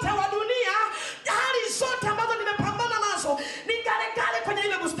uchovu wote wa dunia, hali zote ambazo nimepambana nazo, nigalegale kwenye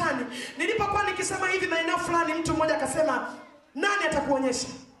ile bustani. Nilipokuwa nikisema hivi maeneo fulani, mtu mmoja akasema, nani atakuonyesha?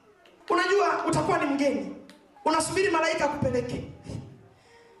 Unajua utakuwa ni mgeni, unasubiri malaika akupeleke.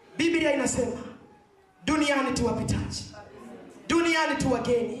 Biblia inasema duniani tu wapitaji, duniani tu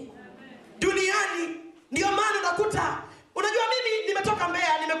wageni, duniani. Ndio maana unakuta, unajua mimi nimetoka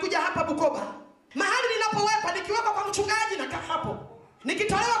Mbeya, nimekuja hapa Bukoba. Mahali ninapowekwa, nikiwekwa kwa mchungaji nakaa hapo,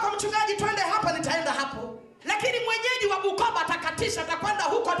 nikitolewa kwa mchungaji twende hapa, nitaenda hapo. Lakini mwenyeji wa Bukoba atakatisha, atakwenda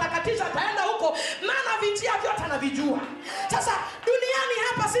huko, atakatisha, ataenda huko, maana vinjia vyote anavijua. Sasa duniani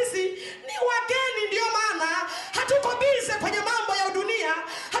hapa sisi ni wageni, ndio maana hatuko bize kwenye mambo ya dunia,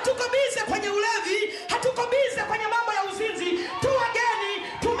 hatuko bize kwenye ulevi, hatuko bize kwenye mambo ya uzinzi. Tu wageni,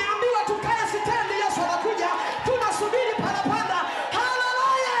 tumeambiwa tukae stendi, Yesu anakuja, tunasubiri parapanda.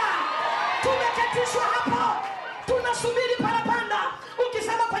 Haleluya! Tumeketishwa hapo, tunasubiri parapanda.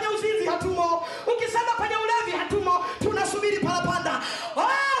 Ukisema kwenye uzinzi hatumo, ukisema kwenye ulevi hatumo, tunasubiri parapanda.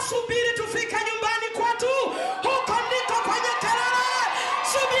 Subiri tufike nyumbani kwetu, huko ndiko kwenye kelele.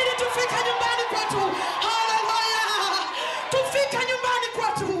 Subiri tufike nyumbani kwetu. Haleluya! Tufike nyumbani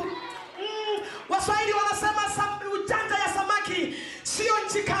kwetu. Waswahili wanasema ujanja ya samaki sio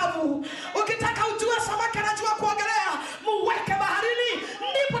nchi kavu. Ukitaka ujue samaki anajua kuogelea, muweke baharini,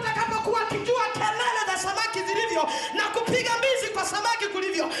 ndipo utakapokuwa kijua kelele za samaki zilivyo na kupiga mbizi kwa samaki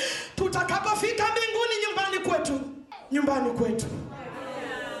kulivyo. Tutakapofika mbinguni, nyumbani kwetu, nyumbani kwetu,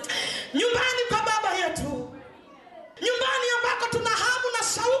 nyumbani kwa Baba yetu, nyumbani ambako tuna hamu na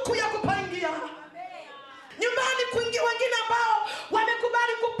shauku ya kupaingia, nyumbani kuingia. Wengine ambao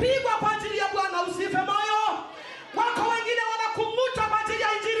wamekubali kupigwa kwa ajili ya Bwana, usife moyo. Wako wengine wanakung'uta kwa ajili ya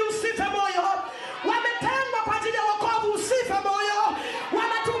Injili, usife moyo. Wametengwa kwa ajili ya wokovu, usife moyo.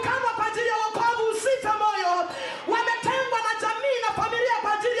 Wanatukanwa kwa ajili ya wokovu, usife moyo. Wametengwa na jamii na familia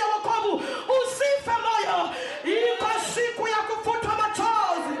kwa ajili ya wokovu, usife moyo. Iko siku ya kufutwa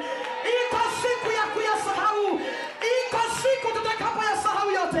machozi, iko siku ya kuyasahau, iko siku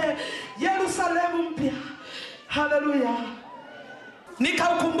tutakapoyasahau yote. Yerusalemu mpya. Haleluya!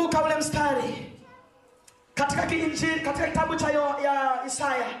 Nikaukumbuka ule mstari katika Injili, katika kitabu cha ya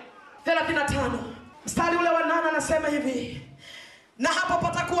Isaya 35 mstari ule wa 8, anasema hivi, na hapo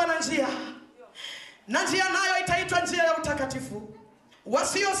patakuwa na njia, na njia nayo itaitwa njia ya utakatifu.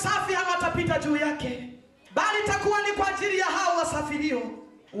 Wasio safi hawatapita juu yake, bali itakuwa ni kwa ajili ya hao wasafirio.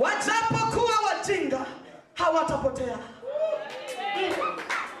 Wajapokuwa wajinga hawatapotea.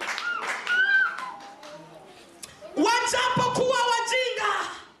 Wajapokuwa wajinga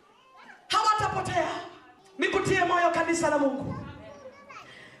hawatapotea. Nikutie moyo kanisa la Mungu,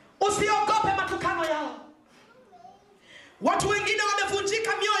 usiogope matukano yao. Watu wengine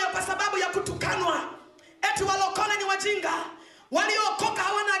wamevunjika mioyo kwa sababu ya kutukanwa, eti walokole ni wajinga, waliookoka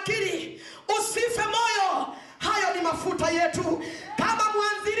hawana akili. Usife moyo, hayo ni mafuta yetu. Kama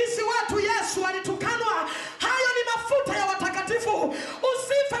mwanzilishi wetu Yesu alitukanwa, hayo ni mafuta ya watakatifu.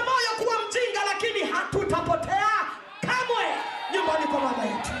 Usife moyo kuwa mjinga, lakini hatutapotea kamwe nyumbani kwa Baba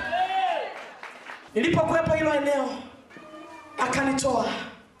yetu. Nilipokuwepo hilo eneo, akanitoa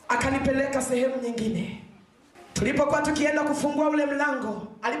akanipeleka sehemu nyingine. Tulipokuwa tukienda kufungua ule mlango,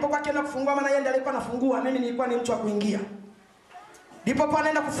 alipokuwa akienda kufungua, maana yeye ndiye alikuwa anafungua, mimi nilikuwa ni mtu wa kuingia. Nilipokuwa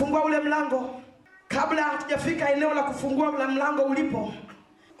anaenda kufungua ule mlango, kabla hatujafika eneo la kufungua ule mlango ulipo,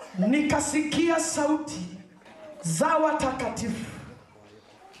 nikasikia sauti za watakatifu,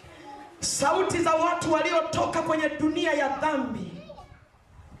 sauti za watu waliotoka kwenye dunia ya dhambi,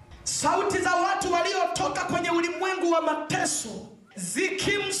 sauti za watu waliotoka kwenye ulimwengu wa mateso,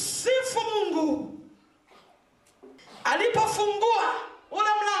 zikimsifu Mungu. Alipofungua ule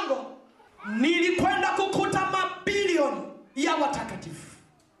mlango, nilikwenda kukuta mabilioni ya watakatifu.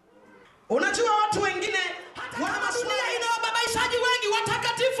 Unajua watu wengine dunia ina wababaishaji wengi.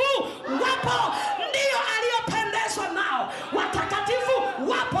 Watakatifu wapo, ndio aliyopendezwa nao. Watakatifu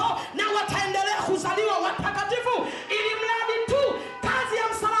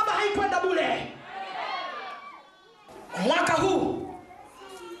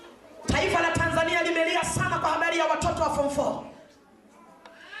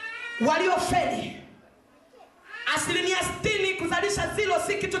waliofeli. 60% kuzalisha zilo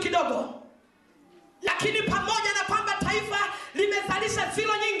si kitu kidogo. Lakini pamoja na kwamba taifa limezalisha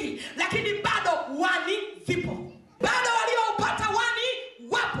zilo nyingi, lakini bado wani vipo. Bado walioupata wani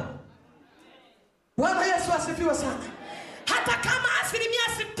wapo. Bwana Yesu asifiwe sana. Hata kama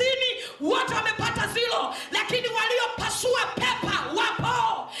 60% wote wamepata zilo, lakini waliopasua pepa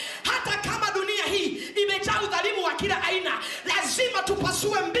wapo. Hata kama dunia hii imejaa udhalimu wa kila aina, lazima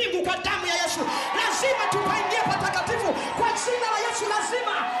tupasue mbingu kwa damu ya Yesu. Lazima tupaingie patakatifu kwa jina la Yesu.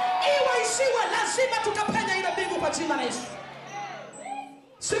 Lazima iwe isiwe, lazima tukapenya ile mbingu kwa jina la Yesu.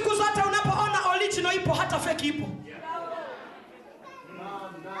 Siku zote unapoona original ipo, hata fake ipo.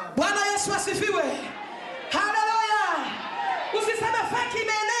 Bwana Yesu asifiwe. Haleluya. Usiseme fake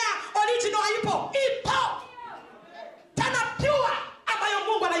imeenea, original haipo. Ipo. Tena pure, ambayo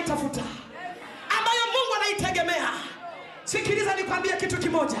Mungu anaitafuta, ambayo Mungu anaitegemea. Sikiliza nikwambie kitu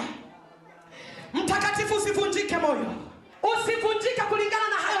kimoja. Mtakatifu, usivunjike moyo. Usivunjike kulingana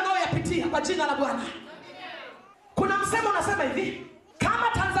na hayo unayoyapitia kwa jina la Bwana. Kuna msemo unasema hivi: kama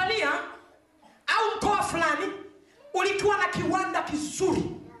Tanzania au mkoa fulani ulikuwa na kiwanda kizuri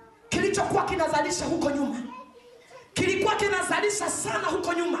kilichokuwa kinazalisha huko nyuma, kilikuwa kinazalisha sana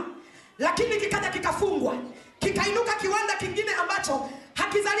huko nyuma, lakini kikaja kikafungwa, kikainuka kiwanda kingine ambacho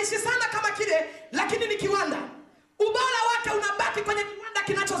hakizalishi sana kama kile, lakini ni kiwanda, ubora wake unabaki kwenye kiwanda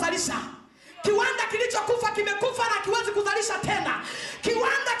kinachozalisha. Kiwanda kilichokufa kimekufa na kiwezi kuzalisha tena.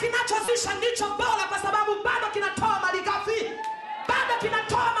 Kiwanda kinachozalisha ndicho bora, kwa sababu bado kinatoa malighafi, bado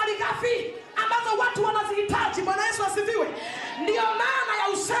kinatoa malighafi ambazo watu wanazihitaji. Bwana Yesu asifiwe. Ndio maana ya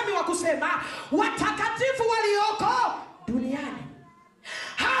usemi wa kusema watakatifu walioko duniani,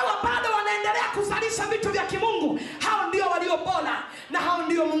 hawa bado wanaendelea kuzalisha vitu vya kimungu. Hao ndio walio bora na hao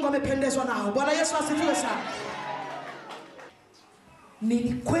ndio Mungu amependezwa nao. Bwana Yesu asifiwe sana.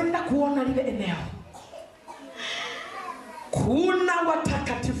 Nilikwenda kuona lile eneo. Kuna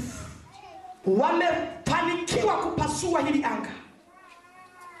watakatifu wamefanikiwa kupasua hili anga,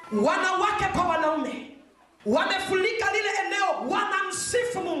 wanawake kwa wanaume wamefulika lile eneo,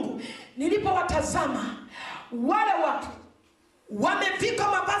 wanamsifu Mungu. Nilipowatazama wale watu, wamevika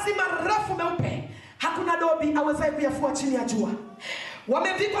mavazi marefu meupe, hakuna dobi awezaye kuyafua chini ya jua.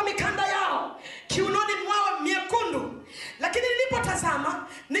 Wamevikwa mikanda yao kiunoni mwao miekundu. Lakini nilipotazama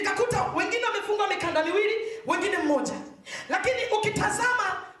nikakuta wengine wamefungwa mikanda miwili, wengine mmoja. Lakini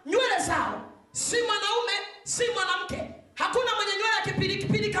ukitazama nywele zao, si mwanaume si mwanamke. Hakuna mwenye nywele ya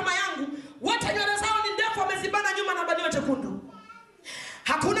kipindi kama yangu. Wote nywele zao ni ndefu, wamezibana nyuma na banio jekundu.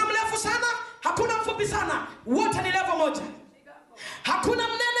 Hakuna mrefu sana, hakuna mfupi sana, wote ni level moja. Hakuna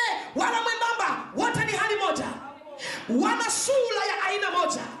mnene wala mwembamba, wote ni hali moja. Wana sura ya aina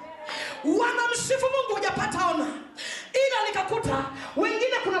moja, wanamsifu Mungu. Hujapata ona. Ila nikakuta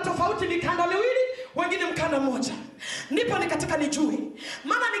wengine kuna tofauti, mikanda miwili, wengine mkanda mmoja. Ndipo nikataka nijue,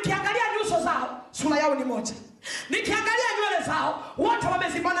 maana nikiangalia nyuso zao sura yao ni moja, nikiangalia nywele zao wote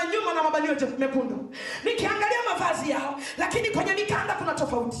wamezibana nyuma na mabanio mekundu, nikiangalia mavazi yao, lakini kwenye mikanda kuna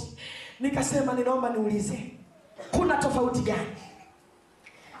tofauti. Nikasema ninaomba niulize, kuna tofauti gani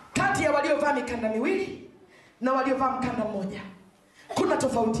kati ya waliovaa mikanda miwili na waliovaa mkanda mmoja? Kuna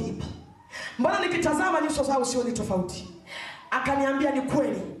tofauti ipi? Mbona nikitazama nyuso zao sio ni tofauti? Akaniambia ni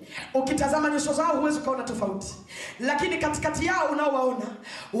kweli, ukitazama nyuso zao huwezi kuona tofauti, lakini katikati yao unaowaona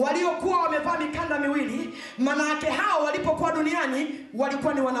waliokuwa wamevaa mikanda miwili, maana yake hao walipokuwa duniani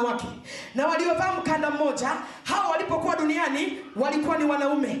walikuwa ni wanawake, na waliovaa mkanda mmoja hao walipokuwa duniani walikuwa ni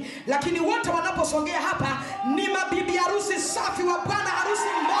wanaume. Lakini wote wanaposongea hapa ni mabibi harusi safi wa bwana harusi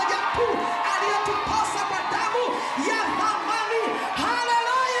mmoja tu aliyetuposa kwa damu ya thamani.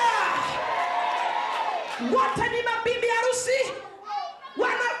 Haleluya! Wote ni mabibi harusi,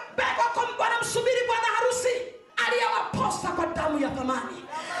 wanamsubiri bwana harusi aliyewaposa kwa damu ya thamani,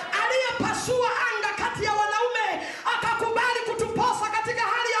 aliyepasua anga kati ya wanaume, akakubali kutuposa katika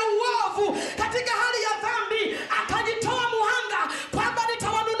hali ya uovu, katika hali ya dhambi, akajitoa muhanga kwamba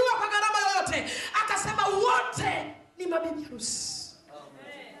nitawanunua kwa gharama yoyote. Akasema wote ni mabibi harusi.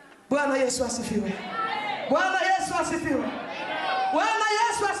 Bwana Yesu asifiwe. Bwana Yesu asifiwe. Bwana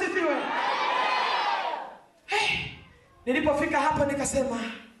Yesu asifiwe. Nilipofika hapo nikasema,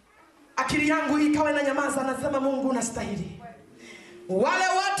 akili yangu ikawa na nyamaza, nasema Mungu unastahili. Wale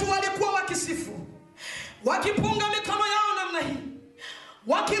watu walikuwa wakisifu, wakipunga mikono yao namna hii,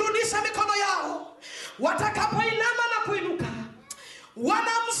 wakirudisha mikono yao, watakapoinama na kuinuka,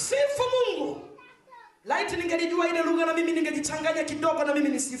 wanamsifu Mungu. Laiti ningelijua ile lugha na mimi ningejichanganya kidogo na mimi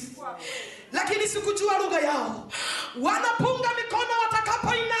nisifu. Lakini sikujua lugha yao. Wanapunga mikono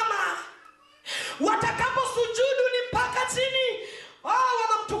watakapoinama, watakaposujudu ni mpaka chini.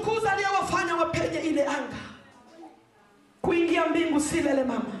 Wanamtukuza aliyewafanya wapenye ile anga. Kuingia mbingu si lele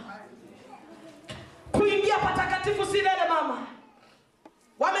mama, kuingia patakatifu si lele mama.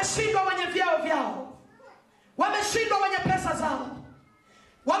 Wameshindwa wenye vyao vyao, wameshindwa wenye pesa zao,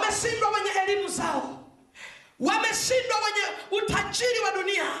 wameshindwa wenye elimu zao, wameshindwa wenye utajiri wa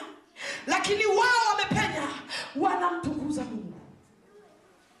dunia, lakini wao wamepenya, wanamtukuza Mungu.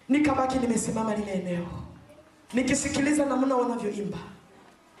 Nikabaki nimesimama lile eneo nikisikiliza namna wanavyoimba.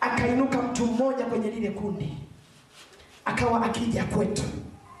 Akainuka mtu mmoja kwenye lile kundi, akawa akija kwetu.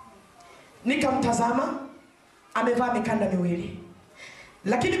 Nikamtazama, amevaa mikanda miwili,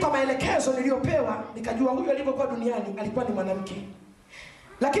 lakini kwa maelekezo niliyopewa nikajua huyu alipokuwa duniani alikuwa ni mwanamke,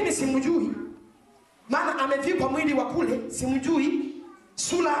 lakini simjui, maana amevikwa mwili wa kule, simjui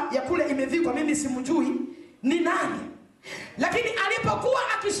sura ya kule imevikwa, mimi simjui ni nani. Lakini alipokuwa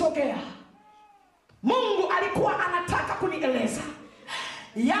akisogea, Mungu alikuwa anataka kunieleza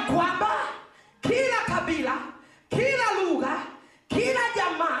ya kwamba kila kabila, kila lugha, kila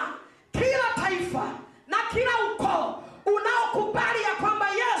jamaa, kila taifa na kila ukoo unaokubali ya kwamba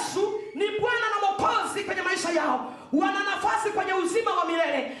Yesu ni Bwana na Mwokozi kwenye maisha yao, wana nafasi kwenye uzima wa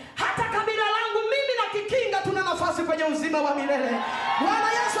milele. Hata kabila langu mimi na Kikinga tuna nafasi kwenye uzima wa milele.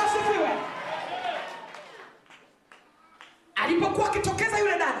 Bwana Yesu asifiwe. Alipokuwa akitokeza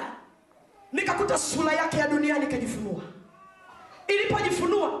yule dada, nikakuta sura yake ya dunia nikajifunua.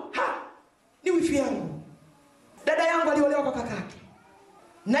 Ilipojifunua, ni wifi yangu. Dada yangu aliolewa kwa kakake,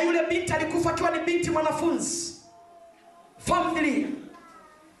 na yule binti alikufa akiwa ni binti mwanafunzi form 3.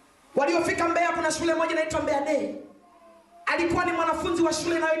 Waliofika Mbeya, kuna shule moja inaitwa Mbeya Day. Alikuwa ni mwanafunzi wa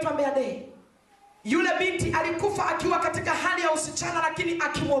shule inayoitwa Mbeya Day. Yule binti alikufa akiwa katika hali ya usichana, lakini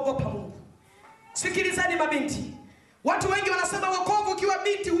akimwogopa Mungu. Sikilizeni mabinti, watu wengi wanasema wokovu ukiwa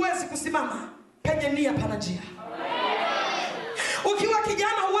binti huwezi kusimama. Penye nia pana njia. Ukiwa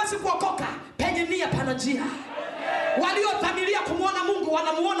kijana huwezi kuokoka. Penye nia pana njia. Waliodhamiria kumwona Mungu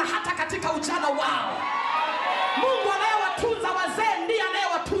wanamuona hata katika ujana wao. Mungu anayewatunza wazee ndiye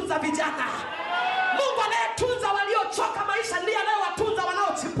anayewatunza vijana. Mungu anayetunza waliochoka maisha ndiye anayewatunza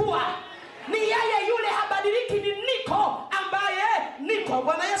wanaochipua. Ni yeye yule, habadiliki, ni niko ambaye niko.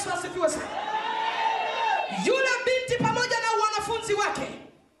 Bwana Yesu asifiwe sana. Yule binti pamoja na wanafunzi wake,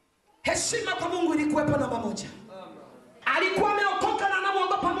 heshima kwa Mungu ilikuwepo namba moja. Alikuwa ameokoka na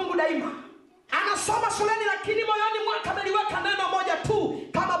anamwogopa Mungu daima. Anasoma shuleni, lakini moyoni mwake ameliweka neno moja tu,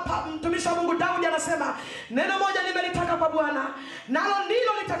 kama mtumishi wa Mungu Daudi anasema, neno moja nimelitaka kwa Bwana, nalo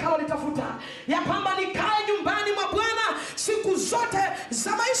ndilo nitakalolitafuta, ya kwamba nikae nyumbani mwa Bwana siku zote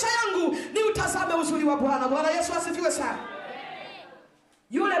za maisha yangu, ni utazame uzuri wa Bwana. Bwana Yesu asifiwe sana.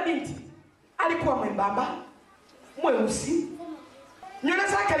 Yule binti alikuwa mwembamba, mweusi, nywele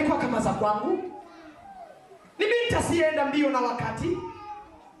zake alikuwa kama za kwangu. Ni binti asiyeenda mbio na wakati.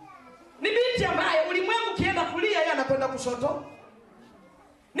 Ni binti ambaye ulimwengu kienda kulia yeye anakwenda kushoto.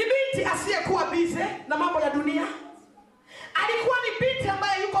 Ni binti asiyekuwa bize na mambo ya dunia. Alikuwa ni binti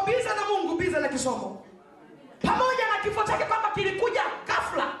ambaye yuko bize na Mungu, bize na kisomo. Pamoja na kifo chake kwamba kilikuja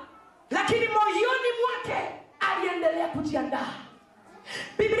ghafla, lakini moyoni mwake aliendelea kujiandaa.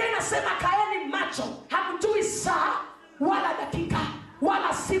 Biblia inasema kaeni macho, hamjui saa wala dakika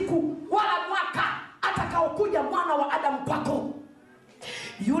wala siku wala mwaka atakaokuja mwana wa Adamu kwako.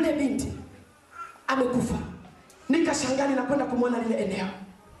 Yule binti amekufa. Nikashangani na kwenda kumwona lile eneo.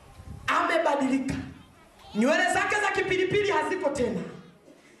 Amebadilika. Nywele zake za kipilipili hazipo tena.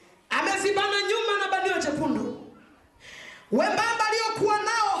 Amezibana nyuma na banio jekundu. Wembamba aliyokuwa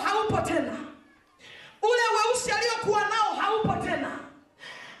nao haupo tena. Ule weusi aliyokuwa nao haupo tena.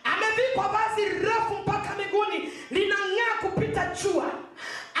 Amevikwa vazi refu mpaka miguuni, linang'aa kupita jua.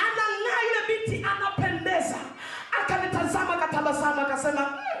 Anang'aa, yule binti anapendeza. Akanitazama, akatabasamu,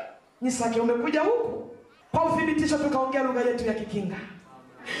 akasema, Nyisake, umekuja huku? Kwa uthibitisho tukaongea lugha yetu ya Kikinga.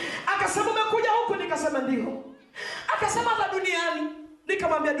 Akasema, umekuja huku? Nikasema ndio. Akasema, za duniani?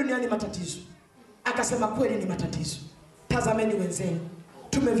 Nikamwambia, duniani matatizo. Akasema, kweli ni matatizo. Tazameni wenzenu,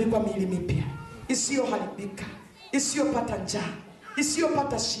 tumevikwa miili mipya isiyoharibika, isiyopata njaa,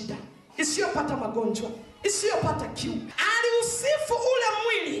 isiyopata shida, isiyopata magonjwa, isiyopata kiu. Aliusifu ule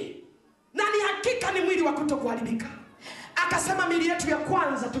mwili, na ni hakika ni mwili wa kutokuharibika. Akasema, miili yetu ya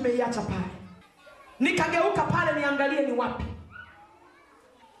kwanza tumeiacha pale. Nikageuka pale niangalie ni wapi.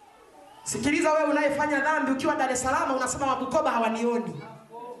 Sikiliza wewe unayefanya dhambi ukiwa Dar es Salaam, unasema Wabukoba hawanioni.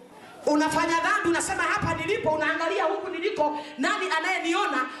 Unafanya dhambi unasema hapa nilipo, unaangalia huku niliko, nani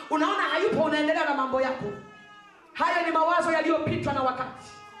anayeniona? Unaona hayupo, unaendelea na mambo yako. Hayo ni mawazo yaliyopitwa na wakati.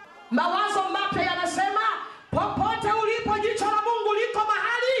 Mawazo mapya yanasema, popote ulipo jicho la Mungu liko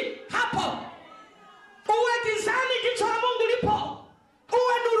hapo. Uwe gizani, jicho la Mungu lipo.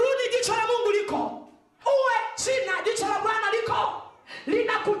 Uwe nuruni,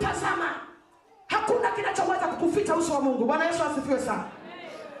 uso wa Mungu. Bwana Yesu asifiwe sana.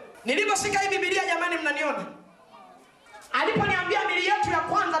 Niliposhika hii Biblia jamani, mnaniona? Aliponiambia mili yetu ya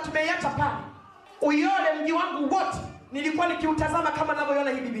kwanza tumeiacha pale, Uyole mji wangu wote nilikuwa nikiutazama kama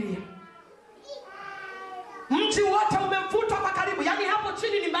ninavyoiona hii Biblia. Mji wote umemvutwa kwa karibu, yani hapo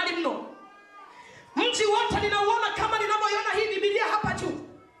chini ni mbali mno. Mji wote ninauona kama ninavyoiona hii Biblia hapa juu.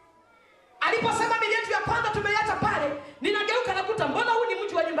 Aliposema mili yetu ya kwanza tumeiacha pale, ninageuka nakuta mbona huu ni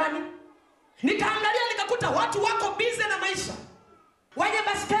mji wa nyumbani? Nikaangalia nikakuta watu wako busy na maisha. Wenye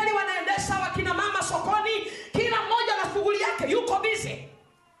baskeli wanaendesha, wakina mama sokoni, kila mmoja na shughuli yake, yuko busy.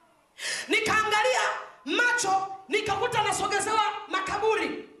 Nikaangalia macho nikakuta nasogezewa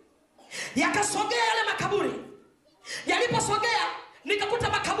makaburi. Yakasogea yale makaburi. Yaliposogea nikakuta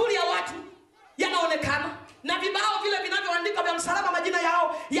makaburi ya watu yanaonekana na vibao vile vinavyoandikwa vya msalaba majina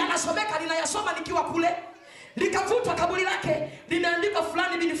yao yanasomeka, ninayasoma nikiwa kule. Likavutwa kaburi lake, limeandikwa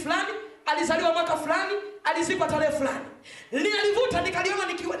fulani bin fulani, alizaliwa mwaka fulani, alizikwa tarehe fulani. Nilivuta nikaliona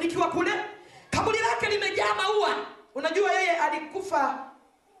nikiwa kule. Kaburi lake limejaa maua. Unajua yeye alikufa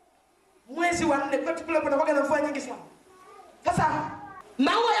mwezi wa 4, kwetu kule kuna waga na mvua nyingi sana. Sasa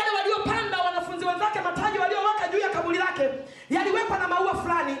maua yale waliopanda wanafunzi wenzake mataji walioweka juu ya kaburi lake yaliwekwa na maua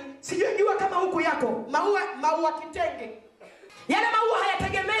fulani, sijui jua kama huku yako, maua kitenge. Yale maua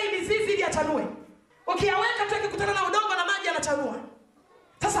hayategemei mizizi ili yachanue. Ukiyaweka tu yakikutana na udongo na maji yanachanua.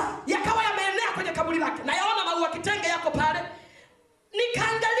 Sasa yakawa yameenea kwenye kaburi lake. Na yaona maua kitenge yako pale.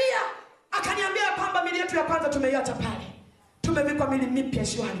 Nikaangalia, akaniambia kwamba mili yetu ya kwanza tumeiacha pale. Tumevikwa mili mipya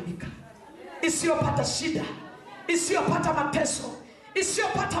isiyoharibika, isiyopata shida, isiyopata mateso,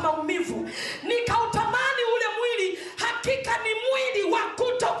 isiyopata maumivu. Nikautamani ule mwili, hakika ni mwili wa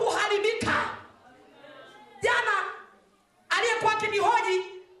kutokuharibika. Jana aliyekuwa akinihoji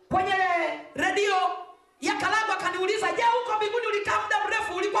kwenye redio ya Kalabu akaniuliza, "Je, huko mbinguni ulikaa muda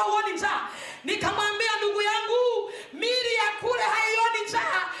mrefu, ulikuwa huoni njaa?" Nikamwambia, "Ndugu yangu, mili ya kule haioni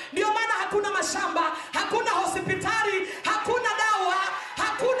njaa. Ndio maana hakuna mashamba, hakuna hospitali, hakuna dawa,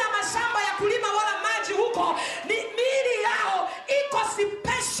 hakuna mashamba ya kulima wala maji huko. Ni mili yao iko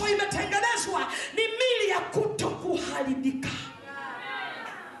special, imetengenezwa, ni mili ya kutokuharibika."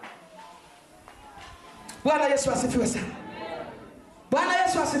 Bwana Yesu asifiwe sana. Bwana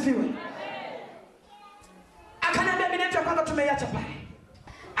Yesu asifiwe. Akaniambia mimi ndio kwanza tumeiacha pale.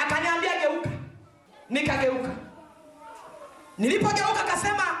 Akaniambia geuka. Nikageuka. Nilipogeuka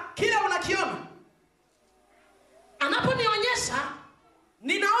akasema, "Kile unakiona?" Anaponionyesha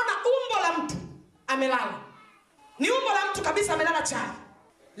ninaona umbo la mtu amelala. Ni umbo la mtu kabisa amelala chali.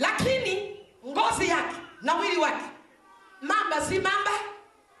 Lakini ngozi yake na mwili wake, mamba si mamba,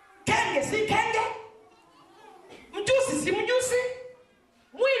 kenge si kenge, mjusi si mjusi,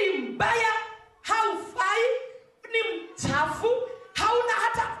 mwili mbaya, haufai, ni mchafu, hauna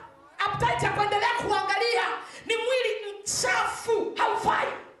hata appetite ya kuendelea kuangalia, ni mwili mchafu, haufai.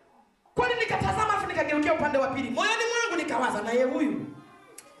 Kwani nikatazama afu nikageukia upande wa pili. Moyoni mwangu nikawaza, na yeye huyu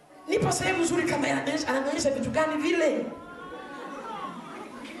nipo sehemu nzuri kama anaonyesha vitu gani vile?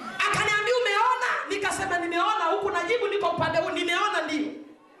 Akaniambia, "Umeona?" Nikasema, "Nimeona." Huku najibu niko upande huu, "Nimeona ndio."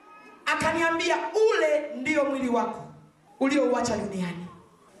 Akaniambia, "Ule ndio mwili wako uliouacha duniani.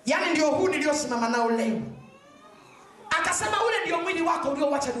 Yaani ndio huu niliosimama nao leo." Akasema, "Ule ndio mwili wako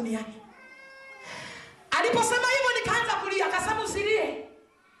uliouacha duniani." Aliposema hivyo nikaanza kulia. Akasema, "Usilie."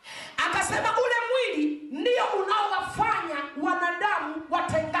 Akasema, "Ule mwili ndio unaowafanya wanadamu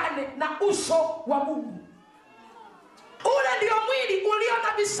watengane na uso wa Mungu. Ule ndio mwili ulio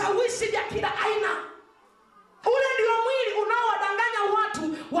na vishawishi vya kila aina. Ule ndio mwili unaowadanganya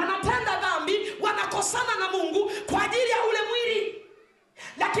watu wanatenda dhambi, wanakosana na Mungu kwa ajili ya ule mwili.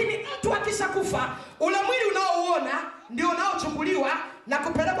 Lakini mtu akishakufa, ule mwili unaouona ndio unaochukuliwa na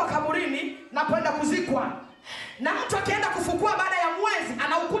kupelekwa kaburini na kwenda kuzikwa. Na mtu akienda kufukua baada ya mwezi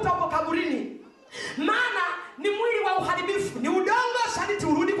anaukuta huko kaburini. Maana ni mwili wa uharibifu, ni udongo, sharti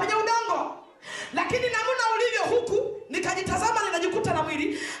urudi kwenye udongo. Lakini namna ulivyo huku, nikajitazama ninajikuta na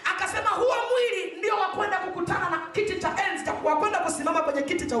mwili. Akasema, huo mwili ndio wa kwenda kukutana na kiti cha enzi, wa kwenda kusimama kwenye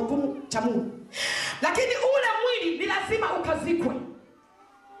kiti cha hukumu cha Mungu. Lakini ule mwili ni lazima ukazikwe.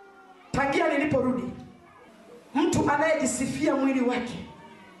 Tangia niliporudi, mtu anayejisifia mwili wake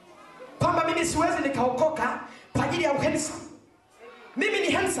kwamba mimi siwezi nikaokoka kwa ajili ya uhandsome, mimi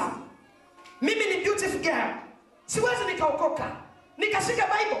ni handsome, mimi ni beautiful girl, siwezi nikaokoka nikashika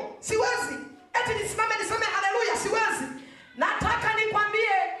Bible, siwezi eti nisimame niseme haleluya, siwezi. Nataka nikwambie,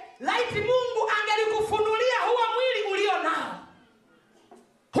 laiti Mungu angelikufunulia huo mwili ulio nao,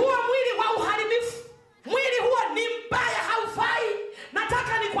 huo mwili wa uharibifu, mwili huo ni mbaya, haufai.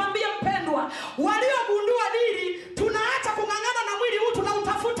 Nataka nikwambie mpendwa, waliogundua dili, tunaacha kung'ang'ana na mwili huu,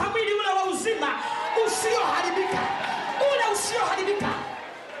 tunautafuta mwili ule wa uzima usioharibika.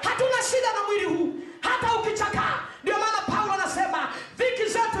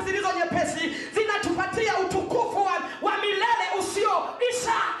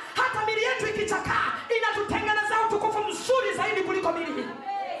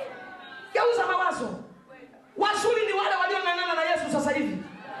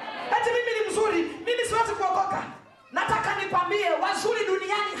 Eti mimi ni mzuri, mimi siwezi kuokoka. Nataka nikwambie wazuri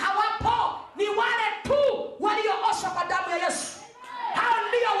duniani hawapo, ni wale tu waliooshwa kwa damu ya Yesu. Hao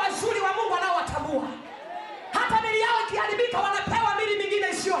ndio wazuri wa Mungu wanaowatambua. Hata mili yao ikiharibika wanapewa mili mingine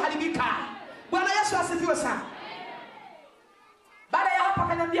isiyoharibika. Bwana Yesu asifiwe sana. Baada ya hapo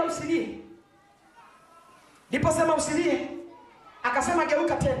akaniambia usilie. Niliposema usilie, akasema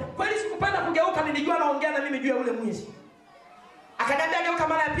geuka tena. Kweli sikupenda kugeuka, nilijua naongea na mimi juu ya ule mwizi. Akaniambia geuka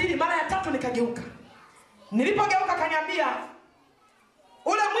mara ya pili, mara ya tatu nikageuka. Nilipogeuka akaniambia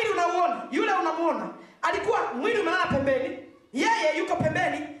ule mwili unauona, yule unamuona. Alikuwa mwili umelala pembeni, yeye yuko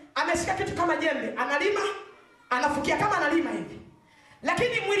pembeni, ameshika kitu kama jembe, analima, anafukia kama analima hivi.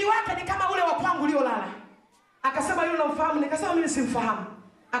 Lakini mwili wake ni kama ule wa kwangu uliolala. Akasema yule unamfahamu? Nikasema mimi simfahamu.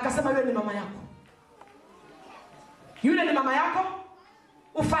 Akasema yule ni mama yako. Yule ni mama yako.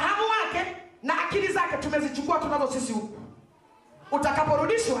 Ufahamu wake na akili zake tumezichukua tunazo sisi huku.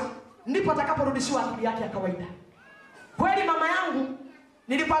 Utakaporudishwa ndipo atakaporudishiwa akili yake ya kawaida. Kweli mama yangu,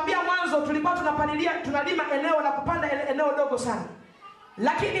 nilikwambia mwanzo tulikuwa tunalima eneo la kupanda eneo dogo sana.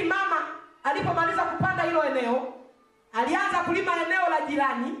 Lakini mama alipomaliza kupanda hilo eneo, alianza kulima eneo la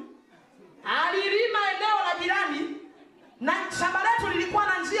jirani. Alilima eneo la jirani na shamba letu lilikuwa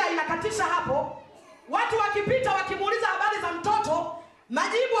na njia inakatisha hapo. Watu wakipita wakimuuliza habari za mtoto,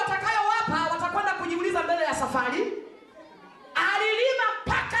 majibu watakayowapa watakwenda kujiuliza mbele ya safari. Alilima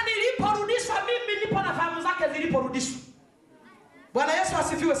mpaka niliporudishwa mimi, nipo na fahamu zake ziliporudishwa. Bwana Yesu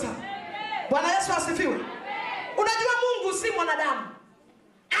asifiwe sana. Bwana Yesu asifiwe. Unajua Mungu si mwanadamu.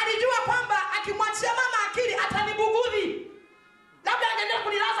 Alijua kwamba akimwachia mama akili atanibugudhi. Labda angeendelea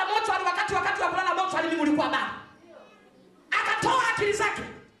kunilaza moto wakati wa kulala moto mimi ulikuwa baba. Akatoa akili zake.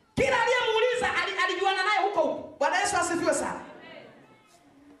 Kila aliyemuuliza alijuana naye huko. Bwana Yesu asifiwe sana.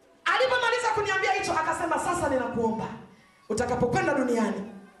 Alipomaliza kuniambia hicho akasema sasa ninakuomba, utakapokwenda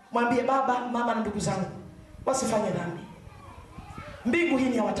duniani mwambie baba, mama na ndugu zangu wasifanye dhambi. Mbingu hii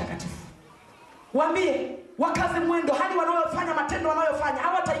ni ya watakatifu. Waambie wakaze mwendo, hadi wanaofanya matendo wanayofanya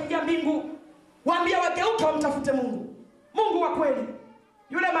hawataingia mbingu. Waambie wageuke wamtafute Mungu. Mungu wa kweli.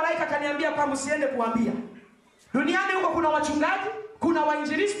 Yule malaika kaniambia kwamba usiende kuambia. Duniani huko kuna wachungaji, kuna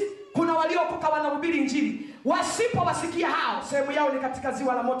wainjilisti, kuna waliokoka wanahubiri injili. Wasipowasikia hao, sehemu yao ni katika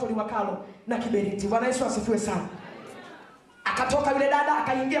ziwa la moto liwakalo na kiberiti. Bwana Yesu asifiwe sana. Akatoka yule dada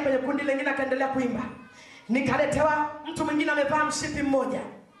akaingia kwenye kundi lingine akaendelea kuimba. Nikaletewa mtu mwingine amevaa mshipi mmoja.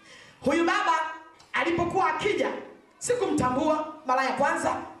 Huyu baba alipokuwa akija, sikumtambua mara ya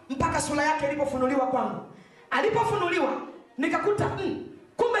kwanza mpaka sura yake ilipofunuliwa kwangu. Alipofunuliwa nikakuta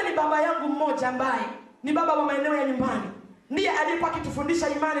kumbe ni baba yangu mmoja ambaye ni baba wa maeneo ya nyumbani. Ndiye aliyekuwa akitufundisha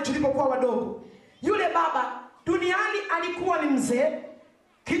imani tulipokuwa wadogo. Yule baba duniani alikuwa ni mzee,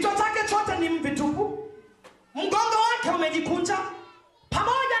 kichwa chake chote ni mvi tupu, mgongo wake umejikunja.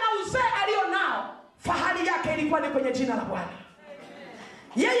 Pamoja na uzee alionao, fahari yake ilikuwa ni kwenye jina la Bwana.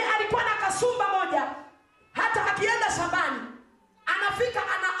 Yeye alikuwa na kasumba moja, hata akienda shambani anafika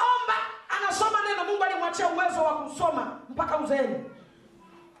anaomba, anasoma neno. Mungu alimwachia uwezo wa kusoma mpaka uzeeni.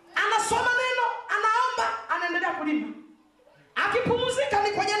 Anasoma neno, anaomba, anaendelea kulima. Akipumzika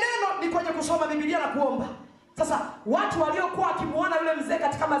ni kwenye neno, ni kwenye kusoma Biblia na kuomba. Sasa watu waliokuwa wakimuona yule mzee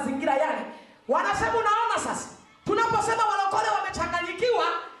katika mazingira yale wanasema, unaona sasa tunaposema walokole wamechanganyikiwa,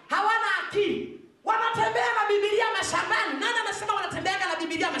 hawana akili, wanatembea na Biblia mashambani. Nani anasema wanatembea na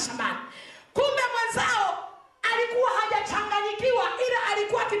Biblia mashambani? Kumbe mwenzao alikuwa hajachanganyikiwa, ila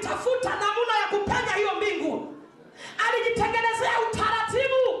alikuwa akitafuta namna ya kupenya hiyo mbingu. Alijitengenezea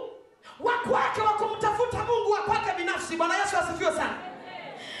utaratibu wa kwake wa kumtafuta Mungu wa kwake binafsi. Bwana Yesu asifiwe sana.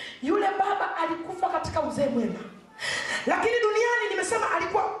 Yule baba alikufa katika uzee mwema. Lakini duniani nimesema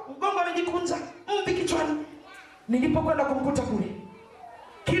alikuwa mgongo amejikunja, mvi kichwani. Nilipokwenda kumkuta kule,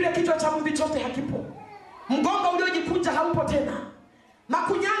 kile kichwa cha mvi chote hakipo. Mgongo uliojikunja haupo tena.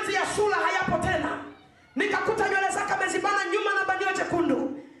 Makunyanzi ya sura hayapo tena. Nikakuta nywele zake amezibana nyuma na bandio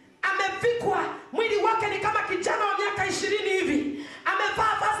jekundu. Amevikwa, mwili wake ni kama kijana wa miaka 20 hivi.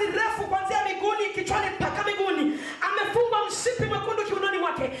 Amevaa vazi refu kuanzia miguuni, kichwani mpaka miguuni. Amefungwa mshipi mwekundu kiunoni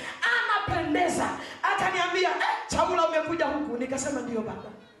mwake. Anapendeza. Akaniambia, Chaula umekuja huku? Nikasema ndio baba.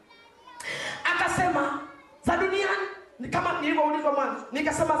 Akasema, za duniani ni kama nilivyoulizwa mwanzo.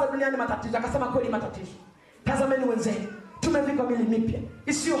 Nikasema za duniani matatizo. Akasema kweli matatizo. Tazameni wenzenu, tumevikwa mili mipya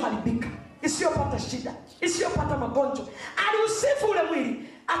isiyoharibika, isiyopata shida, isiyopata magonjwa. Aliusifu ule mwili.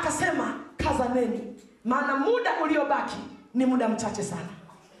 Akasema kazaneni, maana muda uliobaki ni muda mchache sana.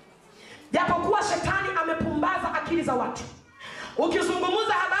 Japokuwa shetani amepumbaza akili za watu.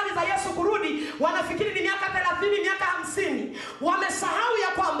 Ukizungumza habari za Yesu kurudi, wanafikiri ni miaka 30, miaka 50. Wamesahau ya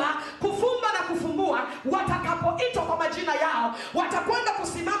kwamba kufumba na kufumbua kuwasumbua watakapoitwa kwa majina yao, watakwenda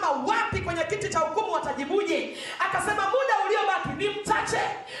kusimama wapi kwenye kiti cha hukumu, watajibuje? Akasema muda uliobaki ni mchache.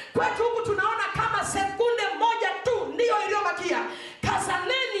 Kwetu huku tunaona kama sekunde moja tu ndio iliyobakia.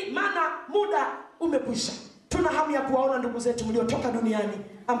 Kazaneni, maana muda umekwisha. Tuna hamu ya kuwaona ndugu zetu mliotoka duniani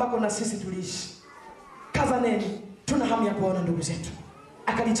ambako na sisi tuliishi. Kazaneni, tuna hamu ya kuwaona ndugu zetu.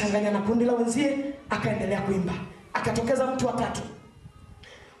 Akalichanganya na kundi la wenzie, akaendelea kuimba. Akatokeza mtu wa tatu.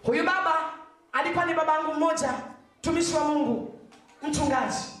 Huyu baba alikuwa ni babangu mmoja, tumishi wa Mungu,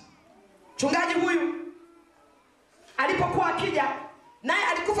 mchungaji. Mchungaji huyu alipokuwa akija, naye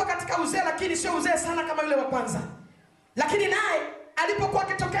alikufa katika uzee, lakini sio uzee sana kama yule wa kwanza. Lakini naye alipokuwa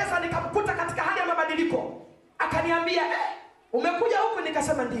akitokeza, nikamkuta katika hali ya mabadiliko. Akaniambia, umekuja huku?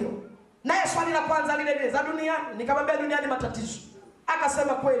 Nikasema ndio. Naye swali la kwanza lile za duniani, nikamwambia duniani matatizo.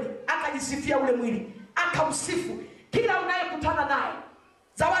 Akasema kweli. Akajisifia ule mwili, akausifu. Kila unayekutana naye,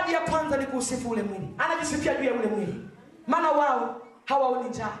 zawadi ya kwanza ni kuusifu ule mwili. Anajisifia juu ya ule mwili. Maana wao hawaoni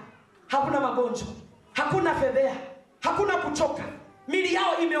njaa, hakuna magonjwa, hakuna fedheha, hakuna kuchoka. Mili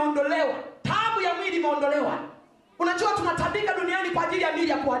yao imeondolewa, taabu ya mwili imeondolewa. Unajua tunatabika duniani kwa ajili ya mili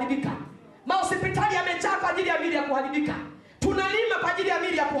ya kuharibika. Mahospitali yamejaa kwa ajili ya mili ya kuharibika. Tunalima kwa ajili ya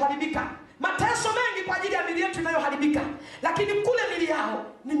mili ya kuharibika. Mateso mengi kwa ajili ya mili yetu inayoharibika. Lakini kule mili yao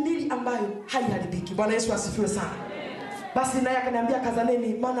ni mili ambayo haiharibiki. Bwana Yesu asifiwe sana. Basi naye akaniambia,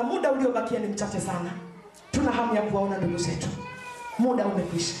 kazaneni, maana muda uliobakia ni mchache sana. Tuna hamu ya kuwaona ndugu zetu. Muda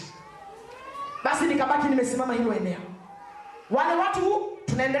umekwisha. Basi nikabaki nimesimama hilo eneo. Wale watu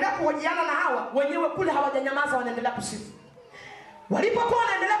tunaendelea kuhojiana na hawa, wenyewe kule hawajanyamaza, wanaendelea kusifu. Walipokuwa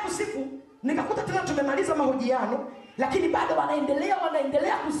wanaendelea kusifu, nikakuta tena tumemaliza mahojiano, lakini bado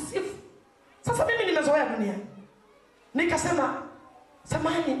wanaendelea kusifu. Sasa mimi nimezoea dunia. Nikasema,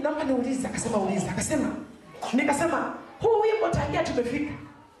 samahani, naomba niulize. Akasema uliza. Nikasema, huu wimbo tangia tumefika,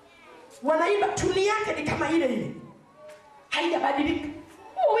 wanaimba tuni yake ni kama ile ile, haijabadilika.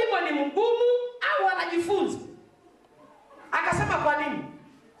 Huu wimbo ni mgumu au wanajifunza? Akasema kwa nini?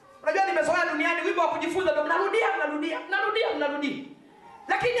 Unajua nimezoea duniani wimbo wa kujifunza ndio mnarudia.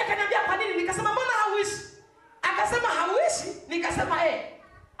 Lakini akaniambia kwa nini? Nikasema mbona hauishi? Akasema hauishi. Nikasema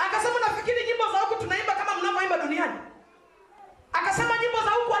Akasema nafikiri nyimbo za huku tunaimba kama mnavyoimba duniani. Akasema nyimbo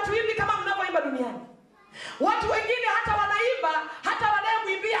za huku hatuimbi kama mnavyoimba duniani. Watu wengine hata wanaimba, hata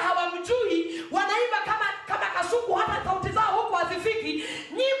wanayemwimbia hawamjui, wanaimba kama kasuku, hata sauti zao huku hazifiki.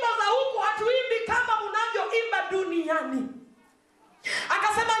 Nyimbo za huku hatuimbi kama mnavyoimba duniani.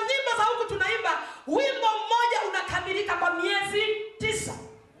 Akasema nyimbo za huku tunaimba, wimbo mmoja unakamilika kwa miezi 9.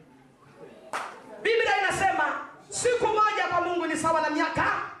 Biblia inasema siku moja kwa Mungu ni sawa na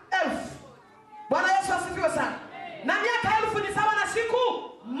miaka 1000. Bwana Yesu asifiwe sana. Na miaka 1000 ni sawa na siku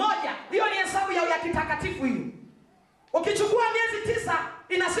moja. Hiyo ni hesabu ya kitakatifu hiyo. Ukichukua miezi 9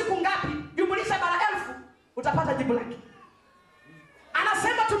 ina siku ngapi? Jumlisha mara 1000 utapata jibu lake.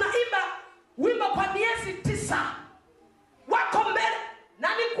 Anasema tunaimba wimbo kwa miezi 9. Wako mbele. Na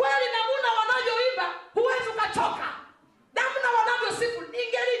ni kweli namna wanavyoimba huwezi ukachoka. Namna wanavyosifu,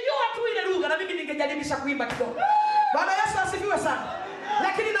 ningelijua tu ile lugha na mimi ningejaribisha kuimba kidogo. Bwana Yesu asifiwe sana.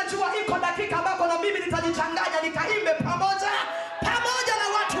 Lakini najua iko dakika ambako na mimi nitajichanganya nikaimbe pamoja na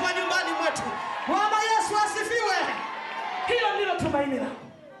watu wa nyumbani mwetu. Bwana Yesu asifiwe. Hilo ndilo tumaini langu.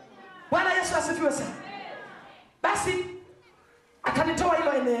 Bwana Yesu asifiwe sana. Basi akanitoa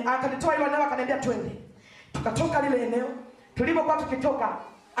hilo eneo, akaniambia twende. Tukatoka lile eneo. Tulipokuwa tukitoka,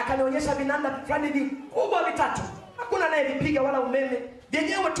 akanionyesha vinanda fulani vikubwa vitatu. Hakuna naye vipiga wala umeme.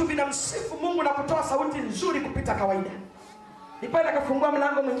 Vyenyewe tu vinamsifu Mungu na kutoa sauti nzuri kupita kawaida. Ndipo akafungua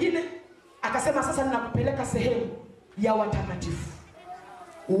mlango mwingine, akasema sasa ninakupeleka sehemu ya watakatifu.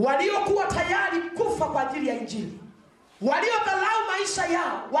 Waliokuwa tayari kufa kwa ajili ya Injili. Waliodhalau maisha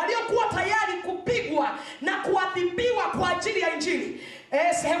yao, waliokuwa tayari kupigwa na kuadhibiwa kwa ajili ya Injili.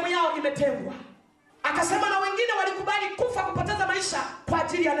 Sehemu yao imetengwa. Akasema na wengine walikubali kufa, kupoteza maisha kwa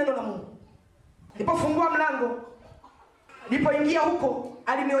ajili ya neno la Mungu. Nilipofungua mlango, nilipoingia huko,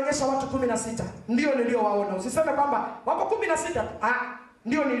 alinionyesha watu 16. Ndio niliowaona. Usiseme kwamba wako 16.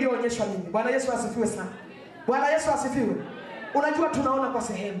 Ndio nilioonyeshwa mimi. Bwana Yesu asifiwe sana. Bwana Yesu asifiwe. Unajua tunaona kwa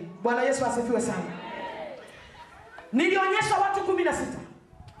sehemu. Bwana Yesu asifiwe sana. Nilionyesha watu 16.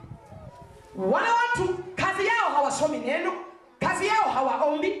 Wale watu kazi yao hawasomi neno, kazi yao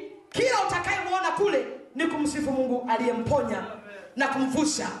hawaombi. Kila utakayemuona kule ni kumsifu Mungu aliyemponya na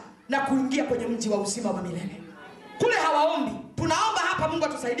kumvusha na kuingia kwenye mji wa uzima wa milele. Kule hawaombi. Tunaomba hapa Mungu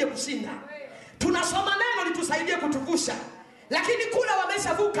atusaidie kushinda. Tunasoma neno litusaidie kutuvusha. Lakini kule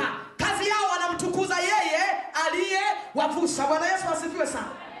wameshavuka. Kazi yao wanamtukuza yeye aliyewavusha. Bwana Yesu asifiwe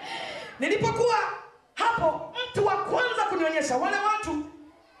sana. Nilipokuwa hapo, mtu wa kwanza kunionyesha wale watu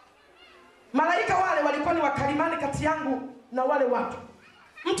Malaika wale walikuwa ni wakalimani kati yangu na wale watu.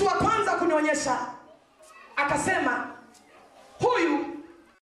 Mtu wa kwanza kunionyesha akasema, huyu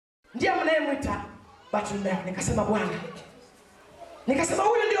ndiye mnayemwita Bartimayo. Nikasema Bwana. Nikasema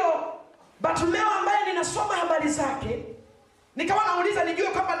huyu ndio Bartimayo ambaye ninasoma habari zake. Nikawa nauliza nijue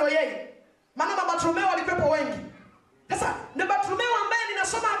kwamba ndio yeye. Maana Bartimayo walikuwepo wengi. Sasa ndio Bartimayo ambaye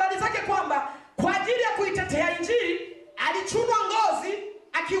ninasoma habari zake kwamba kwa ajili ya kuitetea Injili alichunwa ngozi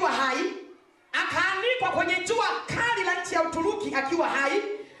akiwa hai, akaanikwa kwenye jua kali la nchi ya Uturuki akiwa hai.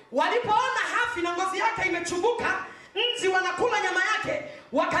 Walipoona hafi na ngozi yake imechubuka, nzi wanakula nyama yake,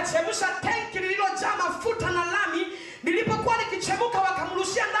 wakachemsha tenki lililojaa mafuta na lami. Nilipokuwa likichemuka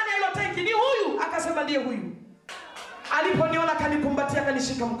wakamrushia ndani ya hilo tenki. Ni huyu? Akasema ndiye huyu. Aliponiona kanikumbatia,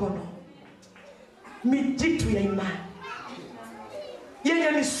 kanishika mkono. Mijitu ya imani,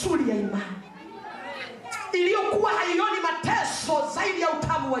 yenye misuli ya imani, iliyokuwa haioni mateso zaidi ya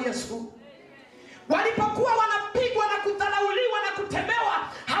utamu wa Yesu. Walipokuwa wanapigwa na kudharauliwa na kutemewa,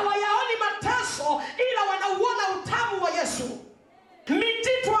 hawayaoni mateso ila wanauona utamu wa Yesu.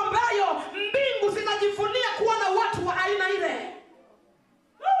 Mijitu ambayo mbingu zinajivunia kuwa na watu wa aina ile.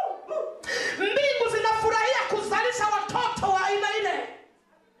 Mbingu zinafurahia kuzalisha watoto wa aina ile.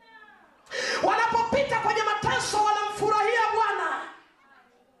 Wanapopita kwenye mateso wanamfurahia Bwana.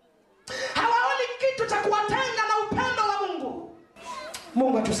 Hawaoni kitu cha kuwatenga na upendo wa Mungu.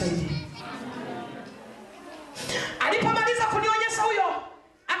 Mungu atusaidie. Alipomaliza kunionyesha huyo,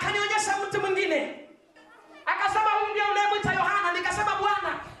 akanionyesha mtu mwingine. Akasema huyu ndiye unayemwita Yohana. Nikasema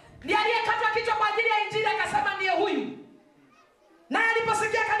Bwana, ndiye aliyekatwa kichwa kwa ajili ya Injili. Akasema ndiye huyu. Naye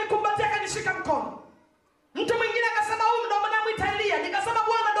aliposikia akanikumbatia, akanishika mkono. Mtu mwingine akasema huyu ndio mnamwita Elia. Nikasema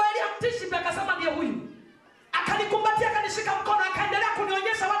Bwana, ndio Elia mtishipi. Akasema ndiye huyu. Akanikumbatia, akanishika mkono, akaendelea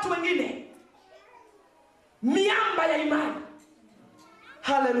kunionyesha watu wengine. Miamba ya imani.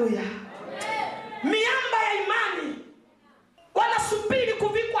 Haleluya. Miamba ya imani wanasubiri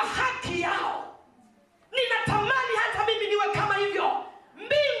kuvikwa haki yao. Ninatamani hata mimi niwe kama hivyo.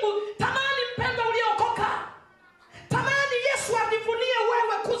 Mbingu, tamani mpendo uliokoka. Tamani Yesu ajivunie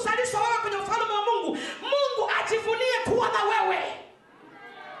wewe, kuzalishwa wewe kwenye ufalme wa Mungu. Mungu ajivunie kuwa na wewe.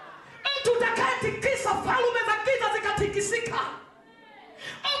 Mtu utakayetikisa falme za giza zikatikisika.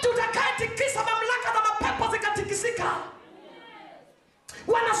 Mtu utakayetikisa mamlaka na mapepo zikatikisika.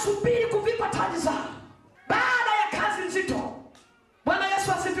 Wanasubiri kuvikwa taji zao baada ya kazi nzito. Bwana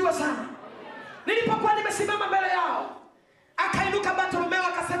Yesu asifiwe sana. Nilipokuwa nimesimama mbele yao, akainuka Bartimayo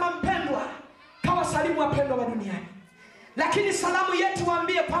akasema, mpendwa, kawasalimu wapendwa wa duniani. Lakini salamu yetu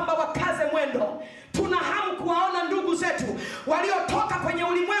waambie kwamba wakaze mwendo. Tuna hamu kuwaona ndugu zetu waliotoka kwenye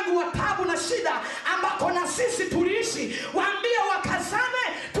ulimwengu wa taabu na shida ambako na sisi tuliishi. Waambie wakazane,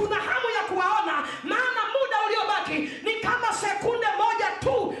 tuna hamu ya kuwaona, maana muda uliobaki ni kama sekunde moja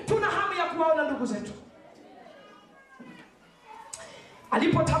tu. Tuna hamu ya kuwaona ndugu zetu.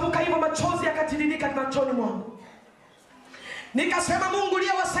 Alipotamka hivyo, machozi yakatiririka machoni mwangu. Nikasema, Mungu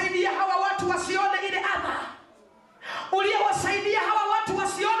uliyewasaidia hawa watu wasione ile adha, uliyewasaidia hawa watu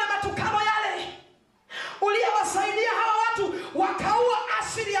wasione matukano yale, uliyewasaidia hawa watu wakaua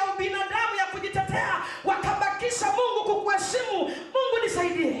asili ya ubinadamu ya kujitetea, wakabakisha Mungu kukuheshimu. Mungu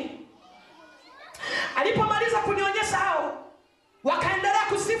nisaidie. Alipomaliza kunionyesha hao, wakaendelea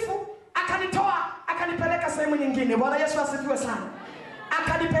kusifu, akanitoa, akanipeleka sehemu nyingine. Bwana Yesu asifiwe sana.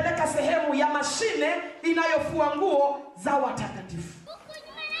 Akanipeleka sehemu ya mashine inayofua nguo za watakatifu.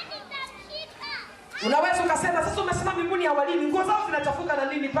 Unaweza ukasema, sasa umesema mbinguni ya walini, nguo zao zinachafuka na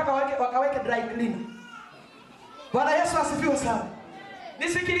nini mpaka wakaweke dry cleaner? Bwana Yesu asifiwe sana.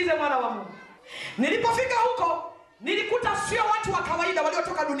 Nisikilize mwana wa Mungu. Nilipofika huko, nilikuta sio watu wa kawaida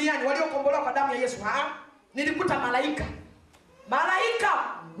waliotoka duniani, waliokombolewa kwa damu ya Yesu. Nilikuta malaika. Malaika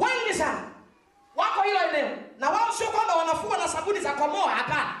wengi sana wako hilo eneo. Na wao sio kwamba wanafua na sabuni za komoa,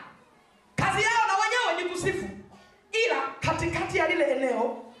 hapana. Kazi yao na wenyewe ni kusifu. Ila katikati ya lile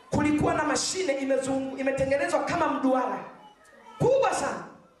eneo kulikuwa na mashine imetengenezwa kama mduara kubwa sana.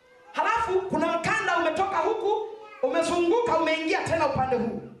 Halafu kuna mkanda umetoka huku, umezunguka, umeingia tena upande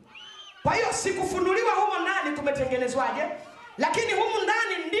huu. Kwa hiyo sikufunuliwa humo ndani kumetengenezwaje, lakini humu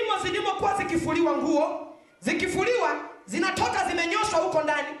ndani ndimo zilimokuwa zikifuliwa nguo. Zikifuliwa zinatoka zimenyoshwa huko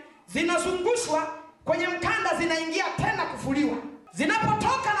ndani, zinazungushwa kwenye mkanda, zinaingia tena kufuliwa.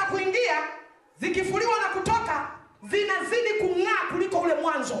 Zinapotoka na kuingia, zikifuliwa na kutoka, zinazidi kung'aa kuliko ule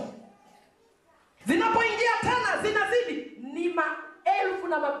mwanzo. Zinapoingia tena zinazidi. Ni maelfu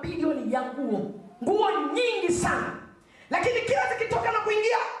na mabilioni ya nguo nyingi sana. Lakini kila zikitoka na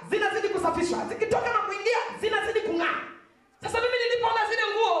kuingia zinazidi kusafishwa, zikitoka na kuingia zinazidi kung'aa. Sasa mimi nilipoona zile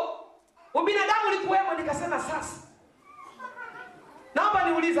nguo, ubinadamu ulikuwemo, nikasema sasa naomba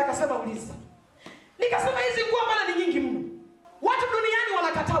niulize. Akasema uliza.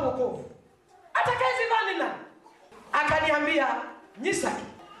 wokovu. Atakayezivaa ni nani? Akaniambia, Nyisake,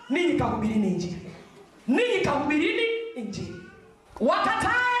 ninyi kahubirini Injili. Ninyi kahubirini Injili.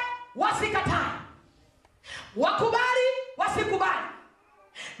 Wakatae wasikatae, wakubali wasikubali,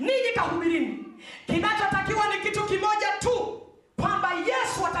 ninyi kahubirini. Kinachotakiwa ni kitu kimoja tu, kwamba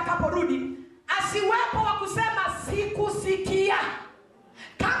Yesu atakaporudi asiwepo wa kusema sikusikia.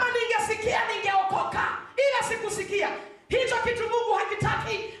 Kama ningesikia ningeokoka, ila sikusikia. Hicho kitu Mungu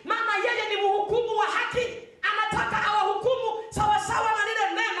hakitaki, maana yeye ni mhukumu wa haki. Anataka awahukumu sawa sawa na lile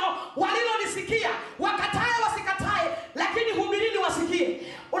neno walilolisikia. Wakatae wasikatae, lakini hubirini wasikie.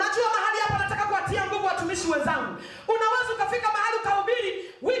 Unajua mahali hapa nataka kuatia nguvu watumishi wenzangu. Unaweza ukafika mahali ukahubiri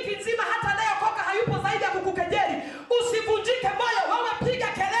wiki nzima, hata anayeokoka hayupo zaidi ya kukukejeli. Usivunjike moyo, wewe piga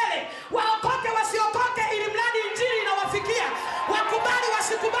kelele. Waokoke wasiokoke, ili mradi Injili inawafikia. Wakubali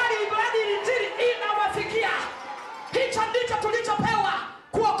wasikubali, ili mradi Injili inawafikia. Hicho ndicho tulichopewa.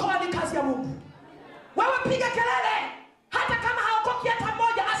 Kuokoa ni kazi ya Mungu. Wewe piga kelele, hata kama haokoki hata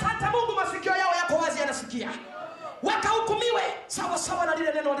mmoja. Asante Mungu, masikio yao yako wazi, yanasikia. Wakahukumiwe sawa sawa na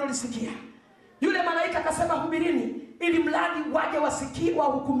lile neno walilolisikia. Yule malaika akasema, hubirini, ili mradi waje wasikie,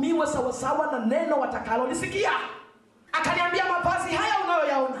 wahukumiwe sawa sawa na neno watakalolisikia. Akaniambia, mavazi haya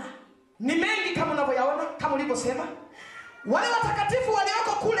unayoyaona ni mengi kama unavyoyaona, kama ulivyosema. Wale watakatifu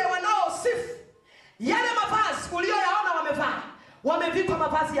walioko kule wanaosifu yale mavazi uliyoyaona wamevaa, wamevikwa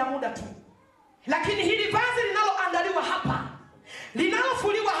mavazi ya muda tu. Lakini hili vazi linaloandaliwa hapa,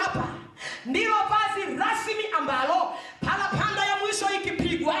 linalofuliwa hapa, ndilo vazi rasmi ambalo parapanda ya mwisho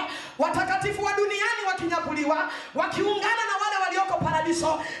ikipigwa, watakatifu wa duniani wakinyakuliwa, wakiungana na wale walioko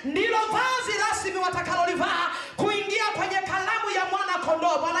paradiso, ndilo vazi rasmi watakalolivaa kuingia kwenye kalamu ya mwana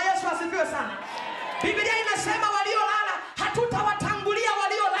kondoo. Bwana Yesu asifiwe sana. Biblia inasema waliolala hatutawatangulia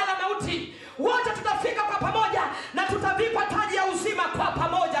waliolala mauti. Wote tutafika kwa pamoja na tutavikwa taji ya uzima kwa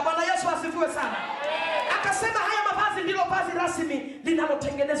pamoja. Bwana Yesu asifiwe sana. Akasema haya mavazi ndilo vazi rasmi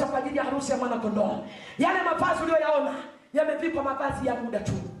linalotengenezwa kwa ajili ya harusi ya mwana kondoo. Yale mavazi uliyoyaona yamevikwa mavazi ya muda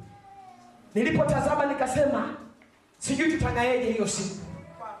tu. Nilipotazama nikasema, sijui tutangaeje hiyo siku.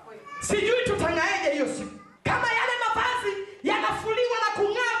 Sijui tutangaeje hiyo siku. Kama yale mavazi yanafuliwa na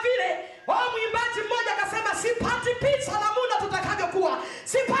kung'aa vile, mwimbaji mmoja akasema, sipati picha namuna tutakavyokuwa.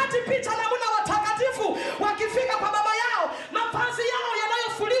 Sipati picha namuna watakatifu wakifika kwa baba yao, mavazi yao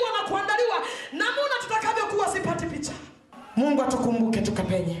yanayofuliwa na kuandaliwa, namuna tutakavyokuwa sipati picha. Mungu atukumbuke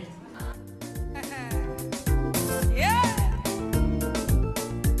tukapenye.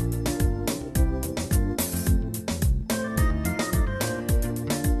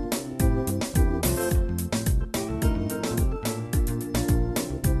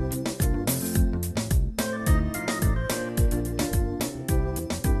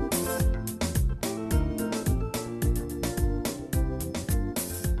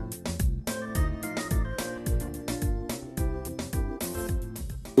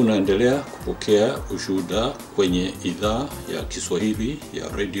 Unaendelea kupokea ushuhuda kwenye idhaa ya Kiswahili ya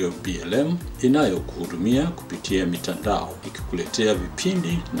Radio BLM inayokuhudumia kupitia mitandao, ikikuletea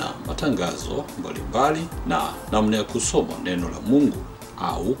vipindi na matangazo mbalimbali na namna ya kusoma neno la Mungu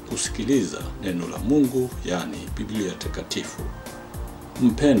au kusikiliza neno la Mungu, yani Biblia takatifu.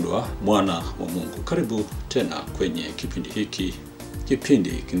 Mpendwa mwana wa Mungu, karibu tena kwenye kipindi hiki,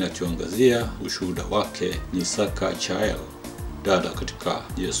 kipindi kinachoangazia ushuhuda wake Nyisake Chaula, dada katika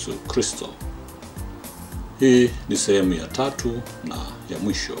Yesu Kristo. Hii ni sehemu ya 3 na ya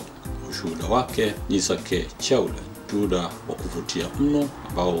mwisho. Ushuhuda wake Nyisake Chaula, ushuhuda wa kuvutia mno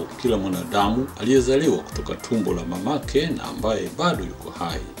ambao kila mwanadamu aliyezaliwa kutoka tumbo la mamake na ambaye bado yuko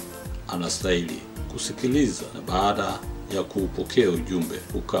hai anastahili kusikiliza, na baada ya kuupokea ujumbe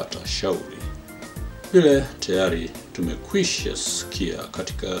ukata shauri. Vile tayari tumekwisha sikia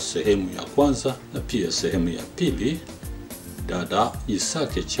katika sehemu ya kwanza na pia sehemu ya pili, dada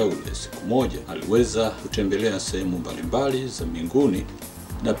Nyisake Chaula siku moja aliweza kutembelea sehemu mbalimbali za mbinguni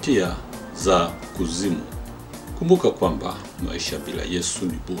na pia za kuzimu. Kumbuka kwamba maisha bila Yesu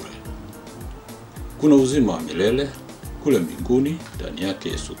ni bure. Kuna uzima wa milele kule mbinguni ndani yake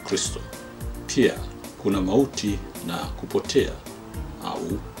Yesu Kristo. Pia kuna mauti na kupotea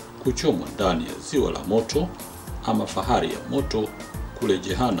au kuchomwa ndani ya ziwa la moto ama fahari ya moto kule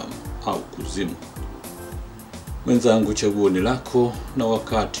jehanamu au kuzimu. Mwenzangu, chaguo ni lako na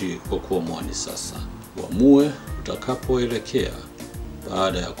wakati wa kuamua ni sasa. Uamue utakapoelekea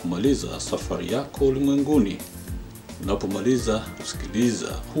baada ya kumaliza safari yako ulimwenguni. Unapomaliza kusikiliza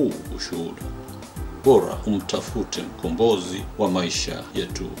huu ushuhuda, bora umtafute mkombozi wa maisha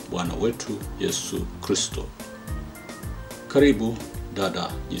yetu, Bwana wetu Yesu Kristo. Karibu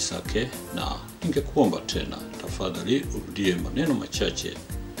dada Nyisake, na ningekuomba tena tafadhali urudie maneno machache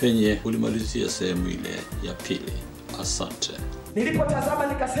penye ulimalizia sehemu ile ya pili. Asante. Nilipotazama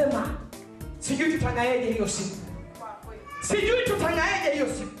nikasema, sijui tutangaeje hiyo siku. Sijui tutangaeje hiyo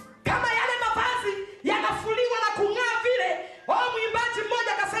siku. Kama yale mavazi yanafuliwa na kung'aa vile, mwimbaji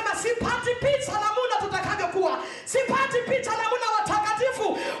mmoja akasema, sipati picha namuna tutakavyokuwa. Sipati picha namuna watakatifu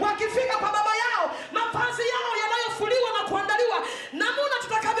wakifika kwa baba yao, mavazi yao yanayofuliwa na kuandaliwa, namuna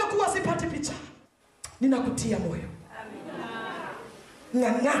tutakavyokuwa sipati picha. Ninakutia moyo.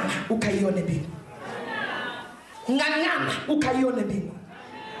 Ng'ang'ana ukaione mbingu. Ng'ang'ana ukaione mbingu.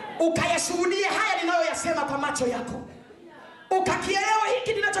 Ukayashuhudie haya ninayoyasema kwa macho yako. Ukakielewa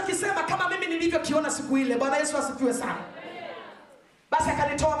hiki ninachokisema kama mimi nilivyokiona siku ile. Bwana Yesu asifiwe sana. Basi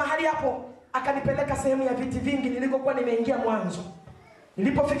akanitoa mahali hapo, akanipeleka sehemu ya viti vingi nilikokuwa nimeingia mwanzo.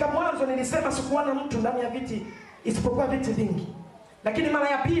 Nilipofika mwanzo nilisema sikuona mtu ndani ya viti isipokuwa viti vingi. Lakini mara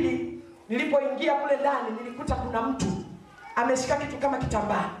ya pili nilipoingia kule ndani nilikuta kuna mtu ameshika kitu kama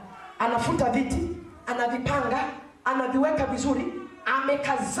kitambaa, anafuta viti, anavipanga, anaviweka vizuri,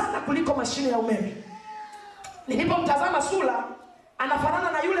 amekazana kuliko mashine ya umeme. Nilipomtazama sura,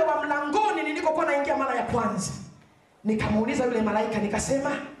 anafanana na yule wa mlangoni nilikokuwa naingia mara ya kwanza. Nikamuuliza yule malaika,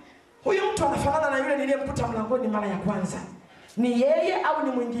 nikasema, huyu mtu anafanana na yule niliyemkuta mlangoni mara ya kwanza, ni yeye au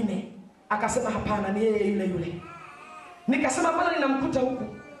ni mwingine? Akasema hapana, ni yeye yule yule. Nikasema bwana, ninamkuta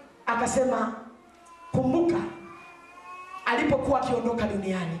huku. Akasema, kumbuka alipokuwa akiondoka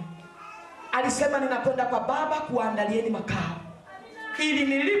duniani alisema, ninakwenda kwa Baba kuandalieni makao ili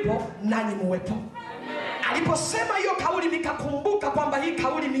nilipo nanyi muwepo. Aliposema hiyo kauli nikakumbuka kwamba hii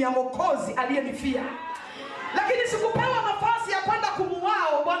kauli ni ya Mwokozi aliyenifia. Lakini sikupewa nafasi ya kwenda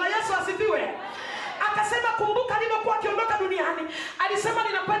kumuao. Bwana Yesu asifiwe. Akasema, kumbuka alipokuwa akiondoka duniani alisema,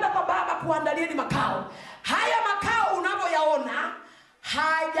 ninakwenda kwa Baba kuandalieni makao. Haya makao unavyoyaona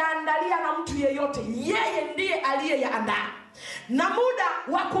hajaandalia na mtu yeyote, yeye ndiye aliyeyaandaa. Na muda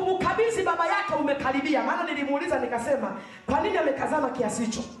wa kumkabidhi baba yake umekaribia. Maana nilimuuliza nikasema, kwa nini amekazana kiasi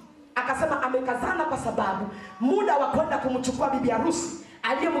hicho? Akasema amekazana kwa sababu muda wa kwenda kumchukua bibi harusi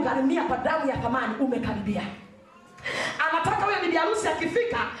aliyemgharimia kwa damu ya thamani umekaribia. Anataka huyo bibi harusi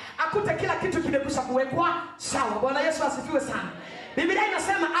akifika akute kila kitu kimekwisha kuwekwa sawa. Bwana Yesu asifiwe sana. Biblia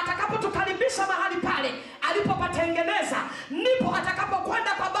inasema atakapotukaribisha mahali pale alipopatengeneza, ndipo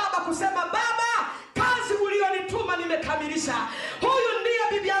atakapokwenda kwa Baba kusema, Baba, kazi ulionituma nimekamilisha. Huyu ndiye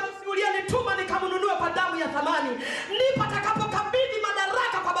bibi harusi ulionituma nikamnunue kwa damu ya thamani. Ndipo atakapokabidhi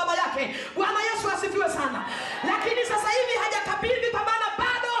madaraka kwa baba yake. Bwana Yesu asifiwe sana. Lakini sasa hivi hajakabidhi, kwa maana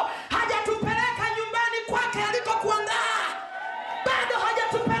bado hajatupeleka nyumbani kwake alikokuandaa. Bado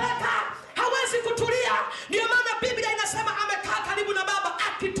hajatupeleka, hawezi kutulia. Ndio maana Biblia inasema amekaa karibu na Baba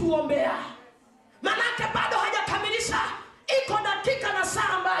akituombea. Manake bado hajakamilisha. Iko dakika na saa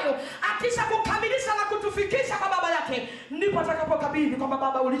ambayo akisha kukamilisha na kutufikisha kwa baba yake, ndipo atakapokabidhi kwamba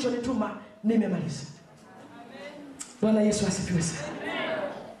Baba, ulichonituma nimemaliza. Bwana Yesu asifiwe sana.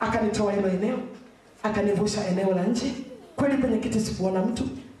 Akanitoa hilo eneo, akanivusha eneo la nje. Kweli kwenye kiti sikuona mtu.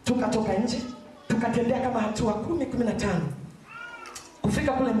 Tukatoka nje, tukatembea kama hatua 10-15.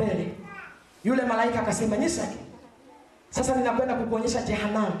 Kufika kule mbele, yule malaika akasema, Nyisake, sasa ninakwenda kukuonyesha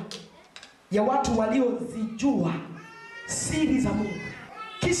jehanamu ya watu waliozijua siri za Mungu,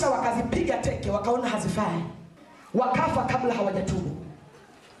 kisha wakazipiga teke, wakaona hazifai, wakafa kabla hawajatubu.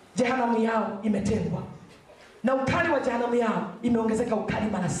 Jehanamu yao imetengwa, na ukali wa jehanamu yao imeongezeka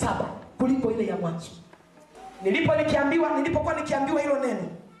ukali mara 7 kuliko ile ya mwanzo. Nilipokuwa nikiambiwa hilo neno,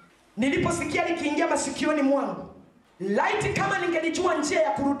 niliposikia likiingia masikioni mwangu, laiti kama ningelijua njia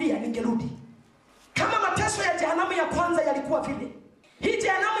ya kurudia ningerudi. Kama mateso ya jehanamu ya kwanza yalikuwa vile, hii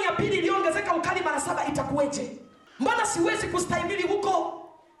jehanamu ya pili iliongezeka ukali mara 7 itakuweje? Mbona siwezi kustahimili huko?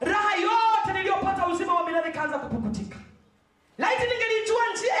 Raha yote niliyopata uzima wa milele kaanza kupukutika. Laiti ningelijua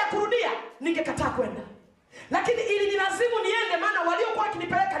njia ya kurudia ningekataa kwenda. Lakini ili nilazimu niende, maana waliokuwa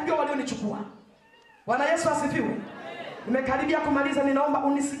wakinipeleka ndio walionichukua. Bwana Yesu asifiwe. Nimekaribia kumaliza, ninaomba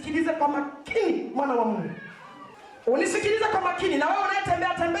unisikilize kwa makini, mwana wa Mungu. Unisikilize kwa makini, na wewe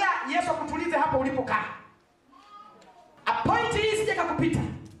unayetembea Yesu akutulize hapo ulipokaa. Appoint hii sije kupita.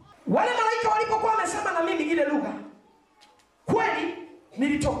 Wale malaika walipokuwa wamesema na mimi ile lugha, kweli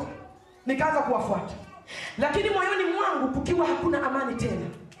nilitoka nikaanza kuwafuata. Lakini moyoni mwangu kukiwa hakuna amani tena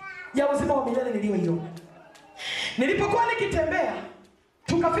ya uzima wa milele niliyoiona. Nilipokuwa nikitembea,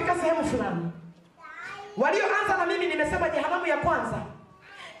 tukafika sehemu fulani. Walioanza na mimi, nimesema jehanamu ya kwanza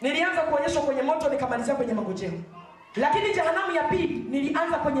nilianza kuonyeshwa kwenye moto, nikamalizia kwenye mangojeo. Lakini jehanamu ya pili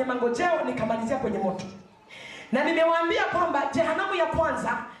nilianza kwenye mangojeo, nikamalizia kwenye moto. Na nimewaambia kwamba jehanamu ya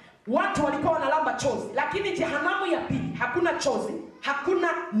kwanza watu walikuwa wanalamba chozi, lakini jehanamu ya pili hakuna chozi, hakuna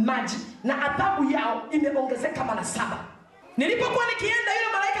maji, na adhabu yao imeongezeka mara 7. Nilipokuwa nikienda,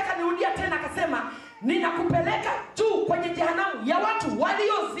 yule malaika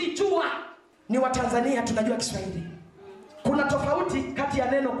Tanzania tunajua Kiswahili. Kuna tofauti kati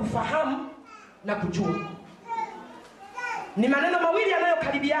ya neno kufahamu na kujua. Ni maneno mawili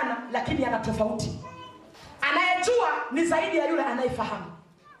yanayokaribiana lakini yana tofauti. Anayejua ni zaidi ya yule anayefahamu.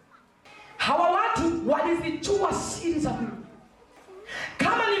 Hawa watu walizijua siri za Mungu.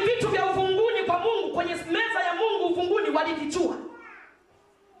 Kama ni vitu vya uvunguni kwa Mungu, kwenye meza ya Mungu uvunguni walijijua.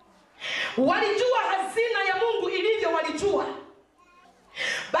 Walijua hazina ya Mungu ilivyo, walijua.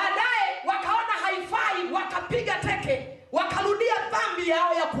 Baadaye wakaona haifai, wakapiga teke, wakarudia dhambi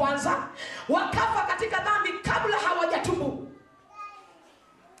yao ya kwanza, wakafa katika dhambi kabla hawajatubu.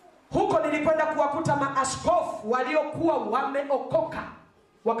 Huko nilikwenda kuwakuta maaskofu waliokuwa wameokoka,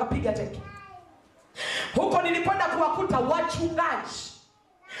 wakapiga teke. Huko nilikwenda kuwakuta wachungaji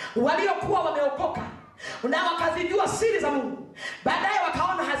waliokuwa wameokoka na wakazijua siri za Mungu, baadaye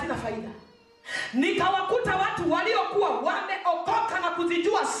wakaona hazina faida. Nikawakuta watu waliokuwa wameokoka na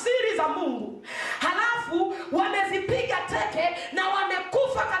kuzijua siri za Mungu, halafu wamezipiga teke na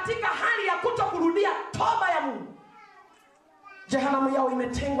wamekufa katika hali ya kutokurudia toba ya Mungu. Jehanamu yao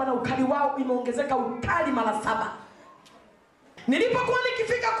imetengwa na ukali wao imeongezeka ukali mara 7. Nilipokuwa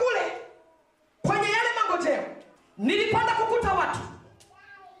nikifika kule kwenye yale mangojeo, nilipanda kukuta watu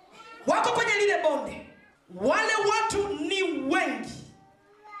wako kwenye lile bonde. Wale watu ni wengi.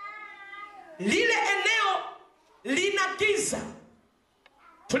 Lile eneo lina giza.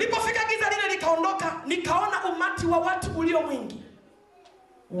 Tulipofika giza lile likaondoka, nikaona umati wa watu ulio mwingi.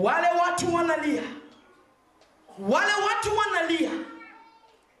 Wale watu wanalia. Wale watu wanalia.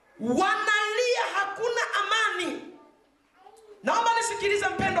 Wanalia, hakuna amani. Naomba nisikilize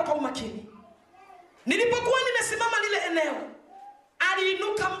mpendo kwa umakini. Nilipokuwa nimesimama lile eneo,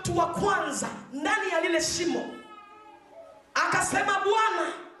 aliinuka mtu wa kwanza ndani ya lile shimo. Akasema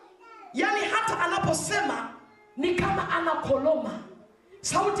Bwana, yani hata anaposema ni kama anakoloma.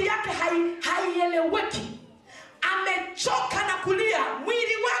 Sauti yake haieleweki. Amechoka na kulia,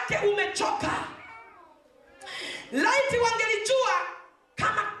 mwili wake umechoka. Laiti wangelijua,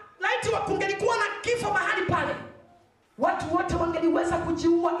 kama laiti kungelikuwa na kifo mahali pale, watu wote wangeliweza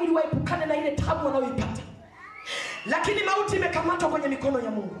kujiua ili waepukane na ile tabu wanayoipata. Lakini mauti imekamatwa kwenye mikono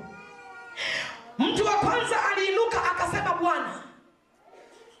ya Mungu. Mtu wa kwanza aliinuka akasema, Bwana,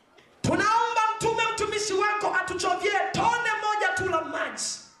 tunaomba mtume mtumishi wako atuchovye tone moja tu la maji,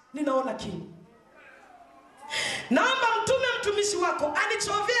 ninaona kiu. Naomba mtume mtumishi wako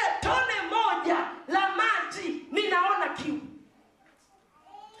anichovye tone moja la maji, ninaona kiu.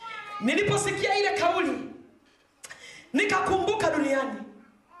 Niliposikia ile kauli, nikakumbuka duniani.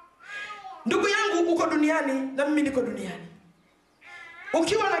 Ndugu yangu, uko duniani na mimi niko duniani.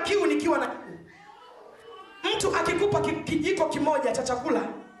 Ukiwa na kiu, nikiwa na kiu. Mtu akikupa kijiko kimoja cha chakula,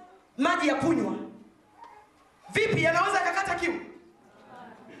 maji ya kunywa, vipi yanaweza kukata kiu?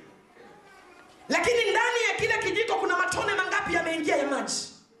 Lakini ndani ya kile kijiko kuna matone mangapi yameingia ya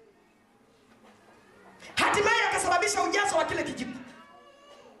maji? Hatimaye akasababisha ujazo wa kile kijiko.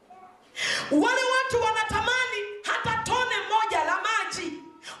 Wale watu wanatamani hata tone moja la maji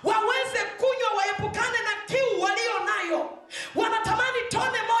waweze kunywa, waepukane na kiu walio nayo. Wanatamani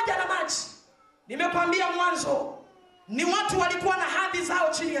tone moja la maji. Nimekwambia mwanzo, ni watu walikuwa na hadhi zao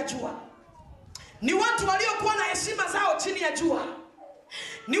chini ya jua. Ni watu waliokuwa na heshima zao chini ya jua.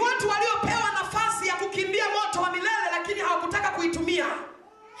 Ni watu waliopewa nafasi ya kukimbia moto wa milele lakini hawakutaka kuitumia.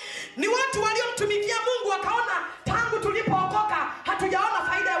 Ni watu waliomtumikia Mungu wakaona tangu tulipookoka hatujaona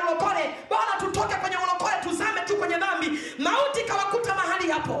faida ya ulokole, bora tutoke kwenye ulokole tuzame tu kwenye dhambi. Mauti kawakuta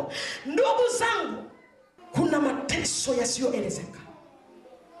mahali hapo. Ndugu zangu, kuna mateso yasiyoelezeka.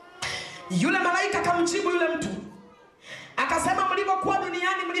 Yule malaika kamjibu yule mtu, akasema, mlivyokuwa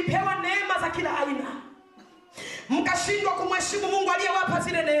duniani mlipewa neema za kila aina, mkashindwa kumheshimu Mungu aliyewapa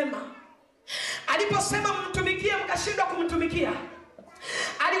zile neema. Aliposema mtumikie, mkashindwa kumtumikia.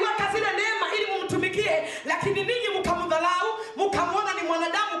 Aliweka zile neema ili mumtumikie, lakini ninyi mkamdhalau, mkamwona ni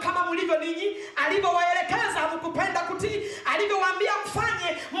mwanadamu kama mlivyo ninyi. Alivyowaelekeza mkupenda kutii, alivyowaambia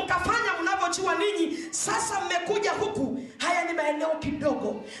mfanye mkafanya mnavyojua ninyi. Sasa mmekuja huku, haya ni maeneo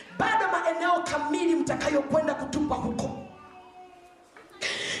kidogo, bado maeneo kamili mtakayokwenda kutupa huko.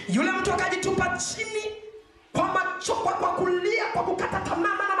 Yule mtu akajitupa chini kwa machozi, kwa kulia, kwa kukata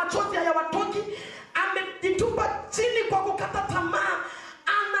tamaa, na machozi hayawatoki. Amejitupa chini kwa kukata tamaa,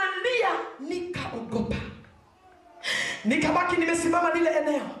 analia. Nikaogopa, nikabaki nimesimama lile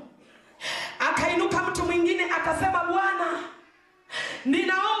eneo. Akainuka mtu mwingine akasema, Bwana,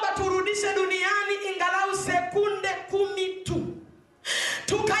 ninaomba turudishe duniani ingalau sekunde 10 tu,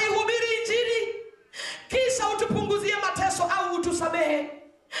 tukaihubiri Injili, kisha utupunguzie mateso au utusamehe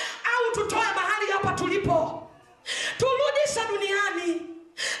au tutoe mahali hapa tulipo. Turudisha duniani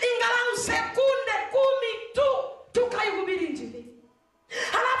ingalau sekunde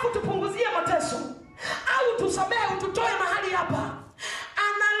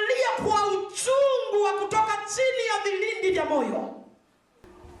vilindi vya moyo.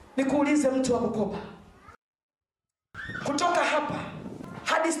 Nikuulize mtu wa Bukoba, kutoka hapa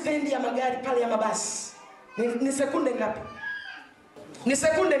hadi stendi ya magari pale ya mabasi ni sekunde ngapi? Ni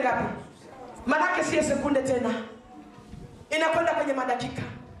sekunde ngapi? Manake si sekunde tena, inakwenda kwenye madakika.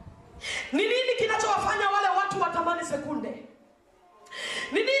 Ni nini kinachowafanya wale watu watamani sekunde?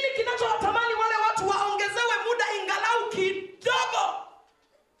 Ni nini kinachowatamani wale watu waongezewe muda ingalau kidogo?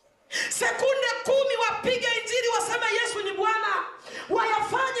 Sekunde 10 wapige injili, waseme Yesu ni Bwana,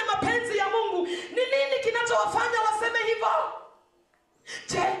 wayafanye mapenzi ya Mungu. Ni nini kinachowafanya waseme hivyo?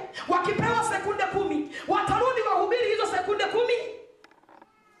 Je, wakipewa sekunde 10 watarudi wahubiri hizo sekunde 10?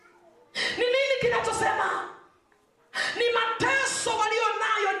 Ni nini kinachosema? Ni mateso walio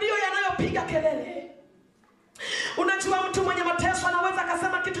nayo ndiyo yanayopiga kelele. Unajua mtu mwenye mateso anaweza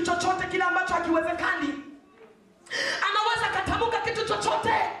akasema kitu chochote kile ambacho hakiwezekani. Anaweza katamka kitu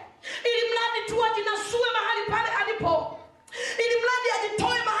chochote ili mradi tu ajinasue mahali pale alipo, ili mradi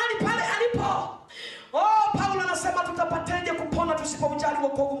ajitoe mahali pale alipo. Paulo anasema tutapateje kupona tusipoujali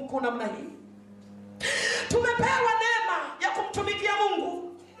wokovu mkuu namna hii? Tumepewa neema ya kumtumikia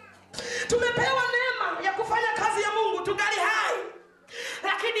Mungu. Tumepewa neema ya kufanya kazi ya Mungu tungali hai.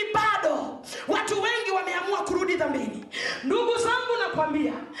 Lakini bado watu wengi wameamua kurudi dhambini. Ndugu zangu,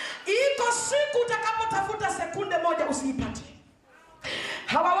 nakwambia iko siku utakapotafuta sekunde moja usiipate.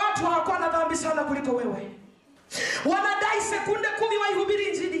 Hawa watu hawakuwa na dhambi sana kuliko wewe. Wanadai sekunde 10 waihubiri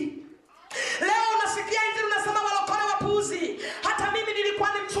injili. Leo unasikia injili unasema walokole wapuuzi. Hata mimi nilikuwa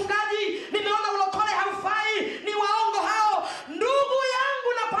ni mchungaji, nimeona ulokole haufai, ni waongo hao. Ndugu yangu,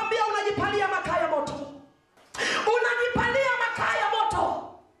 nakwambia unajipalia makaa ya moto. Unajipalia makaa ya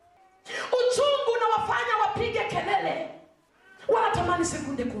moto. Uchungu unawafanya wapige kelele. Wanatamani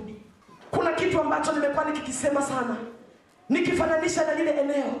sekunde 10. Kuna kitu ambacho nimekuwa nikikisema sana, nikifananisha na lile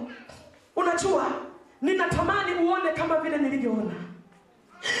eneo. Unajua, ninatamani uone kama vile nilivyoona.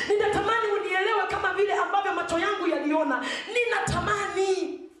 Ninatamani unielewe kama vile ambavyo macho yangu yaliona.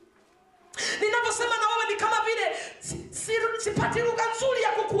 Ninatamani ninaposema na wewe ni kama vile sipati lugha nzuri ya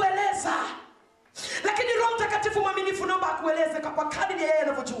kukueleza. Lakini Roho Mtakatifu mwaminifu naomba akueleze kwa kadri yeye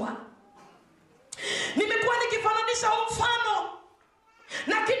anavyojua. Nimekuwa nikifananisha mfano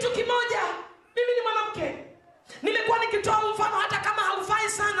na kitu kimoja. Mimi ni mwanamke. Nimekuwa nikitoa mfano hata kama haufai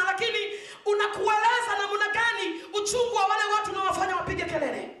sana, lakini unakueleza namna gani uchungu wa wale watu na wafanya wapige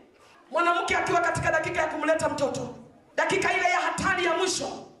kelele. Mwanamke akiwa katika dakika ya kumleta mtoto, dakika ile ya hatari ya mwisho,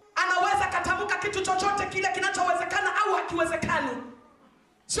 anaweza katamka kitu chochote kile kinachowezekana au hakiwezekani.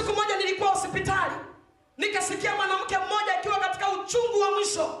 Siku moja nilikuwa hospitali, nikasikia mwanamke mmoja akiwa katika uchungu wa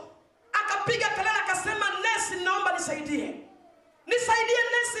mwisho, akapiga kelele akasema, "Nesi, naomba nisaidie. Nisaidie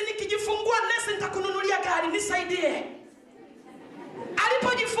nesi, nikijifungua nesi nitakununulia gari, nisaidie."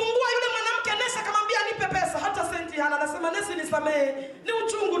 Alipojifungua yule mwanamke, nesi akamwambia, "Nipe pesa." Hata senti hana. Anasema, "Nesi, nisamehe, ni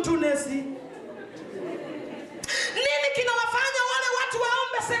uchungu tu nesi." Nini kinawafanya wale watu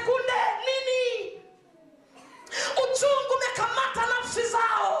waombe sekunde? Nini? Uchungu umekamata nafsi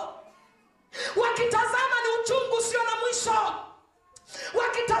zao. Wakitazama ni uchungu usio na mwisho.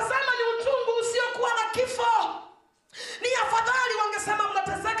 Wakitazama ni uchungu usiokuwa na kifo. Ni afadhali wangesema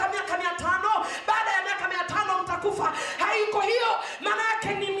mnateseka miaka 500, baada ya miaka 500 mtakufa. Haiko hiyo, maana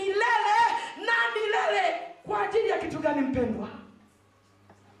yake ni milele na milele. Kwa ajili ya kitu gani mpendwa?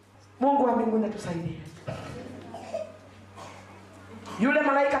 Mungu wa mbinguni atusaidie. Yule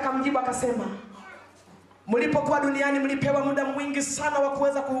malaika akamjibu akasema, "Mlipokuwa duniani mlipewa muda mwingi sana wa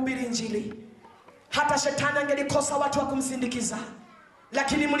kuweza kuhubiri injili. Hata shetani angelikosa watu wa kumsindikiza.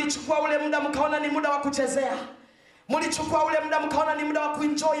 Lakini mlichukua ule muda mkaona ni muda wa kuchezea. Mlichukua ule muda mkaona ni muda wa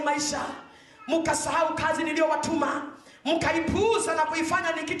kuenjoy maisha. Mkasahau kazi niliyowatuma. Mkaipuuza na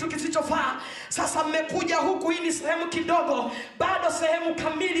kuifanya ni kitu kisichofaa. Sasa mmekuja huku, hii ni sehemu kidogo, bado sehemu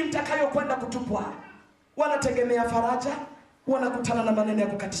kamili mtakayokwenda kutupwa." Wanategemea faraja, wanakutana na maneno ya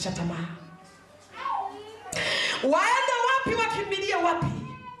kukatisha tamaa. Waende wapi? Wakimbilie wapi?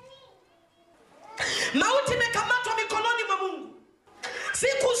 Mauti imekamatwa mikononi mwa Mungu.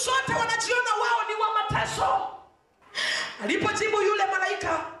 Siku zote wanajiona wao ni wa mateso. Alipojibu yule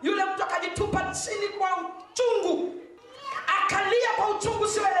malaika, yule mtu akajitupa chini kwa uchungu, akalia kwa uchungu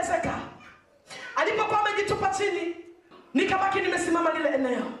usioelezeka. Alipokuwa amejitupa chini, nikabaki nimesimama lile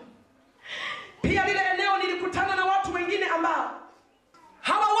eneo. Pia lile eneo nilikutana na watu wengine ambao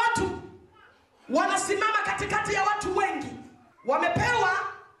hawa watu wanasimama katikati ya watu wengi. Wamepewa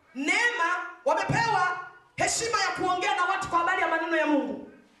neema, wamepewa heshima ya kuongea na watu kwa habari ya maneno ya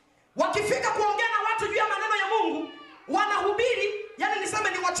Mungu. Wakifika kuongea na watu juu ya maneno ya Mungu, wanahubiri, yani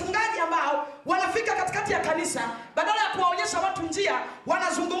niseme ni wachungaji ambao wanafika katikati ya kanisa, badala ya kuwaonyesha watu njia,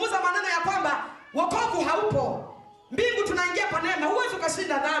 wanazungumza maneno ya kwamba wokovu haupo. Mbingu tunaingia kwa neema. Huwezi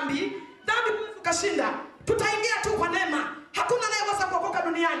ukashinda dhambi. Dhambi huwezi ukashinda. Tutaingia tu kwa neema. Hakuna anayeweza kuokoka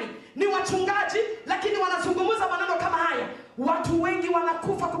duniani. Ni wachungaji lakini wanazungumza maneno kama haya. Watu wengi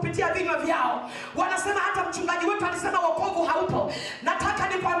wanakufa kupitia vinywa vyao. Wanasema hata mchungaji wetu alisema wokovu haupo. Nataka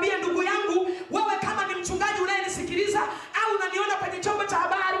nikwambie ndugu yangu, wewe kama ni mchungaji unayenisikiliza au unaniona kwenye chombo cha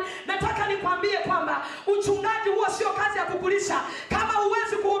habari, nataka nikwambie kwamba uchungaji huo sio kazi ya kukulisha. Kama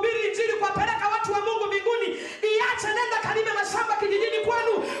huwezi kuhubiri injili kuwapeleka watu wa Mungu mbinguni, iache, nenda kalime mashamba kijijini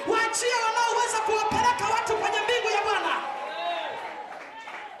kwenu. Waachie wanaoweza kuwapeleka watu kwenye mbingu ya Bwana.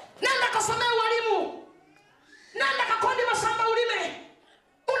 Nenda kasomea walimu. Nenda kakodi mashamba ulime.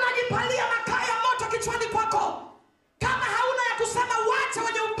 Unajipalia makaa ya moto kichwani kwako. Kama hauna ya kusema, wacha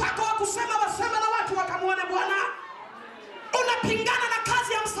wenye upako wa kusema waseme na watu wakamuone Bwana. Unapingana na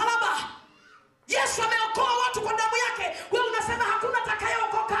kazi ya msalaba. Yesu ameokoa watu kwa damu yake. Wewe unasema hakuna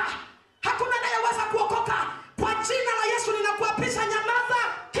atakayeokoka. Hakuna anayeweza kuokoka. Kwa jina la Yesu ninakuapisha, nyamaza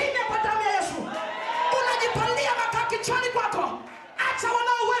kimya kwa damu ya Yesu. Unajipalia makaa kichwani kwako. Acha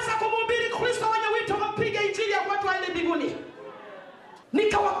wanaoweza kumhubiri Kristo wenye wito wampige injili ya watu waende mbinguni.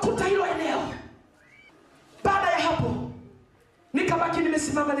 Nikawakuta hilo eneo. Baada ya hapo nikabaki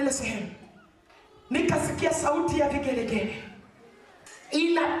nimesimama nile sehemu. Nikasikia sauti ya vigelegele.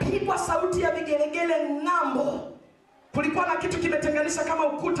 Inapigwa sauti ya vigelegele ng'ambo. Kulikuwa na kitu kimetenganisha kama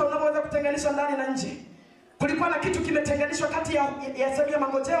ukuta unavyoweza kutenganisha ndani na nje. Kulikuwa na kitu kimetenganishwa kati ya sehemu ya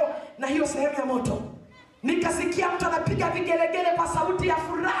mangojeo na hiyo sehemu ya moto. Nikasikia mtu anapiga vigelegele kwa sauti ya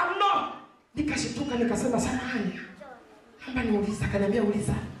furaha mno. Nikashituka nikasema samahani. Hamba niuliza, akaniambia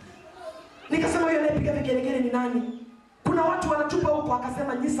uliza. Nikasema yule anayepiga vigelegele ni nani? Kuna watu wanatupa huko,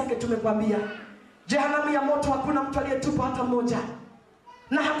 akasema Nyisake tumekwambia. Jehanamu ya moto hakuna mtu aliyetupa hata mmoja.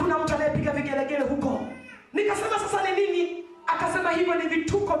 Na hakuna mtu anayepiga vigelegele huko. Nikasema sasa ni nini? Akasema hivyo ni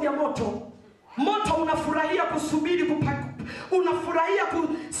vituko vya moto. Moto unafurahia kusubiri unafurahia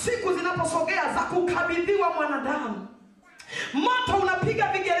siku zinaposogea za kukabidhiwa mwanadamu. Moto unapiga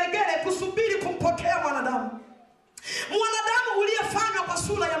vigelegele kusubiri kumpokea mwanadamu. Mwanadamu uliyefanywa kwa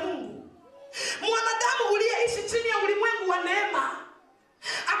sura ya Mungu. Mwanadamu uliyeishi chini ya ulimwengu wa neema.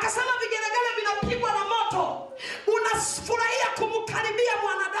 Akasema vigelegele vinapigwa na moto. Unafurahia kumkaribia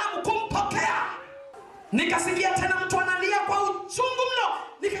mwanadamu, kumpokea. Nikasikia tena mtu analia kwa uchungu mno.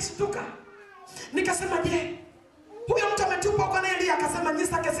 Nikashtuka. Nikasema je, huyo mtu ametupa kwa nini? Akasema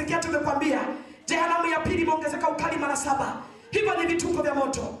Nyisake, sikia tumekwambia. Jehanamu ya pili imeongezeka ukali mara 7. Hivyo ni vituko vya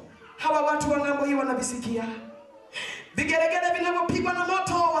moto. Hawa watu wa ng'ambo hii wanavisikia. Vigelegele vinavyopigwa na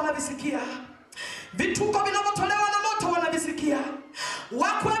moto wanavisikia. Vituko vinavyotolewa na moto wanavisikia.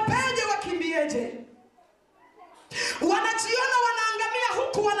 Wakwepeje, wakimbieje? Wanajiona wanaangamia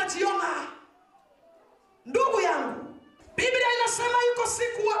huku wanajiona. Ndugu yangu, Biblia inasema yuko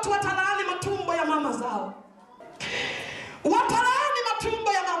siku watu watalaani matumbo ya mama zao. Watalaani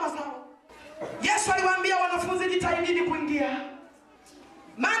matumbo ya mama zao. Yesu aliwaambia wanafunzi, jitahidini kuingia.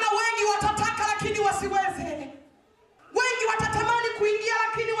 Maana wengi watataka lakini wasiweze. Wengi watatamani kuingia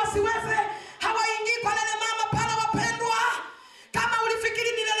lakini wasiweze. Hawaingii kwa lele mama pale wapendwa. Kama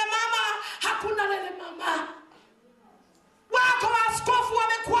ulifikiri ni lele mama, hakuna lele mama. Wako maaskofu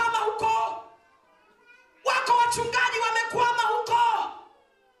wamekwama huko. Wako wachungaji wamekwama huko.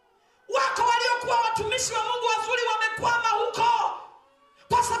 Wako waliokuwa watumishi wa Mungu wazuri wamekwama huko.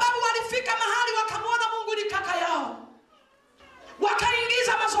 Kwa sababu walifika mahali wakamwona Mungu ni kaka yao.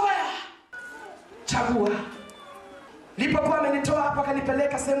 Wakaingiza mazoea. Chagua. Nilipokuwa amenitoa hapa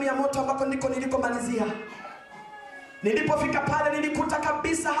kanipeleka sehemu ya moto ambako nilikomalizia. Nilipofika pale nilikuta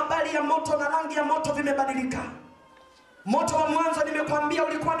kabisa habari ya moto na rangi ya moto vimebadilika. Moto wa mwanzo nimekwambia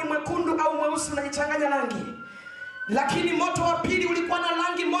ulikuwa ni mwekundu au mweusi unajichanganya rangi. Lakini moto wa pili ulikuwa na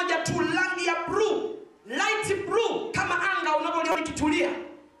rangi moja tu, rangi ya blue, light blue, kama anga unavyoliona ikitulia.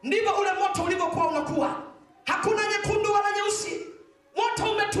 Ndivyo ule moto ulivyokuwa unakuwa. Hakuna nyekundu wala nyeusi.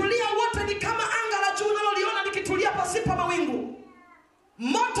 Moto umetulia wote, ni kama anga la juu unaloliona likitulia pasipo mawingu.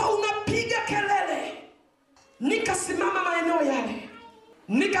 Moto unapiga kelele. Nikasimama maeneo yale.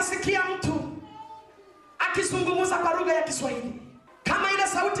 Nikasikia mtu akizungumza kwa lugha ya Kiswahili. Kama ile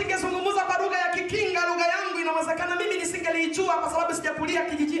sauti ingezungumza kwa lugha ya Kikinga, lugha yangu inawezekana mimi nisingelijua kwa sababu sijakulia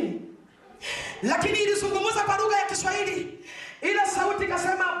kijijini. Lakini ilizungumza kwa lugha ya Kiswahili. Ile sauti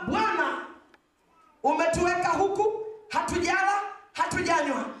ikasema, Bwana, umetuweka huku, hatujala,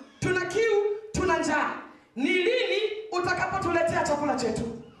 hatujanywa. Tuna kiu, tuna njaa. Ni lini utakapotuletea chakula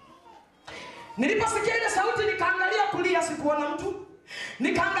chetu? Niliposikia ile sauti nikaangalia kulia, sikuona mtu.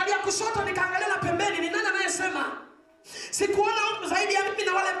 Nikaangalia kushoto, nikaangalia na pembeni, ni nani anayesema? Sikuona mtu zaidi ya mimi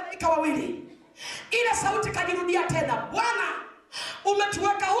na wale malaika wawili. Ile sauti kajirudia tena, Bwana,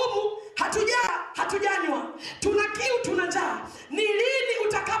 umetuweka humu, hatujala, hatujanywa. Tuna kiu,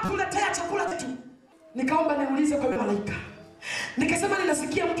 nikaomba niulize kwa malaika. Nikasema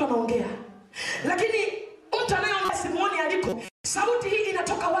ninasikia mtu anaongea, lakini mtu anayeongea simuoni aliko. Sauti hii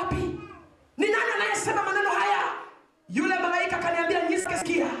inatoka wapi? Ni nani anayesema maneno haya? Yule malaika kaniambia, Nyisake,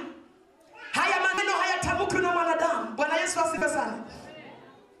 sikia, haya maneno hayatamkwi na mwanadamu. Bwana Yesu asifiwe sana.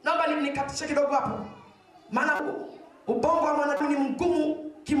 Naomba nikatishe kidogo hapo, maana ubongo wa mwanadamu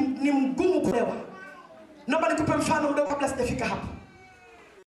ni mgumu kuelewa. Naomba nikupe mfano mdogo kabla sijafika hapo.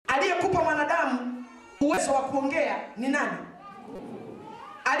 Aliyekupa mwanadamu uwezo wa kuongea ni nani?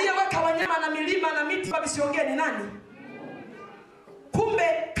 Aliyeweka wanyama na milima na miti visiongee ni nani? Kumbe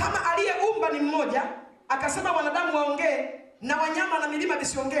kama aliyeumba ni mmoja, akasema wanadamu waongee na wanyama na milima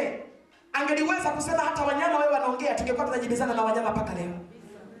visiongee, angeliweza kusema hata wanyama wewe wanaongea, tungekuwa tunajibizana na wanyama mpaka leo.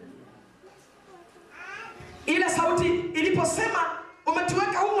 Ile sauti iliposema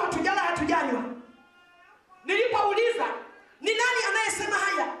umetuweka humu hatujala hatujanywa, nilipouliza ni nani anayesema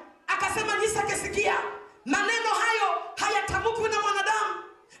haya, akasema Nyisake, sikia, maneno hayo hayatamkwi na mwanadamu.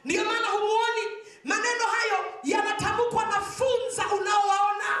 Ndio maana humuoni. Maneno hayo yanatamkwa na funza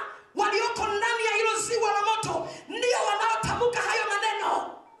unaowaona walioko ndani ya hilo ziwa la moto, ndio wanaotamka hayo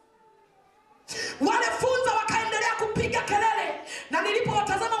maneno. Wale funza wakaendelea kupiga kelele, na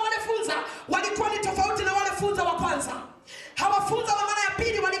nilipowatazama wale funza walikuwa ni tofauti na wale funza wa kwanza. Hawa funza wa mara ya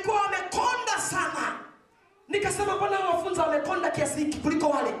pili walikuwa wamekonda sana. Nikasema mbona hawa funza wamekonda kiasi hiki kuliko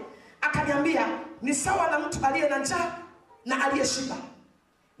wale? Akaniambia ni sawa na mtu aliye na njaa na aliyeshiba.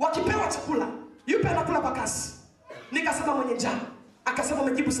 Wakipewa chakula, yupi anakula kwa kasi? Nikasema mwenye njaa. Akasema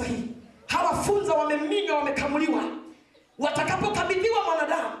umejibu sahihi. Hawa funza wameminywa, wamekamuliwa. Watakapokabidhiwa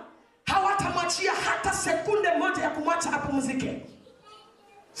mwanadamu, hawatamwachia hata sekunde moja ya kumwacha apumzike.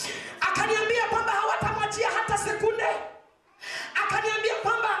 Akaniambia kwamba hawatamwachia hata sekunde. Akaniambia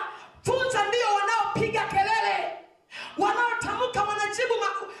kwamba funza ndio wanaopiga kelele, wanaotamka,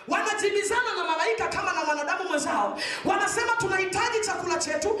 wanajibizana na malaika kama na wanadamu mwenzao. Wanasema tunahitaji chakula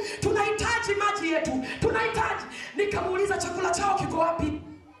chetu, tunahitaji maji yetu, tunahitaji. Nikamuuliza chakula chao kiko wapi?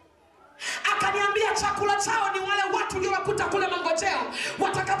 Akaniambia chakula chao ni wale watu uliowakuta kule mangojeo,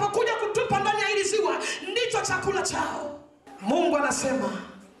 watakapokuja kutupa ndani ya hili ziwa, ndicho chakula chao. Mungu anasema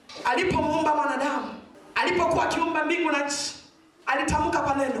alipomuumba mwanadamu, alipokuwa akiumba mbingu na nchi, alitamka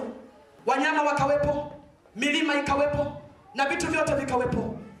kwa neno, wanyama wakawepo, milima ikawepo, na vitu vyote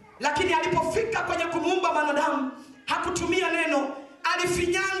vikawepo. Lakini alipofika kwenye kumuumba mwanadamu, hakutumia neno,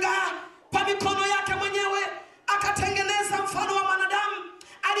 alifinyanga kwa mikono yake mwenyewe, akatengeneza mfano wa mwanadamu.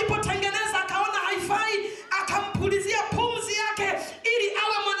 Alipotengeneza akaona haifai, akampulizia pumzi yake ili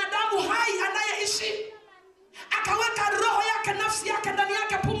awe mwanadamu hai anayeishi. Akaweka roho yake, nafsi yake ndani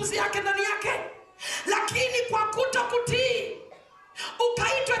yake, pumzi yake ndani yake. Lakini kwa kutokutii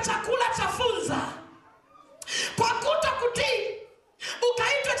ukaitwa chakula cha funza. Kwa kutokutii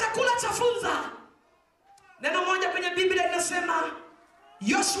ukaitwa chakula cha funza. Neno moja kwenye Biblia linasema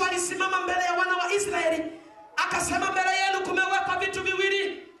Yoshua alisimama mbele ya wana wa Israeli, akasema mbele yenu kumewekwa vitu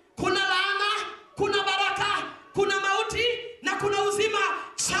viwili, kuna laana, kuna baraka, kuna mauti na kuna uzima.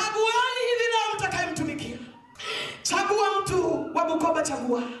 Chaguani hivi leo mtakayemtumikia. Chagua mtu wa Bukoba,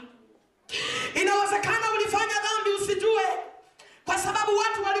 chagua. Inawezekana ulifanya dhambi usijue, kwa sababu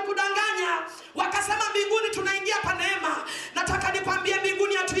watu walikudanganya wakasema mbinguni tunaingia kwa neema. Nataka nikwambie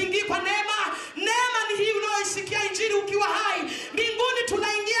mbinguni hatuingii kwa neema. Neema ni hii unaoisikia injili ukiwa hai. Mbinguni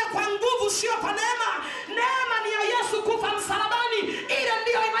tunaingia kwa nguvu, sio kwa neema. Neema ni ya Yesu kufa msalabani, ile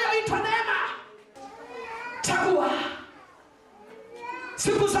ndio inayoitwa neema. Chagua.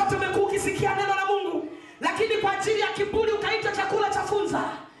 Siku zote umekuwa ukisikia neno la Mungu, lakini kwa ajili ya kiburi ukaita chakula cha funza.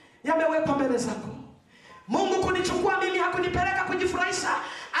 Yamewekwa mbele zako. Mungu kunichukua mimi hakunipeleka kujifurahisha,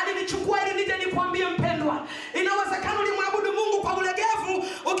 alinichukua ili nije nikwambie mpendwa. Inawezekana ulimwabudu Mungu kwa ulegevu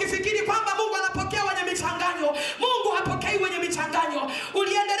ukifikiri kwamba Mungu anapokea wenye michanganyo. Mungu hapokei wenye michanganyo.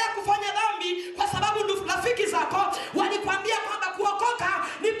 Uliendelea kufanya dhambi kwa sababu rafiki zako walikwambia kwamba kuokoka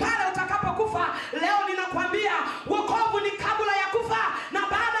ni pale utakapokufa. Leo ninakwambia wokovu ni kabla ya kufa, na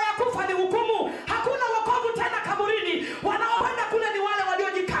baada ya kufa ni hukumu. Hakuna wokovu tena kaburini. Wanaoenda kule ni wale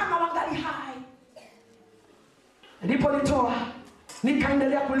waliojikana wangali hai. Niliponitoa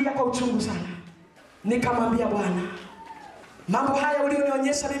nikaendelea kulia kwa uchungu sana. Nikamwambia Bwana, mambo haya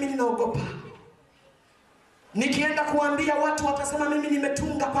ulionionyesha mimi ninaogopa. Nikienda kuambia watu watasema mimi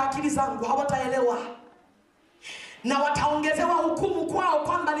nimetunga kwa akili zangu, hawataelewa. Na wataongezewa hukumu kwao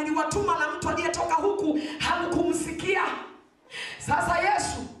kwamba niliwatuma na mtu aliyetoka huku hamkumsikia. Sasa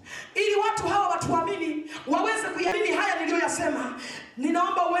Yesu, ili watu hawa watuamini, waweze kuamini haya niliyoyasema,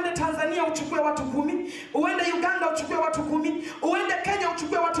 ninaomba uende Tanzania uchukue watu 10, uende Uganda uchukue watu 10, uende Kenya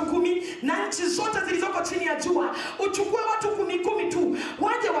uchukue watu 10, na nchi zote zilizoko chini ya jua uchukue watu 10 tu,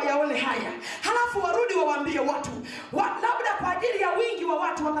 waje wayaone haya. Halafu warudi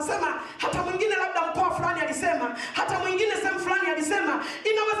watu wakasema, hata mwingine labda mkoa fulani alisema, hata mwingine sehemu fulani alisema,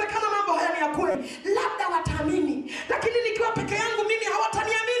 inawezekana mambo haya ni ya kweli, labda wataamini, lakini nikiwa peke yangu mimi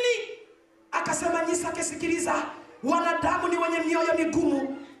hawataniamini. Akasema, Nyisake, sikiliza, wanadamu ni wenye mioyo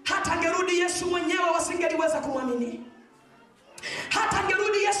migumu. Hata angerudi Yesu mwenyewe wasingeliweza kumwamini. Hata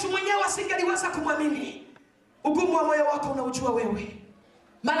angerudi Yesu mwenyewe wasingeliweza kumwamini. Ugumu wa moyo wako unaujua wewe.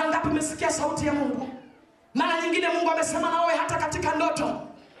 Mara ngapi umesikia sauti ya Mungu? Mara nyingine Mungu amesema na wewe hata katika ndoto.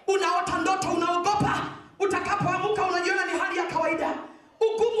 Unaota ndoto, unaogopa. Utakapoamka unajiona ni hali ya kawaida.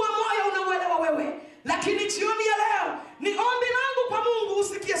 Ugumu wa moyo unauelewa wewe. Lakini jioni ya leo ni ombi langu kwa Mungu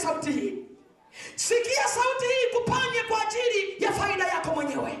usikie sauti hii. Sikia sauti hii kupanye kwa ajili ya faida yako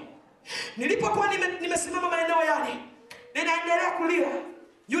mwenyewe. Nilipokuwa nimesimama maeneo yale, ninaendelea kulia,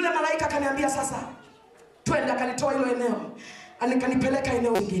 yule malaika akaniambia, sasa twende. Akanitoa hilo eneo, akanipeleka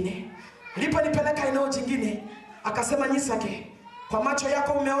eneo jingine. Niliponipeleka eneo jingine, akasema, Nyisake, kwa macho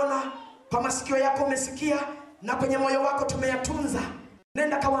yako umeona, kwa masikio yako umesikia, na kwenye moyo wako tumeyatunza.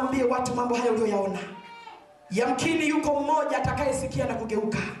 Nenda kawaambie watu mambo hayo uliyoyaona. Yamkini yuko mmoja atakayesikia na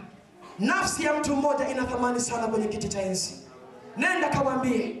kugeuka. Nafsi ya mtu mmoja ina thamani sana kwenye kiti cha enzi. Nenda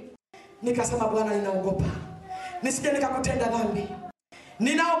kawaambie. Nikasema, Bwana, ninaogopa nisije nikakutenda dhambi.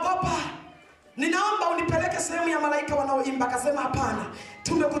 Ninaogopa. Ninaomba unipeleke sehemu ya malaika wanaoimba. Akasema, hapana,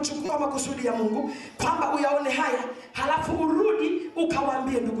 tumekuchukua makusudi ya Mungu kwamba uyaone haya, halafu urudi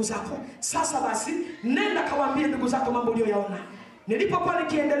ukawaambie ndugu zako. Sasa basi, nenda kawaambie ndugu zako mambo uliyoyaona. Nilipokuwa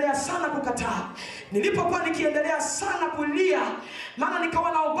nikiendelea sana kukataa, nilipokuwa nikiendelea sana kulia, maana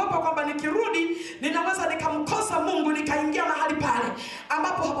nikawa naogopa kwamba nikirudi ninaweza nikamkosa Mungu, nikaingia mahali pale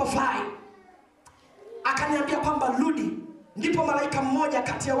ambapo hapafai. Akaniambia kwamba rudi. Ndipo malaika mmoja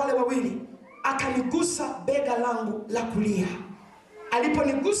kati ya wale wawili akanigusa bega langu la kulia.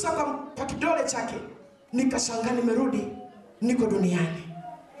 Aliponigusa kwa kidole chake, nikashangaa nimerudi, niko duniani.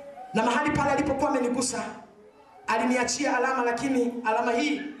 Na mahali pale alipokuwa amenigusa, aliniachia alama, lakini alama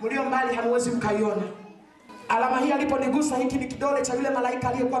hii mlio mbali hamwezi mkaiona. Alama hii aliponigusa, hiki ni kidole cha yule malaika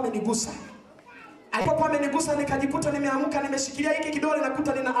aliyekuwa amenigusa. Alipokuwa amenigusa, nikajikuta nimeamka, nimeshikilia hiki kidole,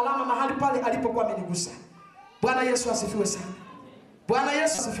 nakuta nina alama mahali pale alipokuwa amenigusa. Bwana Yesu asifiwe sana. Bwana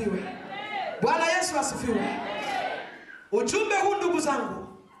Yesu asifiwe. Bwana Yesu asifiwe. Ujumbe huu ndugu zangu,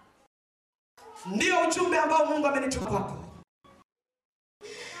 ndio ujumbe ambao Mungu amenituma kwako.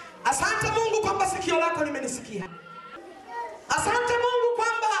 Asante Mungu kwamba sikio lako limenisikia. Asante Mungu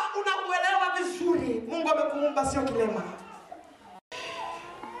kwamba unauelewa vizuri. Mungu amekuumba sio kilema.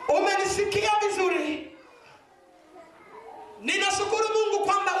 Umenisikia vizuri. Ninashukuru Mungu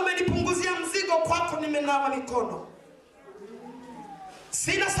kwamba umenipunguzia mzigo kwako, nimenawa mikono.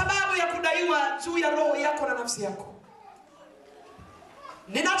 Sina sababu ya kudaiwa juu ya roho yako na nafsi yako.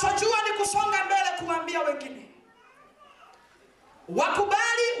 Ninachojua ni kusonga mbele kuambia wengine.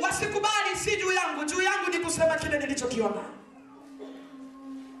 Wakubali, wasikubali, si juu yangu. Juu yangu ni kusema kile nilichokiona.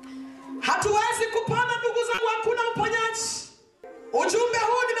 Hatuwezi kupona ndugu zangu, hakuna uponyaji. Ujumbe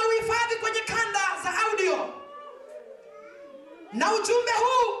huu nimeuhifadhi kwenye kanda za audio. Na ujumbe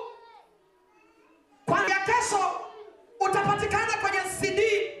huu kwa kesho utapatikana kwenye CD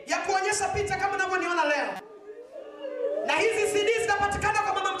ya kuonyesha picha kama unavyoniona leo. Na hizi CD zitapatikana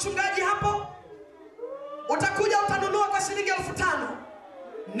kwa mama mchungaji hapo. Utakuja utanunua kwa shilingi 5,000.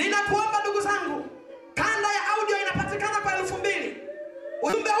 Ninakuomba ndugu zangu, kanda ya audio inapatikana kwa 2,000.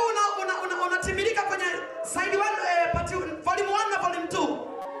 Ujumbe huu unatimilika kwenye side 1, volume 1 na volume 2.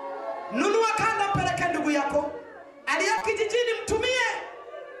 Nunua kanda, mpeleke ndugu yako aliyeko kijijini, mtumie.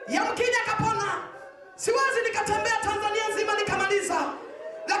 Yamkini akapona. Siwezi nikatembea Tanzania nzima nikamaliza,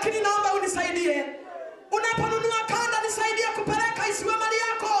 lakini naomba unisaidie. Unaponunua kanda, nisaidie kupeleka, isiwe mali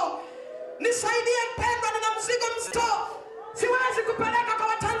yako. Nisaidie mpendwa, nina mzigo mzito. Siwezi kupeleka kwa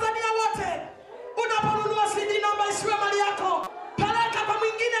Watanzania wote. Unaponunua CD, naomba isiwe mali yako. Peleka kwa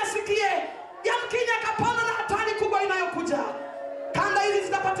mwingine asikie. Yamkini akapona na hatari kubwa inayokuja. Kanda hizi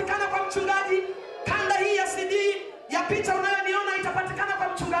zitapatikana kwa mchungaji. Kanda hii ya CD ya picha unayoniona itapatikana kwa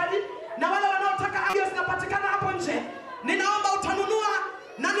mchungaji. Na wale wanaotaka audio zinapatikana hapo nje. Ninaomba utanunua,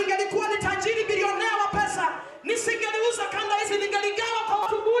 na ningelikuwa ni tajiri bilionea wa pesa, nisingeliuza kanda hizi, ningeligawa kwa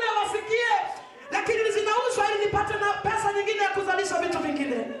watu bure wasikie. Lakini zinauzwa ili nipate na pesa nyingine ya kuzalisha vitu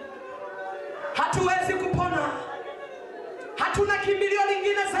vingine. Hatuwezi kupona. Hatuna kimbilio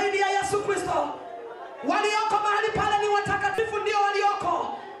lingine zaidi ya Yesu Kristo. Walioko mahali pale ni watakatifu, ndio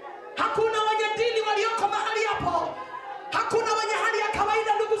walioko. Hakuna wenye dini walioko mahali hapo. Hakuna wenye hali ya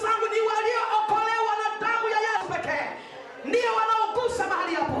kawaida ndugu zangu, ni waliookolewa na damu ya Yesu pekee ndio wanaogusa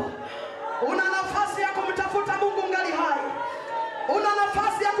mahali hapo. Una nafasi ya kumtafuta Mungu ngali hai. Una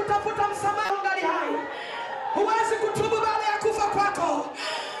nafasi ya kutafuta msamaha ngali hai. Huwezi kutubu baada ya kufa kwako.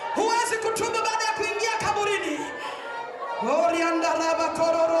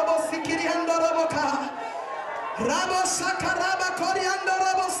 kororobo sikiriando roboka. Rabo sakaraba koriando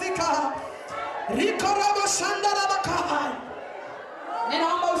robo sika. Rikorobo shandarabaka.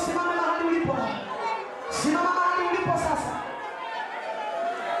 Ninaomba usimame mahali ulipo. Simama mahali ulipo sasa.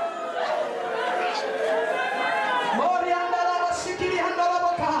 Morianda robo sikiriando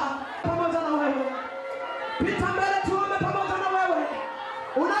roboka. Pamoja na wewe. Pita mbele tuombe pamoja na wewe.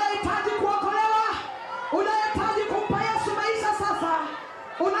 Unahitaji kuokolewa. Unahitaji kumpa Yesu maisha sasa.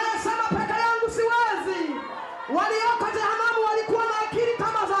 Unayesema peke yangu siwezi. Walioko jehanamu walikuwa na akili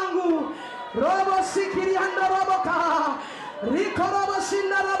kama zangu. Robo sikiri anda roboka. Riko robo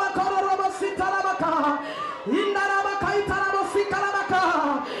shinda rabaka robo sita rabaka. Inda rabaka ita robo sika rabaka.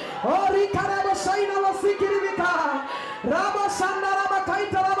 Orika robo shaina robo sikiri vika. Rabo shanda rabaka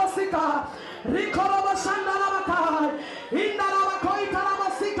ita robo sika. Riko robo shanda rabaka. Inda rabaka ita robo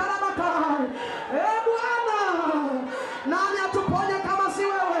sika rabaka. Bwana, nani atuponye kama si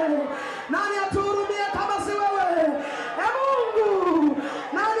wewe? Nani atuhurumie kama si wewe? Mungu,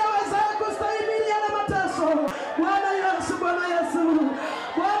 nani awezaye kustahimili yale mateso? Bwana Yesu, Bwana Yesu,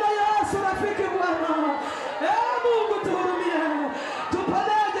 Bwana Yesu, rafiki Bwana. Mungu tuhurumie.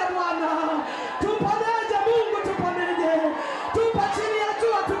 Tuponeje Bwana? Tuponeje Mungu, tuponeje. Tupa chini ya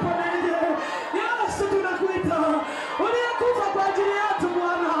jua, tuponeje. Yesu tunakuita. Uliyekufa kwa ajili yetu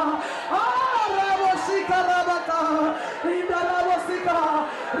Bwana. Rabo shika rabaka. Inda rabo sika.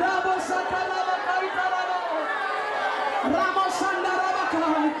 Rabo shaka rabaka ita rabo. Rabo shanda rabaka.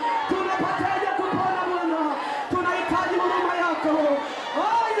 Tunapataje kupona Bwana? Tunahitaji huruma yako.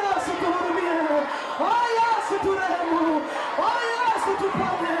 Yesu tuhurumie. Yesu turehemu. Yesu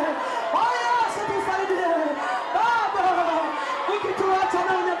tuponye. Yesu tusaidie. Baba, ukituacha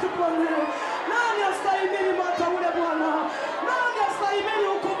nani atuponye? Nani astahimili moto ule Bwana? Nani astahimili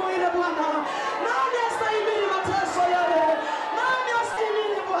hukumu ile Bwana? Nani astahimili mateso yale? Nani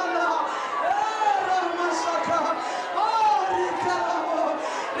astahimili Bwana? Ramashaka. Rikarabo.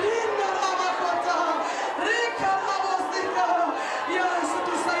 Rinda ramakota. Rikarabo sika. Yesu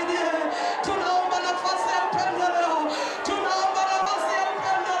tusaidie. Tunaomba nafasi ya upendo leo. Tunaomba nafasi ya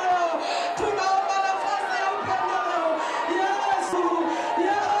upendo leo. Tunaomba nafasi ya upendo leo. Yesu,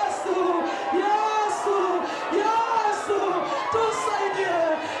 Yesu, Yesu, Yesu, tusaidie.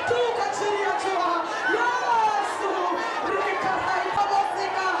 Tuka chini ya jua. Yesu,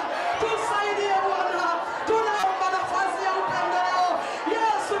 rikarabosika. Tusaidie Bwana. Tunaomba nafasi ya upendo leo.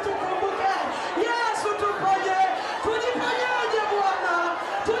 Yesu tukumbuke. Yesu tuponye. Tujiponyeje Bwana?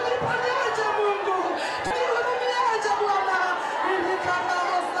 Tujiponyeje Mungu? Tujihurumieje Bwana?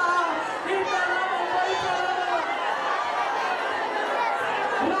 Ilikarabosa. Ikarabosa.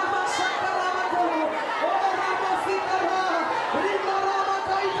 Ramashaka ramako. Ramosika.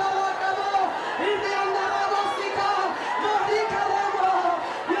 Rikarabaka itarakabo. Iliandarabosika. Morikarabo.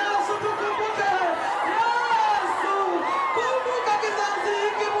 Yesu tukumbuke. Yesu, kumbuka kizazi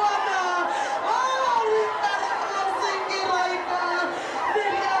hiki Bwana. Rikarabosika ika.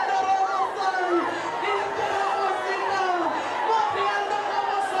 Iliandarabosa. Ikarabosika.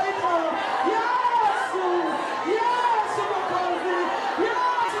 Moriandarabosa ika. Yesu, Yesu Mwokozi.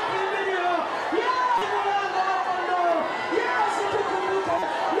 Yesu kimbilio. Yesu mlango wa kondoo. Yesu tukumbuke.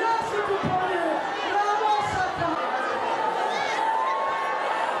 Yesu tuponye. Ramosaka.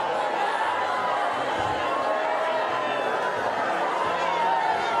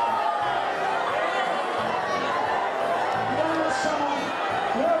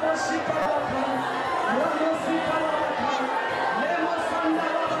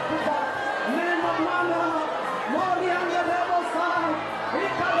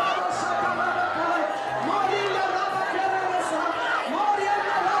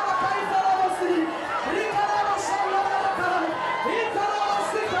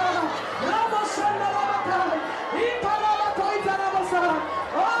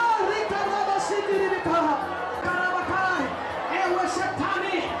 Ewe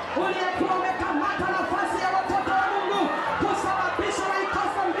shetani uliyekuwa umekamata nafasi ya watoto wa Mungu kusababisha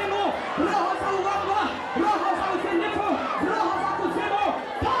waikosa mbingu, roho za uongo, roho za uzinifu, roho za kuzimu,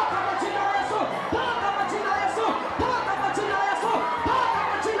 toka kwa jina la Yesu, toka kwa jina la Yesu, toka kwa jina la Yesu, toka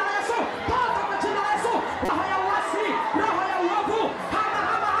kwa jina la Yesu, toka kwa jina la Yesu, roho ya uasi, roho ya uovu,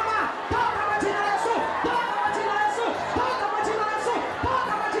 hama, toka kwa jina la Yesu, toka kwa jina la Yesu, toka kwa jina la Yesu,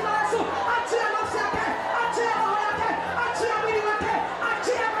 toka kwa jina la Yesu, achia nafsi yake, achia roho yake, achia mwili wake,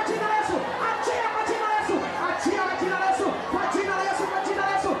 achia kwa jina la Yesu, achia kwa jina la Yesu, achia kwa jina la Yesu, kwa jina la Yesu, kwa jina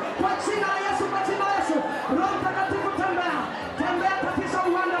la Yesu, kwa jina la Yesu, kwa jina la Yesu. Roho Mtakatifu tembea, tembea katika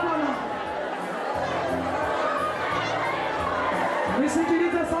uwanda Bwana.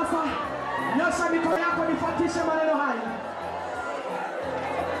 Nisikilize sasa, nyosha mikono yako nifuatishe maneno haya.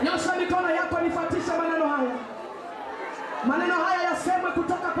 Nyosha mikono yako nifuatishe maneno haya. Maneno haya yasemwe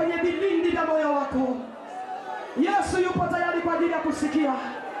kutoka kwenye vilindi vya moyo wako. Yesu yupo tayari kwa ajili ya kusikia.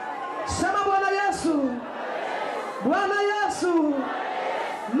 Sema Bwana Yesu. Bwana Yesu.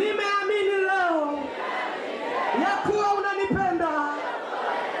 Nimeamini leo ya kuwa unanipenda.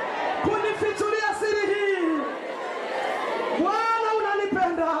 Kunifichulia siri hii. Bwana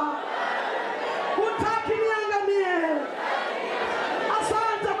unanipenda. Hutaki niangamie.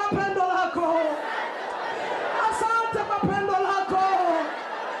 Asante kwa pendo lako. Asante kwa pendo lako.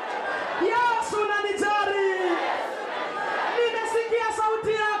 Yesu unanijali. Nimesikia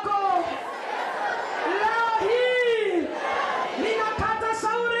sauti yako. Leo hii ninakata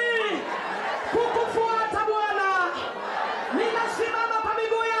shauri kukufuata Bwana. Ninasimama kwa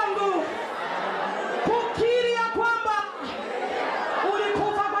miguu yangu kukiri ya kwamba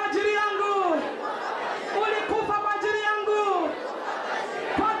ulikufa kwa ajili yangu. Ulikufa kwa ajili yangu.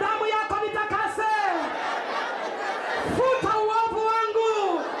 Kwa damu yako nitakase. Futa uovu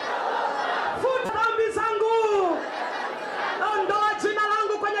wangu. Futa dhambi zangu. Ondoa jina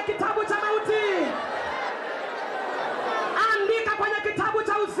langu kwenye kitabu cha mauti. Andika kwenye kitabu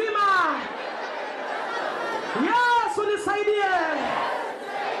cha uzima. Yesu nisaidie.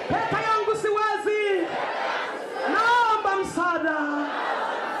 Peke yangu siwezi. Naomba msaada.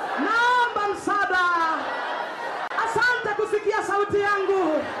 Naomba msaada. Asante kusikia sauti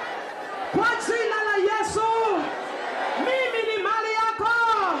yangu. Kwa jina la Yesu. Mimi ni mali yako.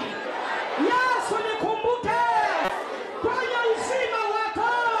 Yesu nikumbuke kwenye uzima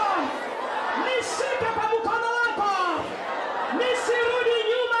wako. Nishike kwa mkono wako. Nisirudi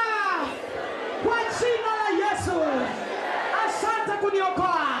nyuma. Kwa jina la Yesu. Asante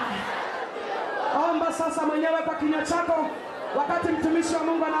kuniokoa. Omba sasa mwenyewe kwa kinywa chako wakati mtumishi wa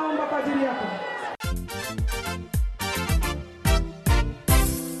Mungu anaomba kwa ajili yako.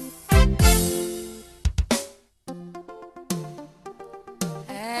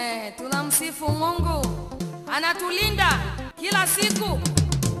 Tunamsifu Mungu. Anatulinda kila siku.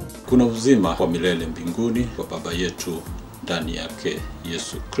 Kuna uzima wa milele mbinguni kwa Baba yetu ndani yake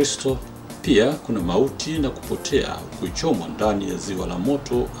Yesu Kristo. Pia kuna mauti na kupotea, kuchomwa ndani ya ziwa la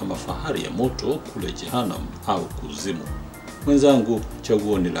moto ama fahari ya moto kule Jehanamu au kuzimu. Mwenzangu,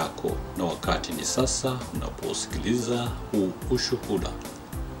 chaguo ni lako na wakati ni sasa unaposikiliza huu ushuhuda.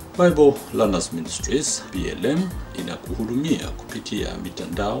 Bible Learners Ministries BLM inakuhudumia kupitia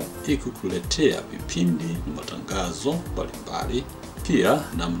mitandao ikikuletea vipindi na matangazo mbalimbali. Pia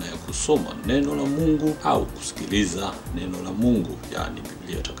namna ya kusoma neno la Mungu au kusikiliza neno la Mungu, yani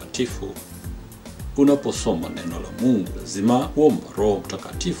Biblia takatifu. Unaposoma neno la Mungu lazima uombe Roho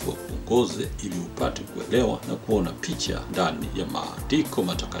Mtakatifu akuongoze ili upate kuelewa na kuona picha ndani ya maandiko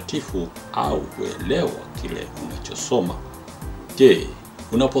matakatifu au kuelewa kile unachosoma. Je,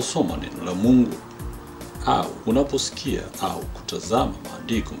 unaposoma neno la Mungu au unaposikia au kutazama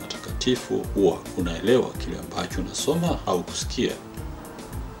maandiko matakatifu huwa unaelewa kile ambacho unasoma au kusikia?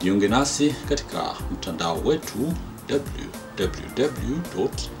 Jiunge nasi katika mtandao wetu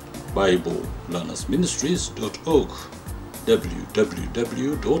www.biblelearnersministries.org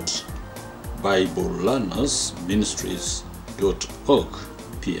www.biblelearnersministries.org.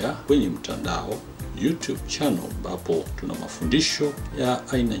 Pia kwenye mtandao YouTube channel ambapo tuna mafundisho ya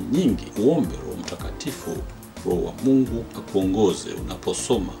aina nyingi. Uombe Roho Mtakatifu, Roho wa Mungu akuongoze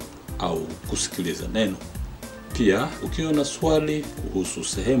unaposoma au kusikiliza neno. Pia ukiwa na swali kuhusu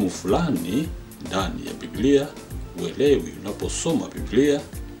sehemu fulani ndani ya Biblia, uelewi unaposoma Biblia,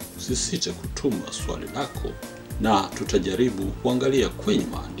 usisite kutuma swali lako na tutajaribu kuangalia kwenye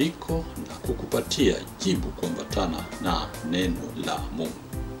maandiko na kukupatia jibu kuambatana na neno la Mungu.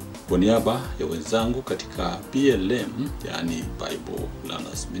 Kwa niaba ya wenzangu katika BLM, yani Bible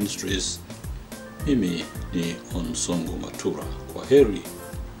Learners Ministries, mimi ni Onsongo Matura. Kwa heri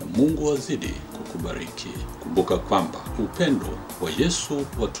na Mungu azidi kukubariki. Kumbuka kwamba upendo wa Yesu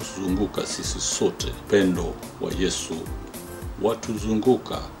watuzunguka sisi sote. Upendo wa Yesu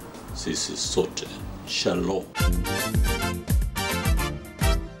watuzunguka sisi sote. Shalom.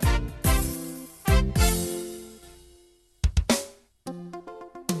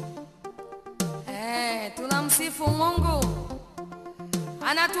 Tunamsifu Mungu.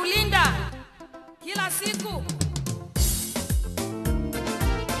 Anatulinda kila siku.